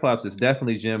the Cyclops is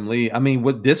definitely Jim Lee. I mean,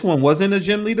 this one wasn't a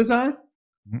Jim Lee design?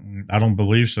 I don't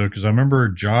believe so, because I remember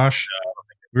Josh.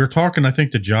 We were talking, I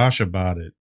think, to Josh about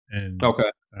it, and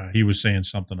he was saying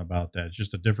something about that. It's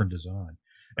just a different design.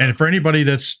 And for anybody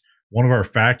that's one of our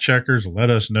fact checkers, let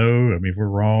us know. I mean, if we're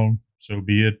wrong, so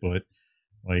be it. But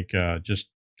just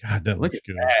God, that looks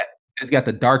good. That. It's got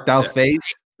the darked out face,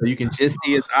 so you can just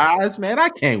see his eyes. Man, I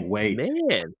can't wait.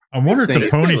 Man, I wonder if the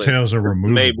ponytails are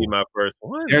removable. Maybe my first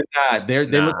one. They're not. They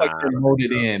look like they're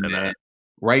molded in, man.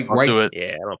 Right. Do it.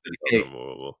 Yeah, I don't think they're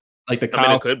removable. Like I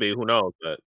mean, it could be. Who knows?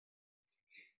 But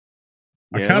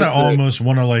I kind of almost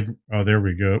want to oh, there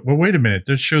we go. Well, wait a minute.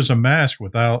 This shows a mask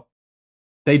without.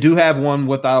 They do have one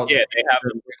without. Yeah, they have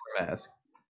the regular mask.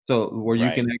 So where you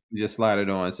can actually just slide it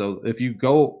on. So if you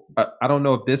go, I don't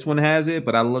know if this one has it,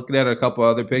 but I looked at a couple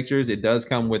other pictures. It does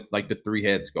come with like the 3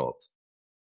 head sculpts.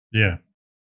 Yeah.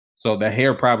 So the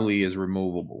hair probably is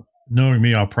removable. Knowing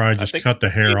me, I'll probably just cut the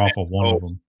hair off of one of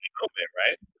them.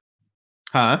 Right?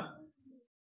 Huh?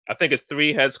 I think it's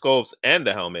 3 head sculpts and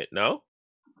the helmet. No,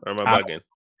 or am I bugging?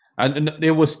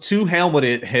 There was 2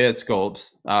 helmeted head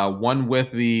sculpts. One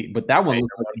with but that one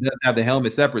looks like he doesn't have the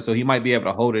helmet separate, so he might be able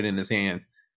to hold it in his hands.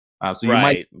 So you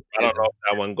might. I don't know if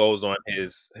that one goes on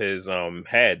his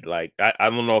head. Like I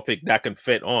don't know if that can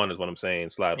fit on. Is what I'm saying.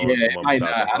 Slide on. Yeah, it might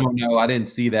not. I don't know. I didn't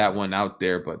see that one out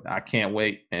there, but I can't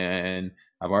wait. And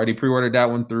I've already pre-ordered that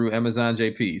one through Amazon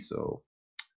JP. So,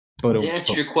 but to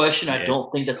answer your question, I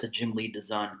don't think that's a Jim Lee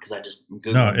design because I just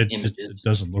Googled images. It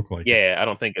doesn't look like. Yeah, I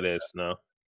don't think it is. No.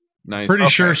 Nice. Pretty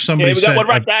sure somebody we got one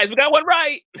right, guys. We got one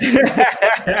right.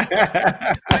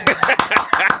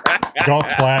 Golf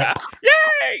clap.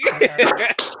 Yay!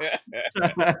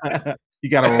 You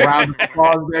got a round of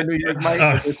applause there, New York Mike.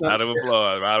 Round of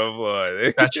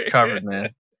applause. Got you covered, man.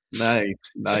 Nice.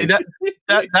 See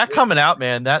that coming out,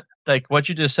 man. That like what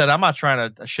you just said. I'm not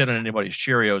trying to shit on anybody's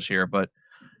Cheerios here, but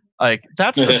like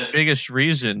that's the biggest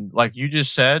reason. Like you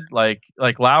just said, like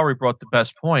Lowry brought the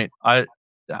best point.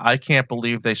 I can't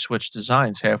believe they switched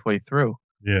designs halfway through.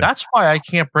 Yeah. That's why I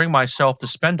can't bring myself to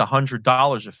spend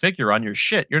 $100 a figure on your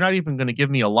shit. You're not even going to give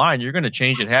me a line. You're going to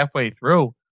change it halfway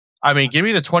through. I mean, give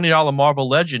me the $20 Marvel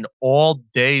Legend all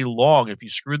day long. If you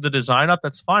screwed the design up,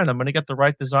 that's fine. I'm going to get the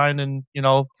right design in,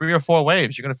 3 or 4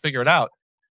 waves. You're going to figure it out,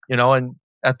 and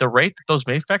at the rate that those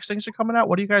Mayflex things are coming out,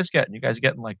 what are you guys getting? You guys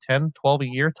getting like 10, 12 a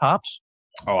year tops?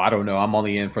 Oh, I don't know. I'm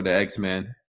only in for the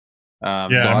X-Men.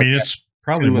 It's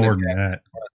probably more than that.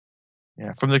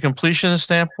 Yeah, from the completionist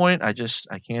standpoint, I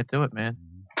can't do it, man.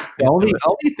 The only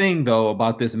thing though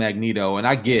about this Magneto, and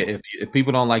I get if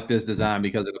people don't like this design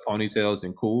because of the ponytails,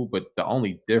 and cool, but the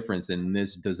only difference in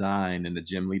this design and the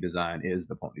Jim Lee design is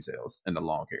the ponytails and the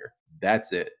long hair.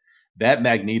 That's it. That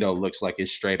Magneto looks like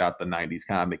it's straight out the 90s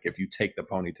comic if you take the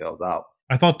ponytails out.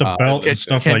 I thought the belt and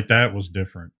stuff like that was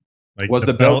different. Like was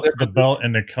the belt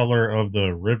and the color of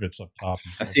the rivets up top.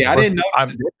 See, I didn't know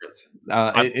the difference.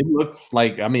 It looks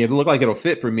like, it looked like it'll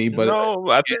fit for me, but no,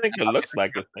 I think it looks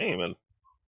like the same. And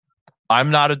I'm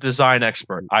not a design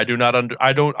expert.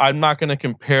 I'm not going to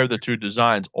compare the 2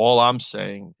 designs. All I'm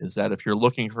saying is that if you're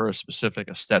looking for a specific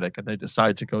aesthetic and they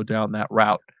decide to go down that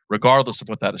route, regardless of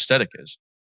what that aesthetic is,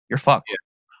 you're fucked.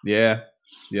 Yeah.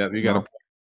 You got to. All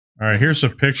right, here's a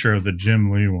picture of the Jim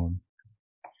Lee one.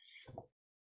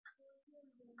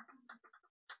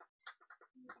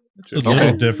 It's a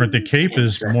little different. The cape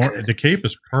is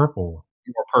purple.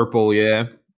 More purple, yeah.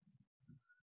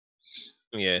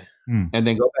 Yeah. And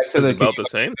then go back to about the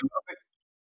same.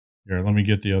 Here, let me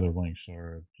get the other link.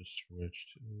 Sorry, I just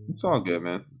switched. It's all good,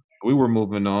 man. We were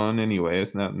moving on anyway.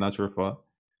 It's not your fault.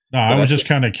 No, I was just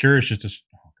kind of curious.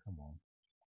 Come on.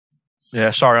 Yeah,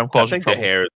 sorry, I'm causing trouble. The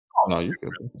hair. Oh no, you're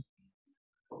good.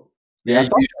 Yeah,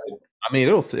 I mean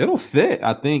it'll fit.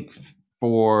 I think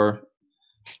for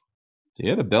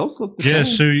Yeah, the belts look the Yeah,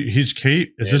 same. so his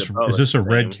cape is this a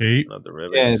red cape? Not the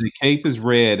rivets. Yeah, the cape is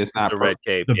red. It's not the purple. red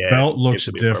cape. The belt looks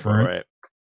different. Purple, right?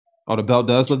 Oh, the belt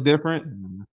does look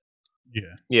different. Yeah.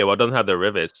 Yeah, well, it doesn't have the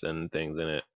rivets and things in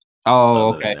it. Oh,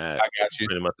 Other okay. than that, I got you.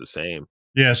 pretty much the same.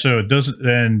 Yeah, so it doesn't,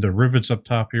 and the rivets up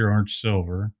top here aren't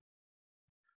silver.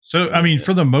 So, I mean, Yeah.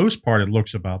 for the most part, it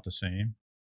looks about the same.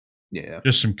 Yeah.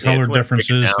 Just some color if you wanna break it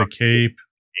differences, the down. cape.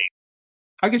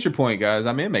 I get your point, guys.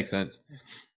 I mean, it makes sense.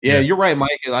 Yeah, you're right,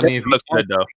 Mike. I mean, if you looks want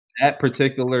good though. that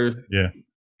particular Yeah.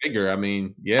 figure, I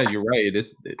mean, yeah, you're right. It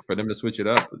is for them to switch it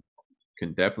up.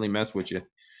 Can definitely mess with you,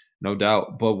 no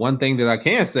doubt. But one thing that I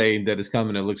can say that is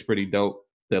coming that looks pretty dope,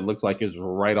 that looks like it's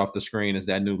right off the screen, is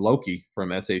that new Loki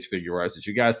from SH Figure Arts. Did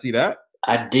you guys see that?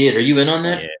 I did. Are you in on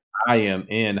that? Yeah. I am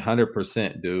in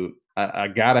 100%, dude. I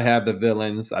gotta have the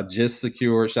villains. I just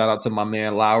secured. Shout out to my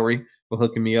man Lowry for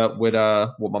hooking me up with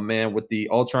my man with the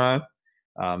Ultron.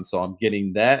 So I'm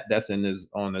getting that. That's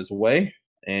on his way,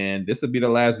 and this will be the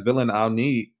last villain I'll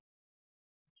need.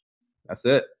 That's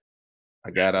it.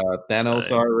 I got Thanos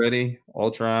Nice. already,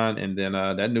 Ultron, and then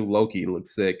that new Loki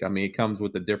looks sick. I mean, it comes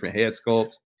with the different head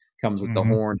sculpts, comes with the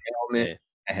horn helmet.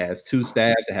 Yeah. It has 2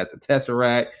 stabs. It has the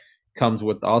Tesseract. Comes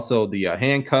with also the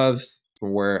handcuffs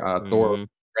from where Thor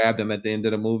grabbed him at the end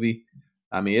of the movie.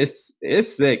 I mean,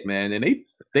 it's sick, man. And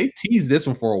they teased this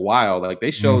one for a while. Like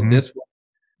they showed this one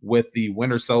with the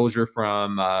Winter Soldier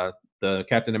from the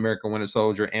Captain America Winter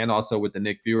Soldier, and also with the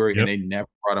Nick Fury, and they never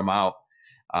brought him out.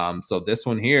 So this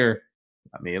one here,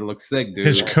 I mean, it looks sick, dude.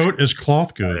 His coat is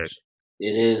cloth goods.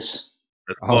 It is.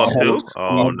 It's cloth too?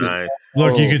 Oh, nice.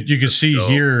 Look, you can see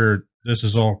here. This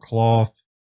is all cloth.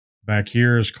 Back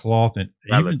here is cloth, and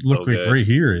even look like right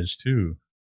here is too.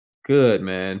 Good,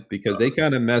 man, because they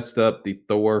kind of messed up the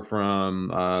Thor from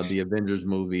the Avengers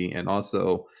movie, and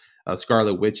also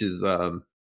Scarlet Witch's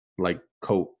like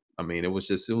coat. I mean, it was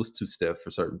too stiff for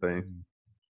certain things.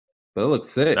 But it looks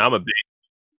sick. Now,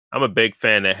 I'm a big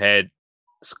fan of head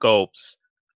sculpts,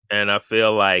 and I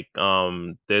feel like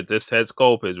this head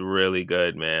sculpt is really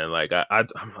good, man. Like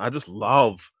I just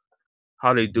love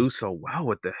how they do so well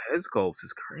with the head sculpts.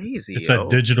 It's crazy. It's that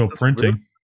digital printing.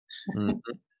 Really,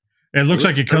 it looks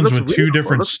like it comes with 2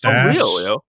 different staffs.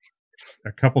 Real,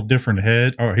 a couple different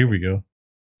heads. Oh, here we go.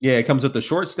 Yeah, it comes with the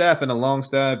short staff and a long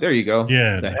staff. There you go.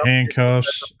 Yeah, the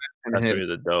handcuffs. That's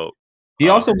really dope. He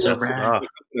also put a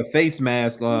face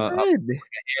mask on the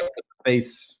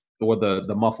face, or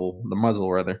the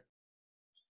muzzle rather.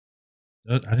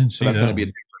 I didn't see that's that. Gonna be a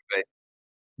different face.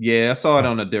 Yeah, I saw it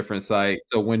on a different site.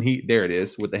 So when there it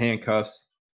is with the handcuffs,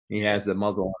 he has the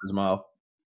muzzle on his mouth.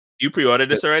 You pre-ordered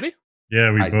this already?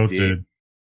 Yeah, we both did.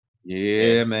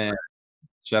 Yeah, man.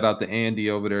 Shout out to Andy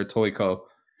over there at Toyco.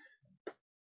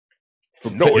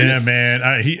 Yeah, man.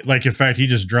 In fact, he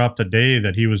just dropped today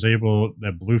that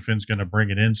that Bluefin's going to bring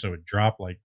it in, so it dropped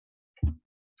like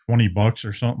 $20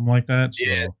 or something like that. So.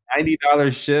 Yeah,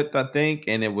 $90 shipped, I think,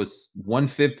 and it was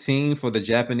 $115 for the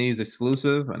Japanese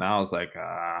exclusive. And I was like,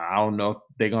 I don't know if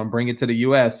they're gonna bring it to the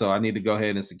US, so I need to go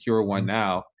ahead and secure one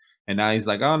now. And now he's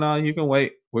like, oh no, you can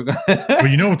wait. We're gonna. Well,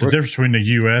 you know what the difference between the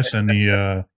US and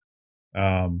the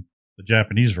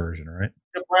Japanese version, right?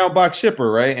 The brown box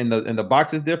shipper, right? And the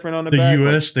box is different on the back.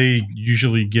 The US, they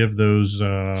usually give those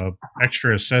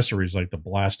extra accessories like the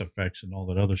blast effects and all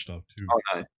that other stuff too. Oh,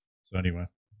 nice. So anyway.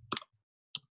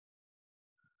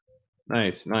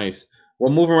 Nice.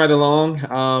 Well, moving right along.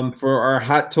 For our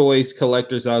Hot Toys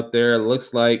collectors out there, it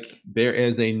looks like there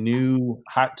is a new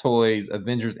Hot Toys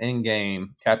Avengers Endgame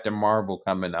Captain Marvel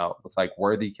coming out. Looks like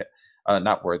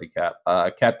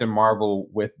Captain Marvel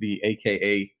with the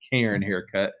AKA Karen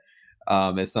haircut,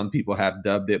 as some people have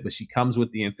dubbed it. But she comes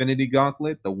with the Infinity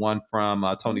Gauntlet, the one from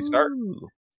Tony Stark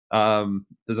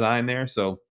design there.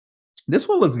 So this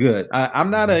one looks good.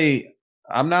 I'm not a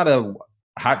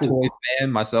Hot Toys fan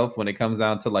myself when it comes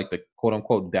down to like the quote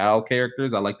unquote Dow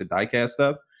characters. I like the diecast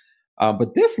stuff.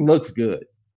 But this looks good.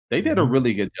 They did a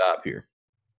really good job here.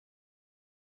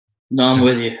 No, I'm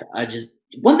with you.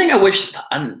 One thing I wish, this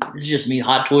is just me,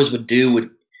 Hot Toys would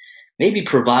maybe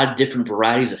provide different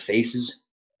varieties of faces.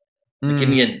 Like give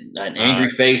me an angry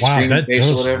face, screaming face,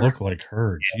 or whatever. Look like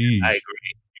her. Jeez. I agree.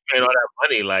 You paid all that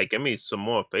money, like give me some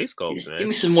more face sculpts, man. Give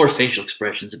me some more facial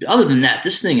expressions. Other than that,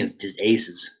 this thing is just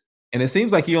aces. And it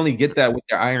seems like you only get that with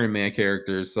their Iron Man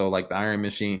characters. So like the Iron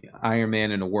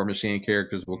Man and the War Machine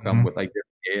characters will come with like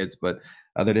different heads. But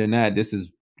other than that,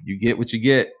 you get what you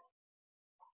get.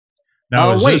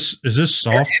 Now is this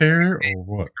soft hair or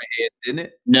what? Isn't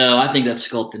it? No, I think that's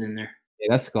sculpted in there. Yeah,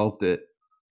 that's sculpted.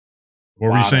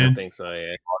 What were you saying? I don't think so,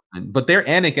 yeah. But their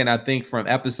Anakin, I think, from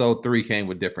episode 3 came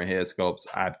with different head sculpts.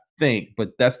 I think,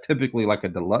 but that's typically like a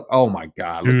deluxe. Oh my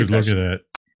god, Dude, look at that.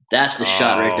 That's the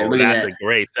shot right there. Look at That's that. a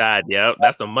great shot. Yep,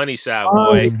 that's the money shot,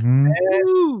 boy. Mhm.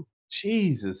 Woo.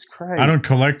 Jesus Christ! I don't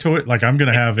collect toys. Like I'm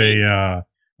gonna have a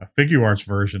figure arts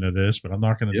version of this, but I'm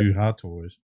not gonna do Hot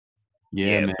Toys.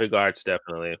 Yeah, man. Fig arts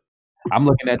definitely. I'm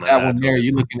looking at that one there.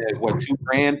 You're looking at what,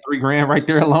 $2,000, $3,000 right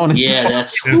there alone. Yeah,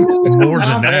 that's more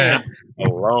than that.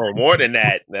 Alone, more than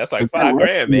that. That's like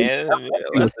 $5,000, man.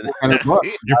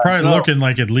 You're probably looking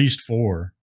like at least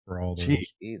 4 for all those.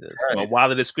 Jesus, my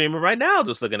wallet is screaming right now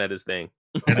just looking at this thing.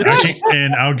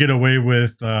 And I'll get away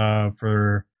with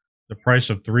for the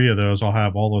price of 3 of those. I'll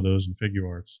have all of those in figure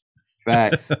arts.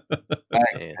 Facts.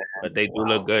 Man, but they do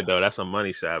look good though. That's a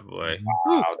money shot, boy.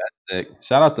 Wow, that's sick.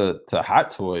 Shout out to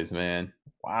Hot Toys, man.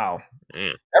 Wow.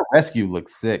 Man. That rescue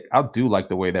looks sick. I do like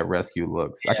the way that rescue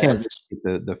looks. I can't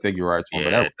get the figure arts one, but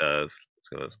that it does.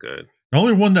 It looks good. The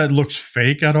only one that looks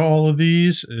fake out of all of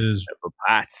these is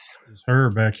her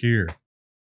back here.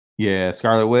 Yeah,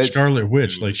 Scarlet Witch. Scarlet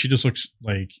Witch. Like she just looks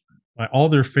like all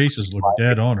their faces look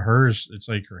dead on. Hers, it's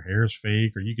like her hair's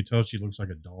fake, or you could tell she looks like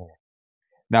a doll.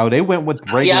 Now they went with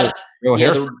regular real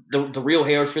hair. The real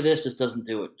hair for this just doesn't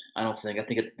do it. I don't think. I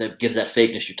think that gives that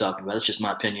fakeness you're talking about. That's just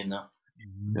my opinion, though.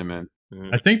 Yeah, man.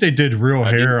 I think they did real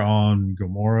hair on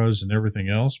Gamora's and everything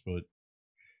else, but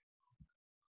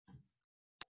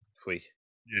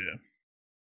yeah,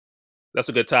 that's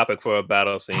a good topic for a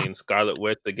battle scene. Scarlet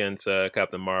Witch against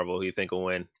Captain Marvel. Who you think will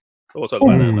win? We'll talk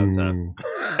about that another time.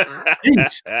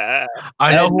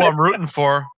 I know who I'm rooting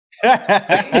for. Yeah,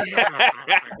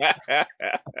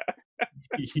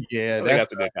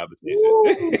 that's a good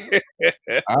conversation.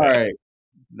 All right,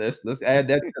 let's add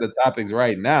that to the topics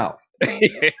right now.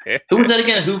 Who was that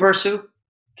again? Who versus who?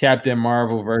 Captain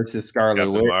Marvel versus Scarlet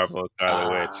Witch. Marvel,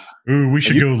 Scarlet Witch. Ooh, we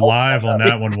should go live on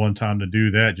that one time to do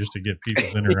that, just to get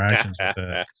people's interactions with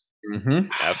that. Mm-hmm.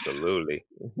 Absolutely.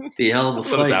 Be a hell of a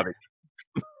fight.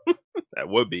 That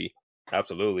would be.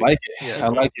 Absolutely. Like it. Yeah. I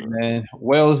like it, man.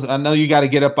 Wells, I know you got to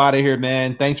get up out of here,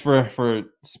 man. Thanks for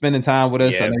spending time with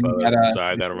us. Yeah, I know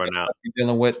sorry, I got to run out. You're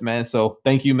dealing with, man. So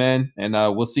thank you, man. And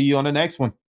we'll see you on the next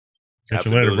one. Catch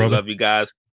you later, brother. Love you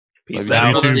guys. Peace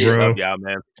Love out. you too, bro. Love y'all,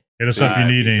 man. Hit us up if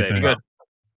you need anything. Good.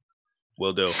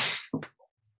 Will do.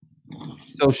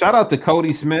 So shout out to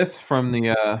Cody Smith from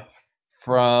the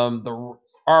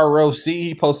ROC.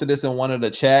 He posted this in one of the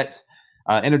chats.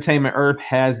 Entertainment Earth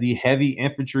has the Heavy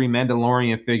Infantry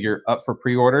Mandalorian figure up for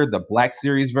pre-order, the Black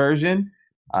Series version,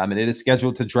 and it is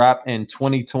scheduled to drop in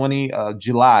 2020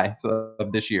 July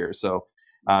of this year. So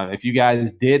if you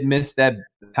guys did miss that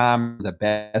time, it's a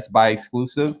Best Buy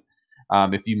exclusive.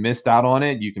 If you missed out on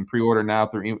it, you can pre-order now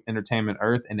through Entertainment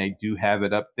Earth, and they do have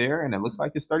it up there, and it looks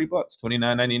like it's $30,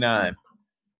 $29.99.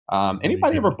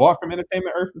 Anybody ever bought from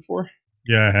Entertainment Earth before?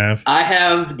 Yeah, I have. I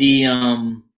have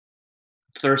the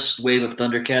first wave of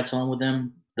Thundercats on with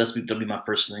them. That'll be my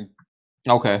first thing.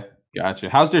 Okay, gotcha.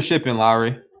 How's their shipping,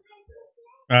 Lowry?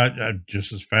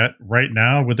 Just as fast right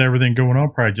now with everything going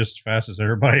on, probably just as fast as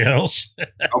everybody else.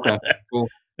 Okay, cool.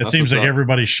 It seems like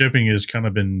everybody's shipping has kind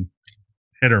of been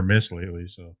hit or miss lately.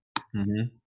 So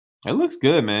it looks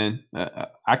good, man. I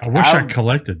wish I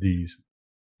collected these.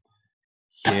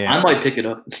 Yeah, I might pick it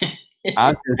up.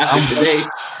 After today.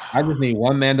 I just need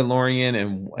one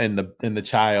Mandalorian and the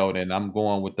child, and I'm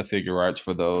going with the figure arts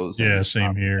for those. Yeah,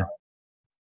 same here.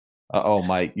 Oh,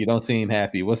 Mike, you don't seem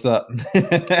happy. What's up?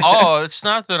 Oh, it's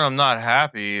not that I'm not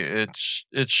happy. It's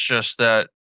just that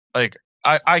like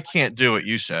I can't do what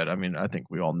you said. I mean, I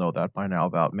think we all know that by now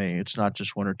about me. It's not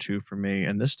just 1 or 2 for me,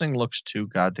 and this thing looks too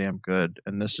goddamn good.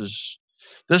 And this is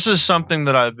something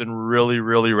that I've been really,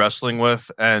 really wrestling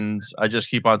with, and I just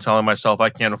keep on telling myself I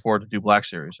can't afford to do Black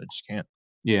Series. I just can't.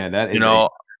 Yeah, that is.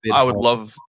 I would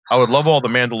love all the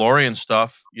Mandalorian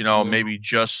stuff. Maybe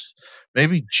just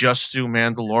do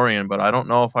Mandalorian, but I don't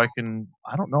know if I can.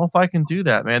 I don't know if I can do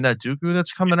that, man. That Dooku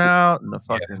that's coming out and the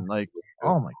fucking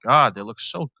oh my god, they look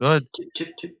so good.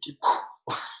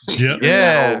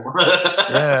 Yeah.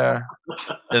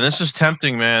 And this is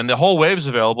tempting, man. The whole wave's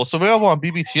available. It's available on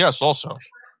BBTS also.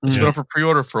 It's been up for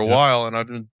pre-order for a while, and I've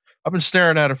been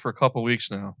staring at it for a couple weeks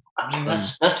now. I mean,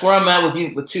 that's where I'm at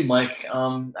with too, Mike.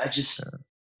 I'm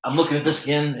looking at this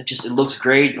again. It looks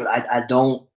great, but I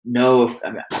don't know if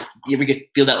you ever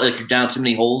feel that like you're down too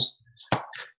many holes.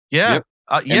 Yeah. Yep.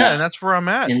 And that's where I'm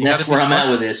at. And that's where I'm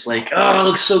at with this. Like, oh, it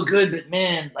looks so good, but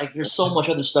man, like there's so much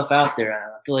other stuff out there.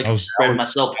 I feel like I'm spreading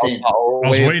myself thin. I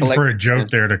was waiting for a joke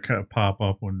there to pop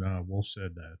up when Wolf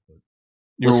said that. But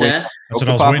what's that? I said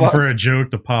I was waiting for a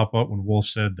joke to pop up when Wolf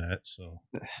said that. So,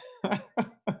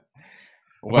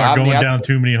 going down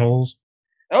too many holes.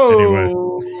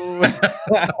 Oh,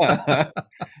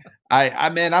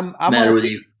 I'm Matter a with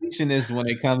you. completionist when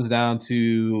it comes down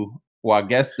to, well, I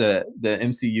guess the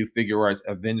MCU figure arts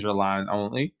Avenger line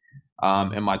only,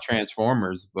 and my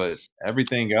Transformers, but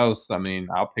everything else, I mean,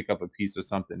 I'll pick up a piece of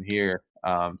something here.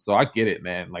 So I get it,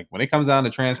 man. Like when it comes down to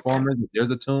Transformers, if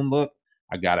there's a toon look,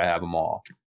 I gotta have them all.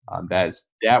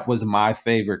 That was my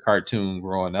favorite cartoon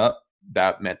growing up.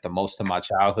 That meant the most to my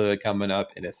childhood coming up,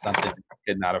 and it's something I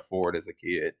could not afford as a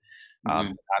kid. So now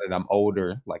that I'm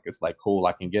older, like it's like cool,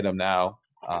 I can get them now,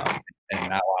 and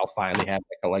now I'll finally have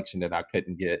a collection that I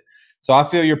couldn't get. So I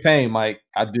feel your pain, Mike.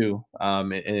 I do,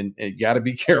 and you got to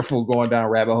be careful going down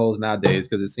rabbit holes nowadays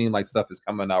because it seems like stuff is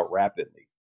coming out rapidly.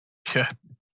 Yeah.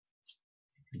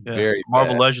 Very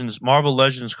Marvel bad.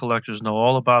 Legends collectors know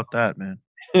all about that, man.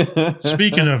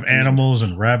 Speaking of animals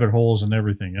and rabbit holes and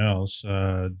everything else,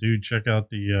 dude, check out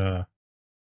the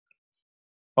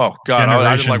Oh God, I didn't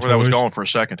Generation like where that was Toys. going for a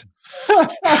second. He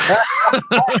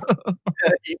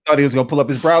thought he was gonna pull up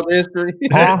his browser history.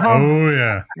 Oh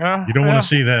yeah, Yeah, you don't want to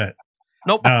see that.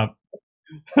 Nope.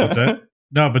 What's that?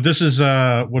 No, but this is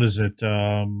what is it?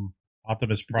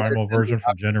 Optimus Primal version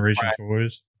from Generation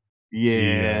Toys.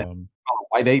 Yeah, The,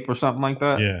 White Ape or something like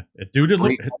that. yeah, dude,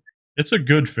 it's a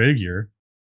good figure.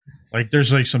 Like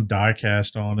there's like some die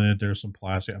cast on it. There's some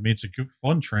plastic. I mean, it's a good,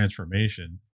 fun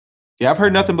transformation. Yeah, I've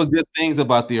heard nothing but good things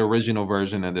about the original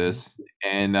version of this.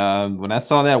 And when I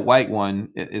saw that white one,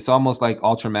 it's almost like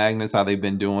Ultra Magnus, how they've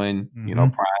been doing,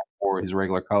 Prime for his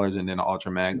regular colors, and then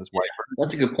Ultra Magnus white.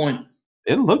 That's a good point.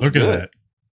 It looks Look good. at that.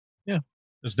 Yeah,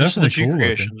 it's this definitely is the G cool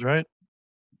Creations, looking. right?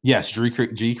 Yes,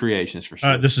 G Creations for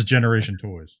sure. This is Generation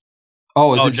Toys.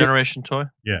 Oh, is it Generation Toy?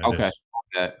 Yeah. Okay.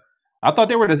 I thought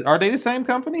they were. Are they the same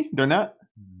company? They're not.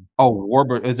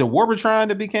 Oh, is it Warbitron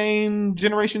that became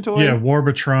Generation Toy? Yeah,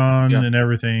 Warbitron and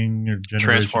everything. Generation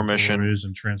Transformation. Toys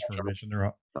and Transformation.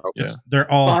 Okay. They're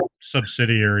all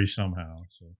subsidiaries somehow.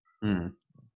 So. Kind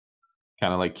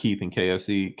of like Keith and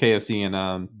KFC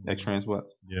and X-Trans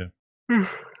West. Yeah.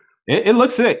 It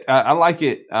looks sick. I like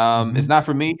it. It's not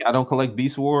for me. I don't collect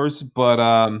Beast Wars,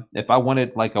 but if I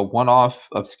wanted like a one-off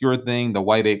obscure thing, the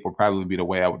White Ape would probably be the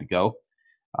way I would go.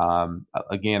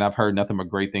 Again, I've heard nothing but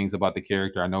great things about the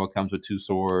character. I know it comes with 2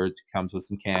 swords, it comes with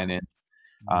some cannons,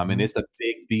 and it's a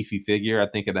big, beefy figure. I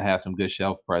think it'll have some good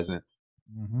shelf presence.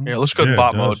 Yeah, it looks good in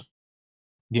bot mode.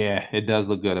 Yeah, it does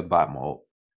look good in bot mode.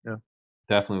 Yeah,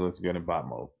 definitely looks good in bot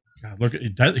mode. God, look at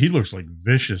that. He looks like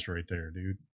vicious right there,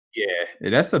 dude. Yeah,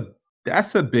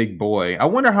 that's a big boy. I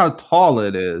wonder how tall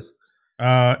it is.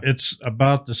 It's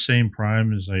about the same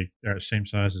prime as same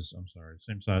size as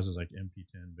like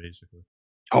MP10 basically.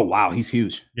 Oh wow, he's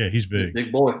huge. Yeah, he's big. Big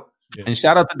boy. Yeah. And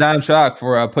shout out to Dime Shock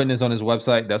for putting this on his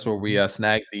website. That's where we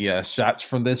snagged the shots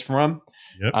from this from.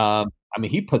 Yep. I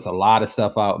mean, he puts a lot of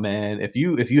stuff out, man. If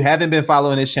you haven't been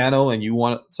following his channel and you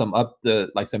want some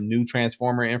new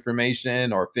Transformer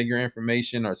information or figure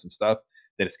information or some stuff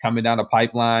that is coming down the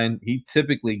pipeline, he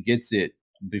typically gets it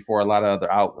before a lot of other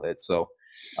outlets. So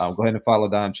go ahead and follow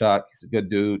Dime Shock. He's a good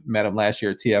dude. Met him last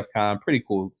year at TFCon. Pretty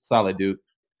cool, solid dude.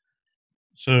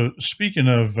 So speaking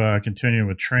of continuing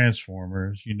with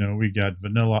Transformers, we got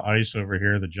Vanilla Ice over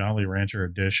here, the Jolly Rancher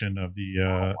edition of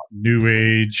the New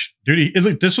Age.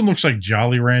 Dude, this one looks like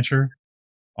Jolly Rancher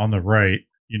on the right,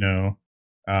 and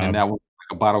that one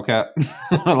like a bottle cap.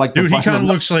 Like dude, he kind of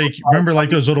looks like, remember like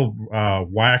those little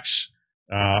wax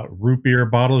root beer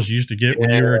bottles you used to get when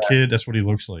you were a kid? That's what he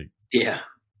looks like. Yeah.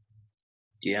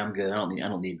 Yeah, I'm good. I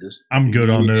don't need this. I'm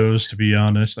good on those, to be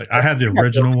honest. Like I have the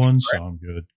original ones, so I'm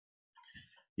good.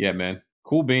 Yeah, man.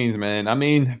 Cool beans, man. I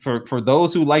mean, for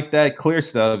those who like that clear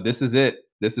stuff, this is it.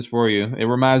 This is for you. It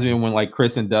reminds me of when like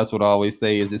Chris and Dust would always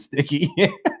say, "Is it sticky?"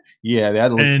 Yeah,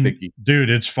 that looks sticky.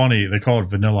 Dude, it's funny. They call it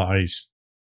Vanilla Ice.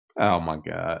 Oh my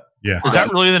god. Yeah. Is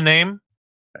that really the name?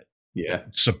 Yeah.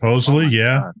 Supposedly,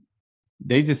 yeah. God.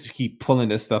 They just keep pulling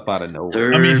this stuff out of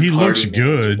nowhere. I mean, he looks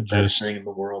good. The best thing in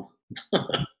the world.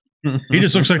 He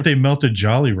just looks like they melted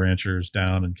Jolly Ranchers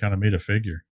down and kind of made a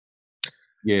figure.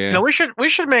 Yeah. No, we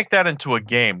should make that into a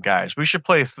game, guys. We should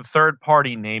play a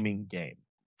third-party naming game.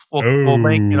 We'll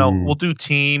make, we'll do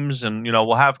teams and,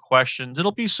 we'll have questions.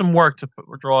 It'll be some work to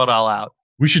draw it all out.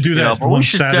 We should do that but one we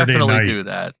should Saturday definitely night. do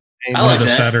that. I like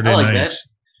that. Saturday I like nights.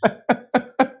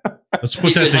 that. Let's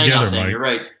put that together, Mike. You're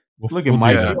right. Look at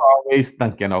Mike. You're always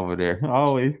thinking over there.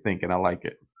 Always thinking. I like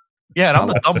it. Yeah, and I'm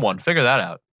the dumb one. Figure that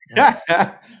out.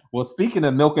 Well, speaking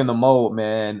of milking the mold,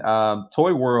 man,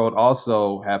 Toy World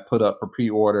also have put up for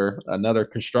pre-order another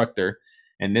constructor,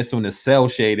 and this one is cell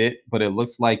shaded, but it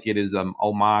looks like it is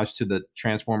homage to the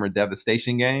Transformer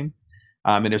Devastation game.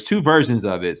 And there's 2 versions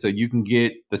of it. So you can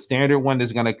get the standard one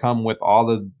that's going to come with all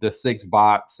of the 6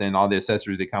 box and all the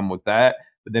accessories that come with that.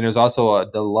 But then there's also a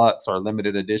deluxe or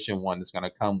limited edition one that's going to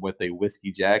come with a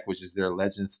Whiskey Jack, which is their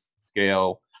Legends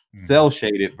scale cell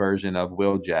shaded version of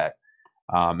Wheeljack.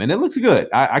 And it looks good.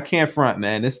 I can't front,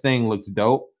 man. This thing looks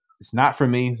dope. It's not for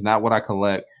me. It's not what I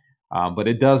collect. But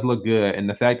it does look good. And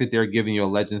the fact that they're giving you a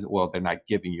Legends, well, they're not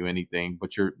giving you anything,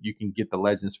 but you can get the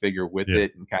Legends figure with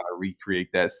it and kind of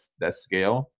recreate that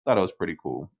scale. Thought it was pretty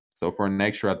cool. So for an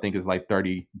extra, I think it's like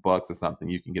 $30 or something,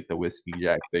 you can get the Whiskey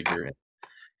Jack figure.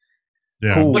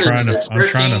 Yeah, cool. I'm trying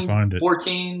to find it.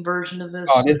 14 version of this?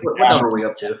 Oh, this what number are we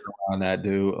up to? On that,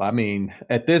 dude. I mean,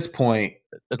 at this point,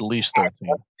 at least 13.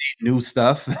 New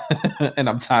stuff, and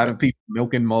I'm tired of people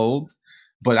milking molds.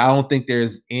 But I don't think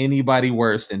there's anybody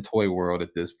worse than Toy World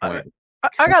at this point.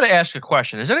 I got to ask a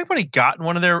question. Has anybody gotten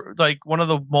one of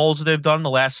the molds that they've done in the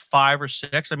last 5 or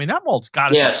 6? I mean, that mold's got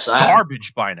to be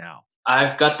garbage by now.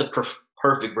 I've got the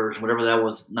perfect version, whatever that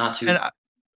was. Not too.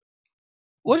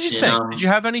 What did you think? Did you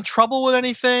have any trouble with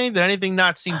anything? Did anything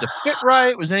not seem to fit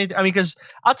right? Was anything? I mean, because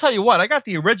I'll tell you what, I got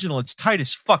the original. It's tight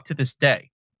as fuck to this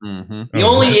day. Mm-hmm. The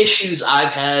only issues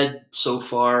I've had so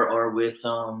far are with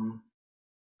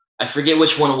I forget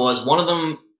which one it was. One of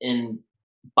them in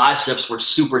biceps were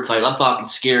super tight. I'm talking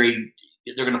scary.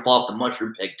 They're gonna fall off the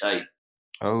mushroom peg tight.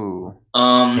 Oh.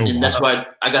 And that's why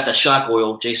I got that shock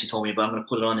oil Jason told me about. I'm gonna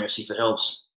put it on there and see if it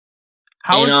helps.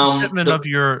 How is the fitment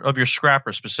of your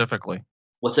scrapper specifically?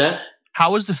 What's that?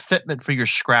 How is the fitment for your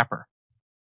scrapper?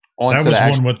 That was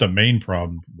one with the main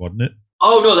problem, wasn't it?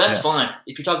 Oh no, that's fine.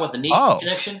 If you're talking about the knee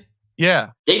connection,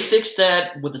 they fixed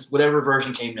that with whatever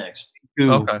version came next.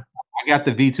 Okay. I got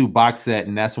the V2 box set,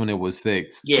 and that's when it was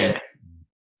fixed. Yeah.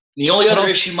 The only other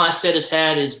issue my set has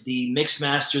had is the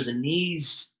Mixmaster. The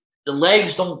knees, the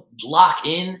legs don't lock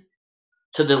in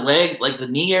to the leg, like the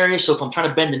knee area. So if I'm trying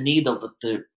to bend the knee,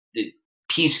 the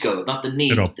piece goes, not the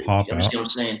knee. It'll pop you understand what I'm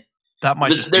saying? That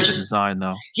might just be the design,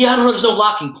 though. Yeah, I don't know. There's no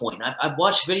locking point. I've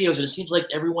watched videos, and it seems like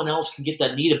everyone else can get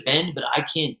that knee to bend, but I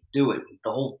can't do it.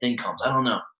 The whole thing comes. I don't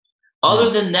know.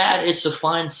 Other than that, it's a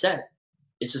fine set.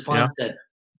 It's a fine set.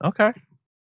 Okay.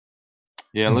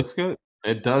 Yeah, it looks good.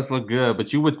 It does look good,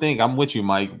 but you would think, I'm with you,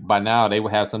 Mike, by now they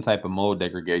would have some type of mold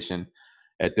degradation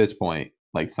at this point,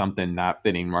 like something not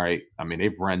fitting right. I mean,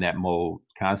 they've run that mold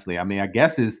constantly. I mean, I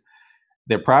guess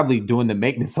they're probably doing the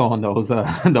maintenance on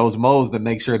those molds to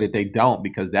make sure that they don't,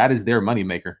 because that is their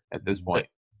moneymaker at this point.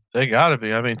 They got to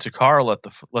be. I mean, Takara let the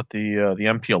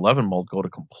MP11 mold go to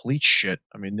complete shit.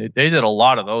 I mean, they did a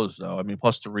lot of those though. I mean,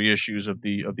 plus the reissues of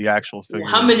the actual figure.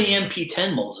 Well, how many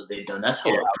MP10 molds have they done? That's a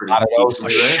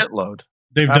shitload.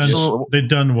 They've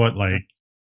done what, like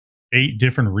 8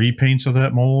 different repaints of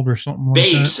that mold or something like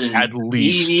Vapes that? And at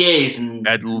least EVAs and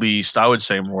at least I would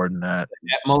say more than that.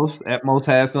 Atmos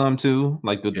has some too,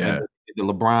 like the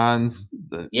LeBrons.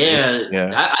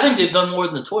 I think they've done more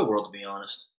than the Toy World, to be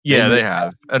honest. Yeah, they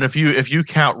have. And if you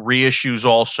count reissues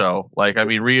also, like I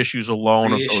mean reissues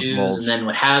alone of those molds. And then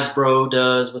what Hasbro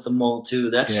does with the mold too,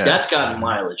 that's gotten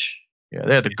mileage. Yeah,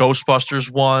 they had the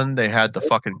Ghostbusters one. They had the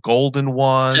fucking golden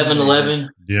one. 7-Eleven.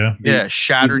 Yeah.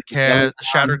 Shattered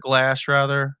glass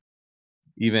rather.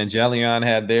 Evangelion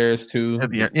had theirs too.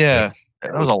 Yeah,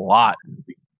 that was a lot.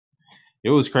 It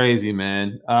was crazy,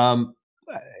 man.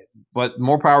 But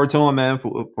more power to them, man.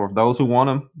 For those who want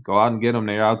them, go out and get them.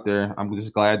 They're out there. I'm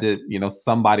just glad that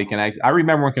somebody can actually. I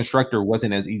remember when Constructor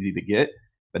wasn't as easy to get,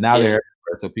 but now they're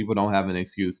everywhere, so people don't have an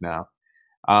excuse now.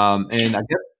 And I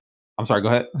guess. I'm sorry, go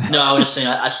ahead. No, I was just saying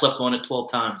I slept on it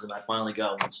 12 times and I finally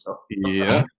got one. So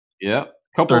yeah.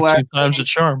 Couple 13 times the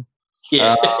charm.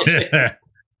 Yeah.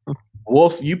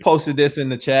 Wolf, you posted this in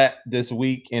the chat this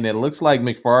week, and it looks like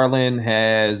McFarlane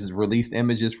has released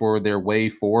images for their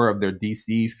Wave 4 of their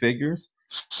DC figures.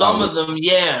 Some of them,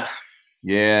 yeah.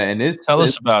 Yeah, and tell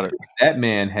us about it.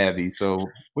 Batman heavy. So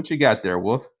what you got there,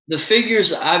 Wolf? The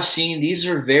figures I've seen, these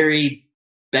are very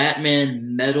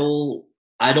Batman metal.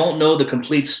 I don't know the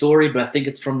complete story, but I think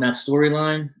it's from that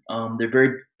storyline. They're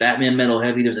very Batman metal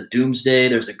heavy. There's a Doomsday.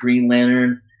 There's a Green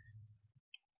Lantern.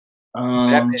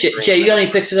 Jay, you got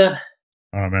any pics of that?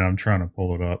 Oh man, I'm trying to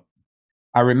pull it up.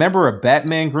 I remember a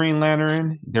Batman Green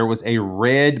Lantern. There was a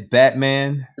red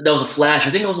Batman. That was a Flash.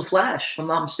 I think it was a Flash, if I'm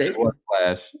not mistaken. It was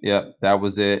Flash. Yep, that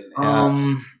was it.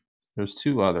 There's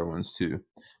 2 other ones too.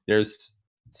 There's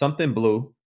something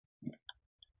blue.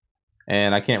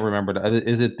 And I can't remember.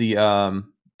 Is it the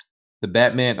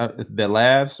Batman, the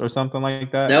Labs or something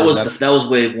like that? That was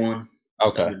Wave 1.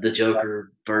 Okay. The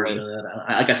Joker version of that.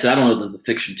 Like I said, I don't know the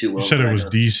fiction too well. You said it was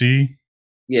DC?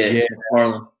 Yeah.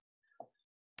 Harlan.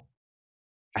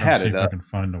 I had it up. I can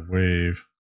find the Wave.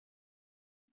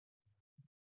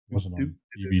 wasn't on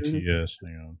BBTS.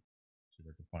 Hang on. See if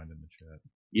I can find it in the chat.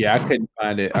 Yeah, I couldn't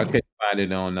find it. I couldn't find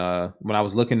it on when I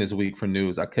was looking this week for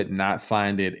news. I could not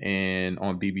find it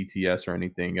on BBTS or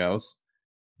anything else.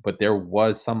 But there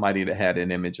was somebody that had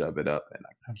an image of it up, and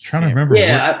I'm trying to remember.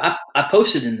 Yeah, I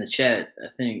posted in the chat. I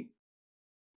think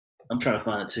I'm trying to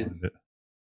find it too, because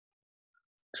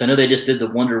I know they just did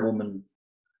the Wonder Woman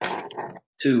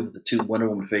 2. The 2 Wonder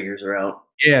Woman figures are out.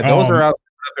 Yeah, those are out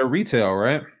at retail,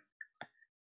 right?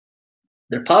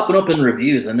 They're popping up in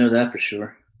reviews. I know that for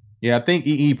sure. Yeah, I think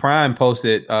EE Prime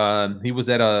posted. He was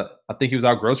at I think he was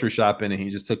out grocery shopping, and he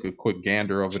just took a quick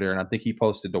gander over there, and I think he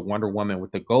posted the Wonder Woman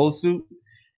with the gold suit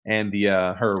and the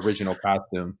her original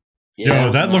costume. Yeah,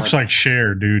 yo, that looks like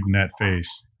Cher, dude, in that face.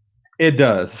 It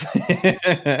does.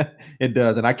 It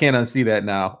does, and I can't unsee that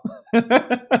now.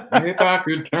 If I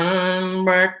could turn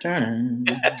back time.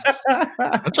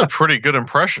 That's a pretty good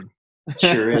impression.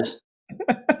 Sure is.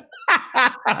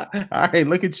 All right,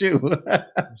 look at you. All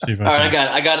right,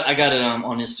 I got it on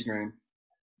Instagram.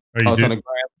 Oh, it's on the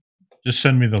gram? Just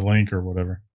send me the link or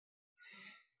whatever.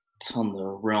 It's on the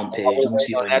realm page. Let me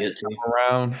see if I can get it to you.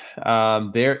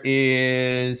 Around. There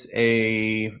is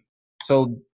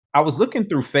so I was looking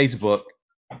through Facebook,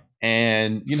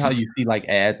 and you know how you see like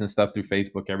ads and stuff through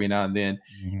Facebook every now and then,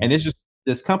 and it's just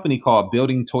this company called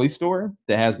Building Toy Store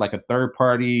that has like a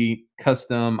third-party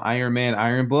custom Iron Man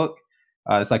iron book.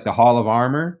 It's like the Hall of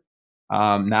Armor.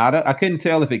 Now I couldn't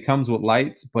tell if it comes with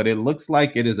lights, but it looks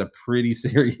like it is a pretty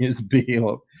serious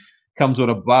build. Comes with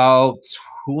about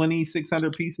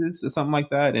 2,600 pieces or something like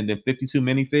that, and then 52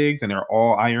 minifigs, and they're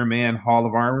all Iron Man Hall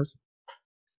of Armors.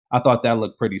 I thought that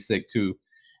looked pretty sick too.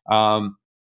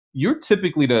 You're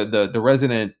typically the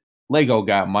resident Lego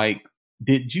guy, Mike.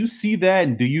 Did you see that,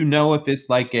 and do you know if it's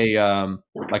like a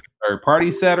third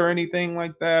party set or anything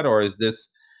like that, or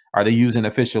are they using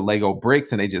official Lego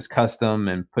bricks and they just custom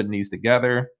and putting these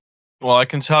together? Well, I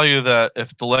can tell you that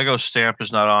if the Lego stamp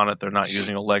is not on it, they're not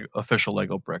using official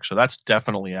Lego brick, so that's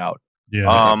definitely out.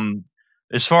 Yeah.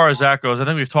 As far as that goes, I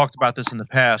think we've talked about this in the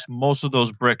past. Most of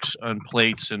those bricks and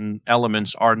plates and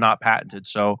elements are not patented,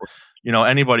 so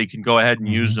anybody can go ahead and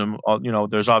use them.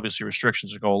 There's obviously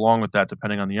restrictions that go along with that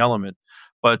depending on the element.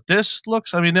 But this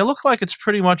looks, they look like it's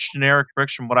pretty much generic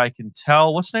bricks from what I can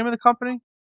tell. What's the name of the company?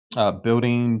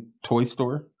 Building Toy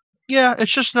Store. Yeah,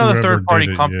 it's just another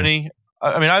third-party company.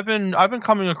 Yeah. I've been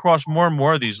coming across more and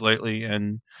more of these lately,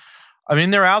 and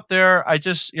they're out there. I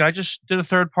just did a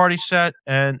third-party set,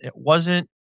 and it wasn't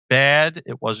bad.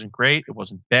 It wasn't great. It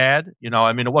wasn't bad.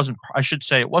 It wasn't. I should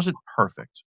say it wasn't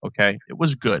perfect. Okay, it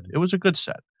was good. It was a good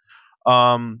set.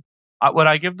 Would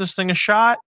I give this thing a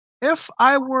shot if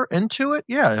I were into it?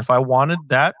 Yeah, if I wanted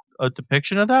a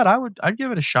depiction of that, I'd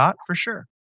give it a shot for sure.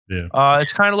 Yeah.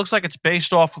 It's kind of looks like it's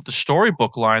based off of the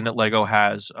storybook line that Lego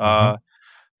has.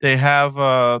 They have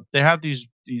these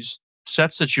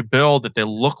sets that you build that it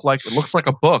looks like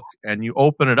a book, and you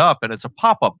open it up and it's a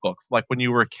pop-up book like when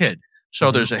you were a kid. So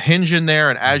there's a hinge in there,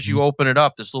 and as you open it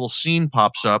up, this little scene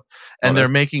pops up, and they're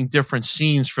making different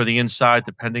scenes for the inside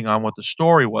depending on what the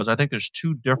story was. I think there's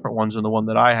 2 different ones in the one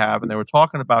that I have, and they were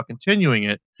talking about continuing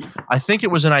it. I think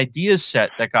it was an ideas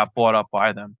set that got bought up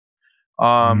by them.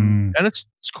 And it's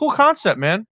a cool concept,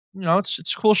 man.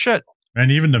 It's cool shit.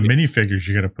 And even the minifigures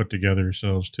you got to put together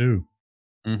yourselves too.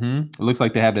 It looks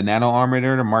like they have the nano armor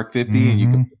there, the Mark 50, and you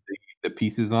can put the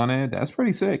pieces on it. That's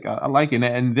pretty sick. I like it.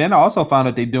 And then I also found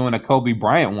out they're doing a Kobe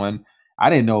Bryant one. I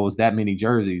didn't know it was that many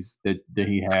jerseys that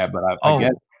he had, but I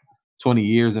guess 20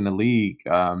 years in the league,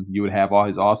 you would have all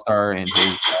his All-Star and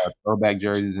his throwback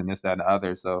jerseys and this, that, and the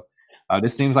other. So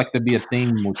this seems like to be a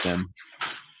theme with them.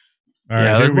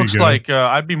 Right, it looks like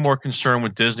I'd be more concerned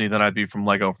with Disney than I'd be from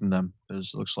Lego from them. It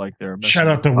looks like they're. Shout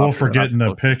out to Wolf for getting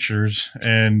the pictures,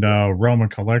 and Roman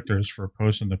Collectors for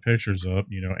posting the pictures up.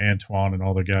 Antoine and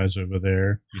all the guys over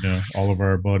there. All of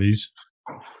our buddies.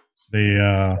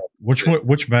 They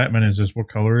which Batman is this? What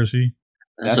color is he?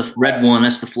 That's a red one.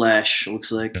 That's the Flash. It looks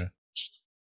like. Okay.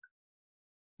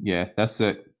 Yeah, that's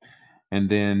it. And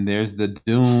then there's the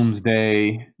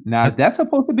Doomsday. Now, is that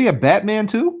supposed to be a Batman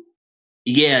too?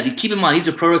 Yeah, keep in mind these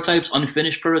are prototypes,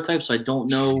 unfinished prototypes. So I don't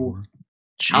know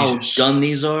how done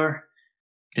these are.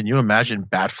 Can you imagine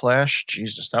Bat Flash?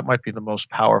 Jesus, that might be the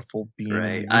most powerful being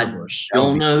in the universe. I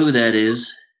don't know who that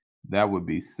is. That would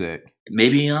be sick.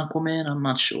 Maybe Aquaman. I'm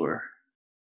not sure.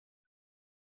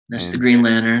 That's the Green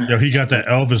Lantern. Yo, he got that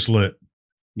Elvis lit.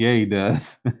 Yeah, he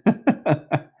does.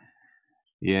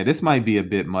 Yeah, this might be a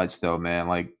bit much though, man.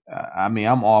 Like,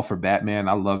 I'm all for Batman.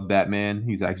 I love Batman.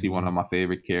 He's actually one of my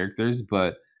favorite characters,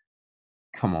 but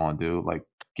come on, dude. Like,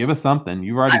 give us something.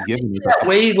 You've already given me that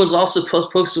wave was also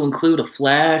supposed to include a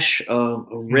Flash, a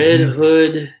Red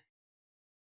Hood,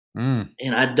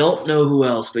 And I don't know who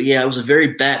else, but yeah, it was a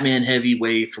very Batman heavy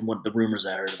wave from what the rumors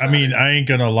I heard. I mean, I ain't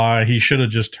gonna lie. He should have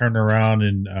just turned around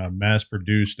and mass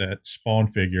produced that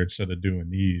Spawn figure instead of doing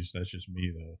these. That's just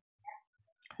me, though.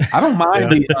 I don't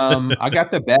mind the I got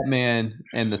the Batman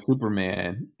and the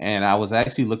Superman, and I was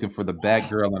actually looking for the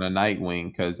Batgirl and a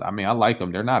Nightwing because I mean I like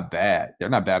them. They're not bad. They're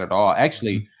not bad at all.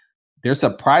 Actually, they're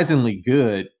surprisingly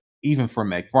good, even for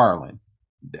McFarlane.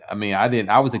 I mean,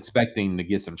 I was expecting to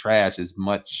get some trash as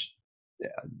much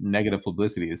negative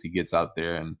publicity as he gets out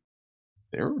there, and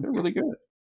they're really good.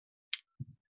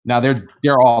 Now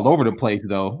they're all over the place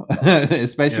though,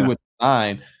 especially with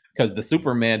design. Because the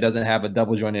Superman doesn't have a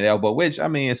double jointed elbow, which I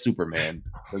mean, it's Superman.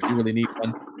 Does he really need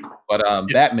one? But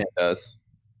Batman does.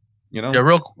 You know? Yeah,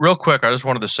 real quick. I just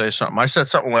wanted to say something. I said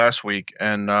something last week,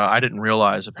 and I didn't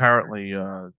realize. Apparently,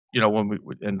 when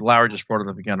and Larry just brought it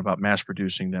up again about mass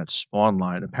producing that Spawn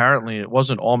line. Apparently, it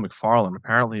wasn't all McFarlane.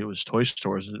 Apparently, it was toy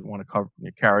stores that didn't want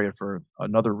to carry it for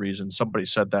another reason. Somebody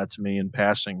said that to me in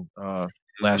passing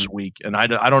last week, and I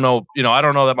don't know. I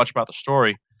don't know that much about the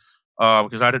story.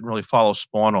 Because I didn't really follow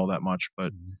Spawn all that much,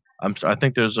 but I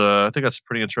think that's a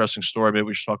pretty interesting story. Maybe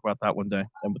we should talk about that one day.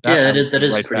 And with that is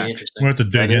pretty interesting. We'll have to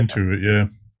dig into it.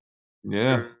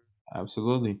 Yeah,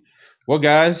 absolutely. Well,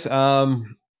 guys,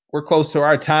 we're close to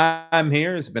our time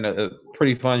here. It's been a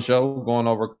pretty fun show going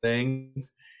over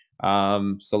things.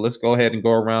 So let's go ahead and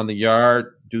go around the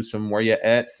yard, do some where you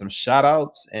at, some shout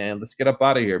outs, and let's get up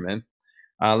out of here, man.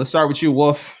 Let's start with you,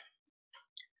 Wolf.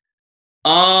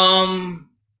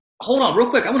 Hold on, real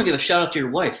quick. I want to give a shout out to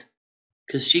your wife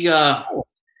because she got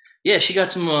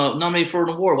some nominated for an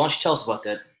award. Why don't you tell us about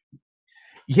that?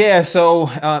 Yeah, so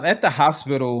at the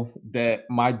hospital that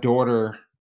my daughter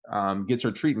gets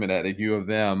her treatment at U of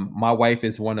M, my wife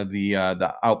is one of the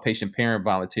outpatient parent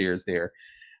volunteers there.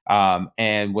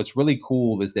 And what's really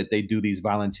cool is that they do these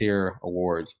volunteer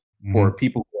awards for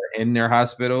people who are in their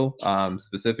hospital.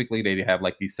 Specifically, they have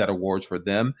like these set awards for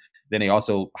them. Then they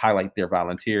also highlight their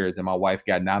volunteers, and my wife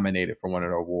got nominated for one of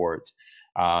the awards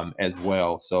as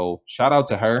well. So shout out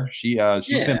to her. She's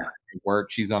been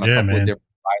work. She's on a couple of different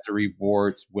advisory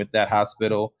boards with that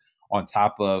hospital, on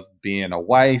top of being a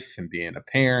wife and being a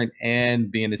parent and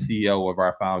being the CEO of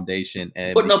our foundation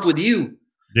and putting up with you.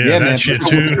 Yeah, man, shit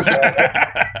too.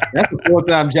 That's a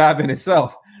full-time job in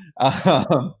itself.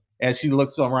 And she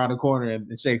looks around the corner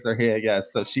and shakes her head.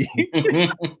 Yes. So she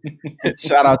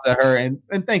shout out to her. And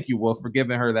thank you, Wolf, for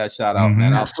giving her that shout out,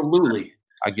 man. Absolutely.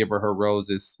 I give her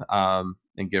roses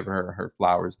and give her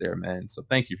flowers there, man. So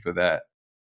thank you for that.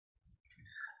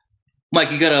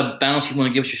 Mike, you got a bounce? You want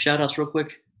to give us your shout outs real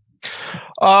quick?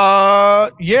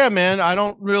 Yeah, man. I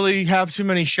don't really have too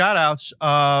many shout outs,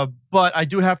 but I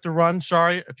do have to run.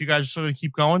 Sorry. If you guys are still going to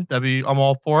keep going, I'm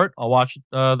all for it. I'll watch it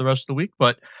the rest of the week.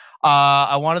 But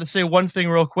I wanted to say one thing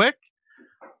real quick.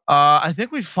 I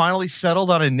think we finally settled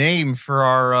on a name for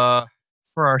our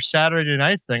Saturday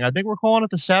night thing. I think we're calling it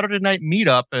the Saturday Night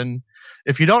Meetup. And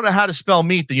if you don't know how to spell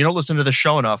meat, then you don't listen to the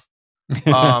show enough.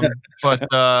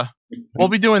 But we'll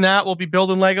be doing that. We'll be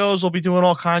building Legos. We'll be doing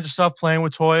all kinds of stuff, playing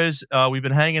with toys. We've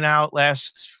been hanging out I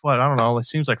don't know. It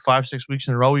seems like 5-6 weeks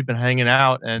in a row we've been hanging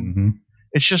out, and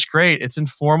it's just great. It's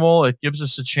informal. It gives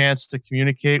us a chance to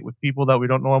communicate with people that we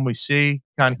don't normally see.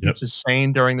 Kind of keeps us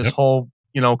sane during this whole,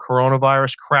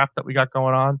 coronavirus crap that we got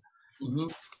going on.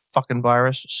 Fucking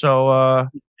virus. So,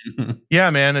 yeah,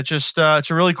 man, it's a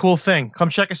really cool thing. Come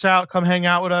check us out. Come hang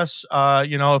out with us.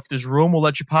 If there's room, we'll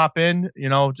let you pop in. You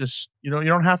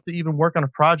don't have to even work on a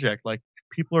project. Like,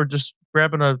 people are just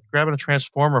grabbing a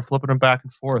transformer, flipping them back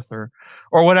and forth, or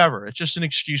whatever. It's just an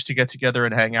excuse to get together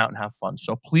and hang out and have fun.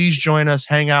 So please join us,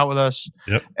 hang out with us.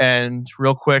 And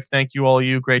real quick, thank you all.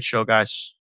 Great show,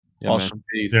 guys. Yeah, awesome.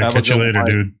 Yeah, catch you later,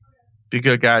 dude. Be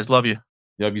good, guys. Love you.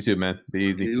 Love you too, man. Be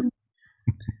easy.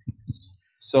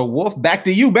 So, Wolf, back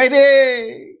to you,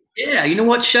 baby. Yeah, you know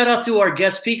what? Shout out to our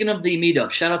guests. Speaking of the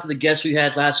meetup, shout out to the guests we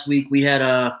had last week. We had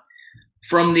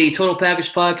from the Total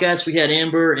Package podcast, we had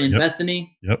Amber and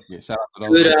Bethany. Yeah, shout out to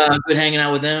those. Good hanging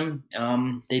out with them.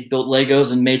 They built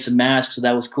Legos and made some masks, so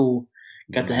that was cool.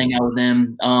 Got to hang out with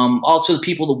them. Also, the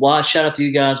people to watch. Shout out to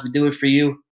you guys. We do it for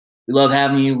you. We love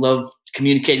having you. Love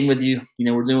communicating with you.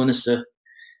 We're doing this to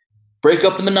break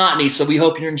up the monotony, so we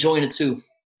hope you're enjoying it too.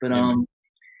 But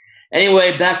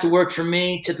anyway, back to work for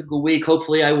me. Typical week.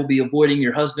 Hopefully, I will be avoiding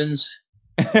your husbands.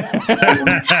 I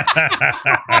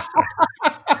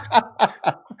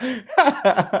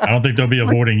don't think they'll be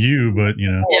avoiding you, but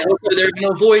Yeah, hopefully they're going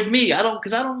to avoid me. I don't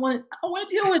want to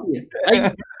deal with you.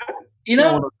 You do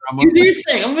your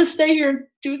thing. I'm going to stay here and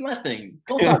do my thing.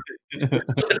 Don't talk.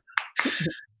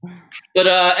 But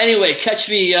anyway, catch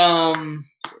me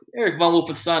Eric Von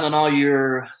Wolfenstein on all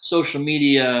your social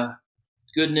media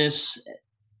goodness.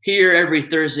 Here every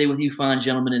Thursday with you fine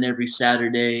gentlemen, and every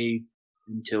Saturday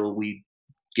until we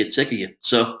get sick of you.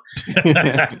 So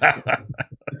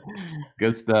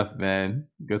Good stuff, man.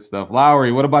 Good stuff.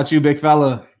 Lowry, what about you, big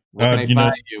fella? Where can they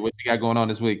find you? What you got going on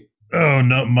this week? Oh,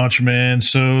 not much, man.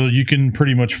 So you can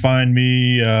pretty much find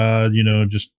me,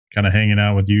 just kind of hanging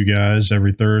out with you guys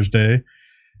every Thursday.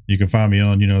 You can find me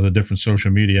on, the different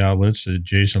social media outlets at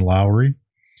Jason Lowry.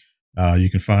 You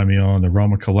can find me on the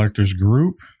Roma Collectors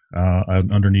group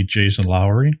underneath Jason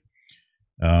Lowry.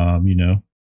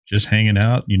 Just hanging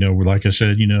out. Like I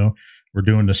said, we're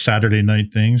doing the Saturday night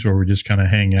things where we just kind of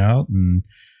hang out. And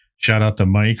shout out to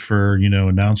Mike for,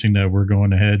 announcing that we're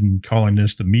going ahead and calling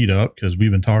this the meetup, because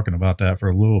we've been talking about that for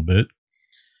a little bit.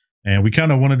 And we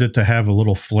kind of wanted it to have a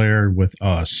little flair with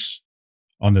us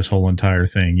on this whole entire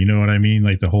thing. You know what I mean?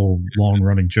 Like the whole long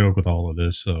running joke with all of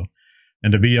this. So,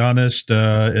 and to be honest,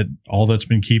 all that's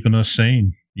been keeping us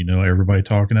sane, everybody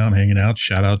talking out and hanging out.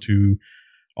 Shout out to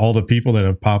all the people that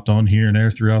have popped on here and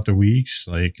there throughout the weeks.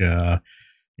 Like,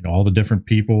 all the different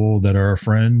people that are our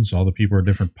friends, all the people are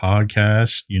different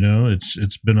podcasts.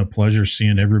 It's been a pleasure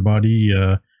seeing everybody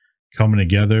coming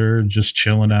together, just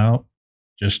chilling out,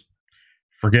 just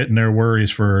forgetting their worries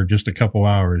for just a couple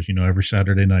hours, every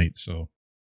Saturday night. So,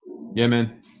 yeah,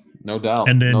 man, no doubt.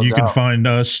 And then you can find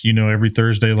us, every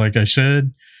Thursday, like I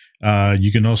said.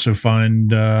 You can also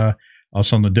find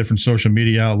us on the different social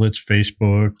media outlets,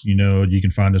 Facebook. You can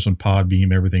find us on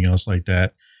Podbeam, everything else like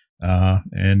that.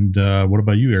 And what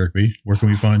about you, Eric B? Where can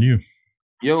we find you?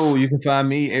 Yo, you can find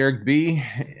me, Eric B,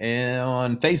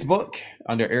 on Facebook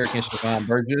under Eric Instagram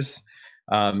Burgess.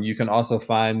 You can also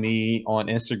find me on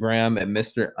Instagram at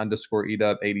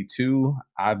Mr_EDub82.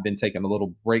 I've been taking a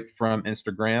little break from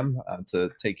Instagram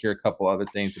to take care of a couple other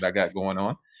things that I got going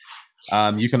on.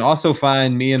 You can also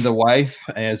find me and the wife,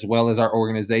 as well as our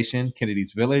organization,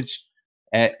 Kennedy's Village,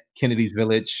 at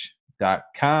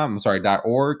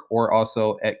kennedysvillage.org, or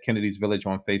also at Kennedy's Village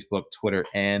on Facebook, Twitter,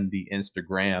 and the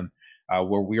Instagram,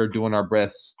 where we are doing our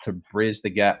best to bridge the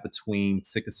gap between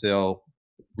sickle cell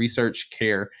research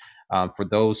care for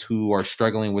those who are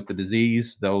struggling with the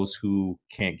disease, those who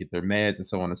can't get their meds, and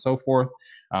so on and so forth.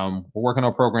 We're working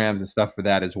on programs and stuff for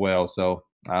that as well. So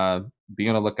be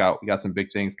on the lookout. We got some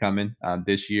big things coming.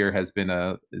 This year has been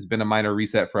a minor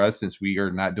reset for us since we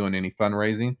are not doing any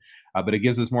fundraising, but it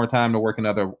gives us more time to work in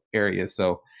other areas.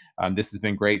 So this has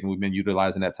been great, and we've been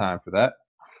utilizing that time for that.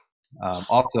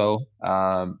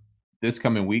 This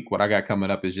coming week, what I got coming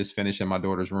up is just finishing my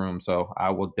daughter's room. So I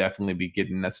will definitely be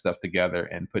getting that stuff together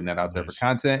and putting that out there for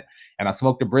content. And I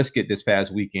smoked a brisket this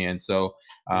past weekend. So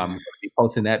I'm going to be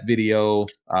posting that video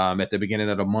at the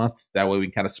beginning of the month. That way we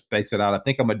can kind of space it out. I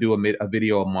think I'm going to do a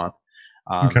video a month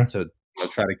to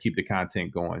try to keep the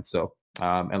content going. So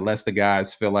unless the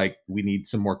guys feel like we need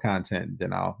some more content,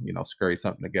 then I'll, scurry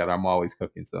something together. I'm always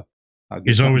cooking. So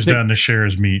he's always down to share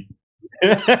his meat.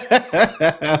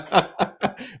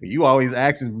 You always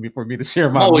asking me for me to share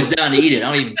my. I'm always down to eat it.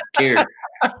 I don't even care.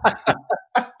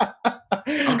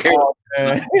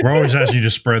 We're always asking you to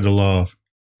spread the love.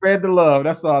 Spread the love.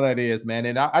 That's all that is, man.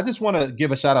 And I just want to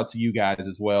give a shout out to you guys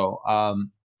as well.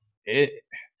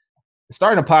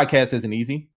 Starting a podcast isn't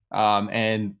easy.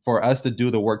 And for us to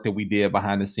do the work that we did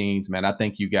behind the scenes, man, I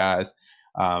thank you guys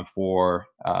for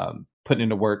putting in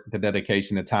the work, the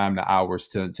dedication, the time, the hours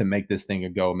to make this thing a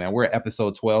go, man. We're at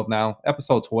episode 12 now,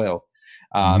 episode 12.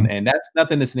 And that's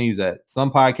nothing to sneeze at.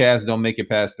 Some podcasts don't make it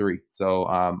past 3. So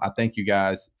I thank you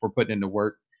guys for putting in the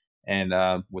work. And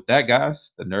with that,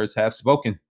 guys, the nerds have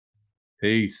spoken.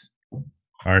 Peace. All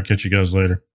right, catch you guys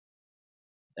later.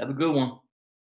 Have a good one.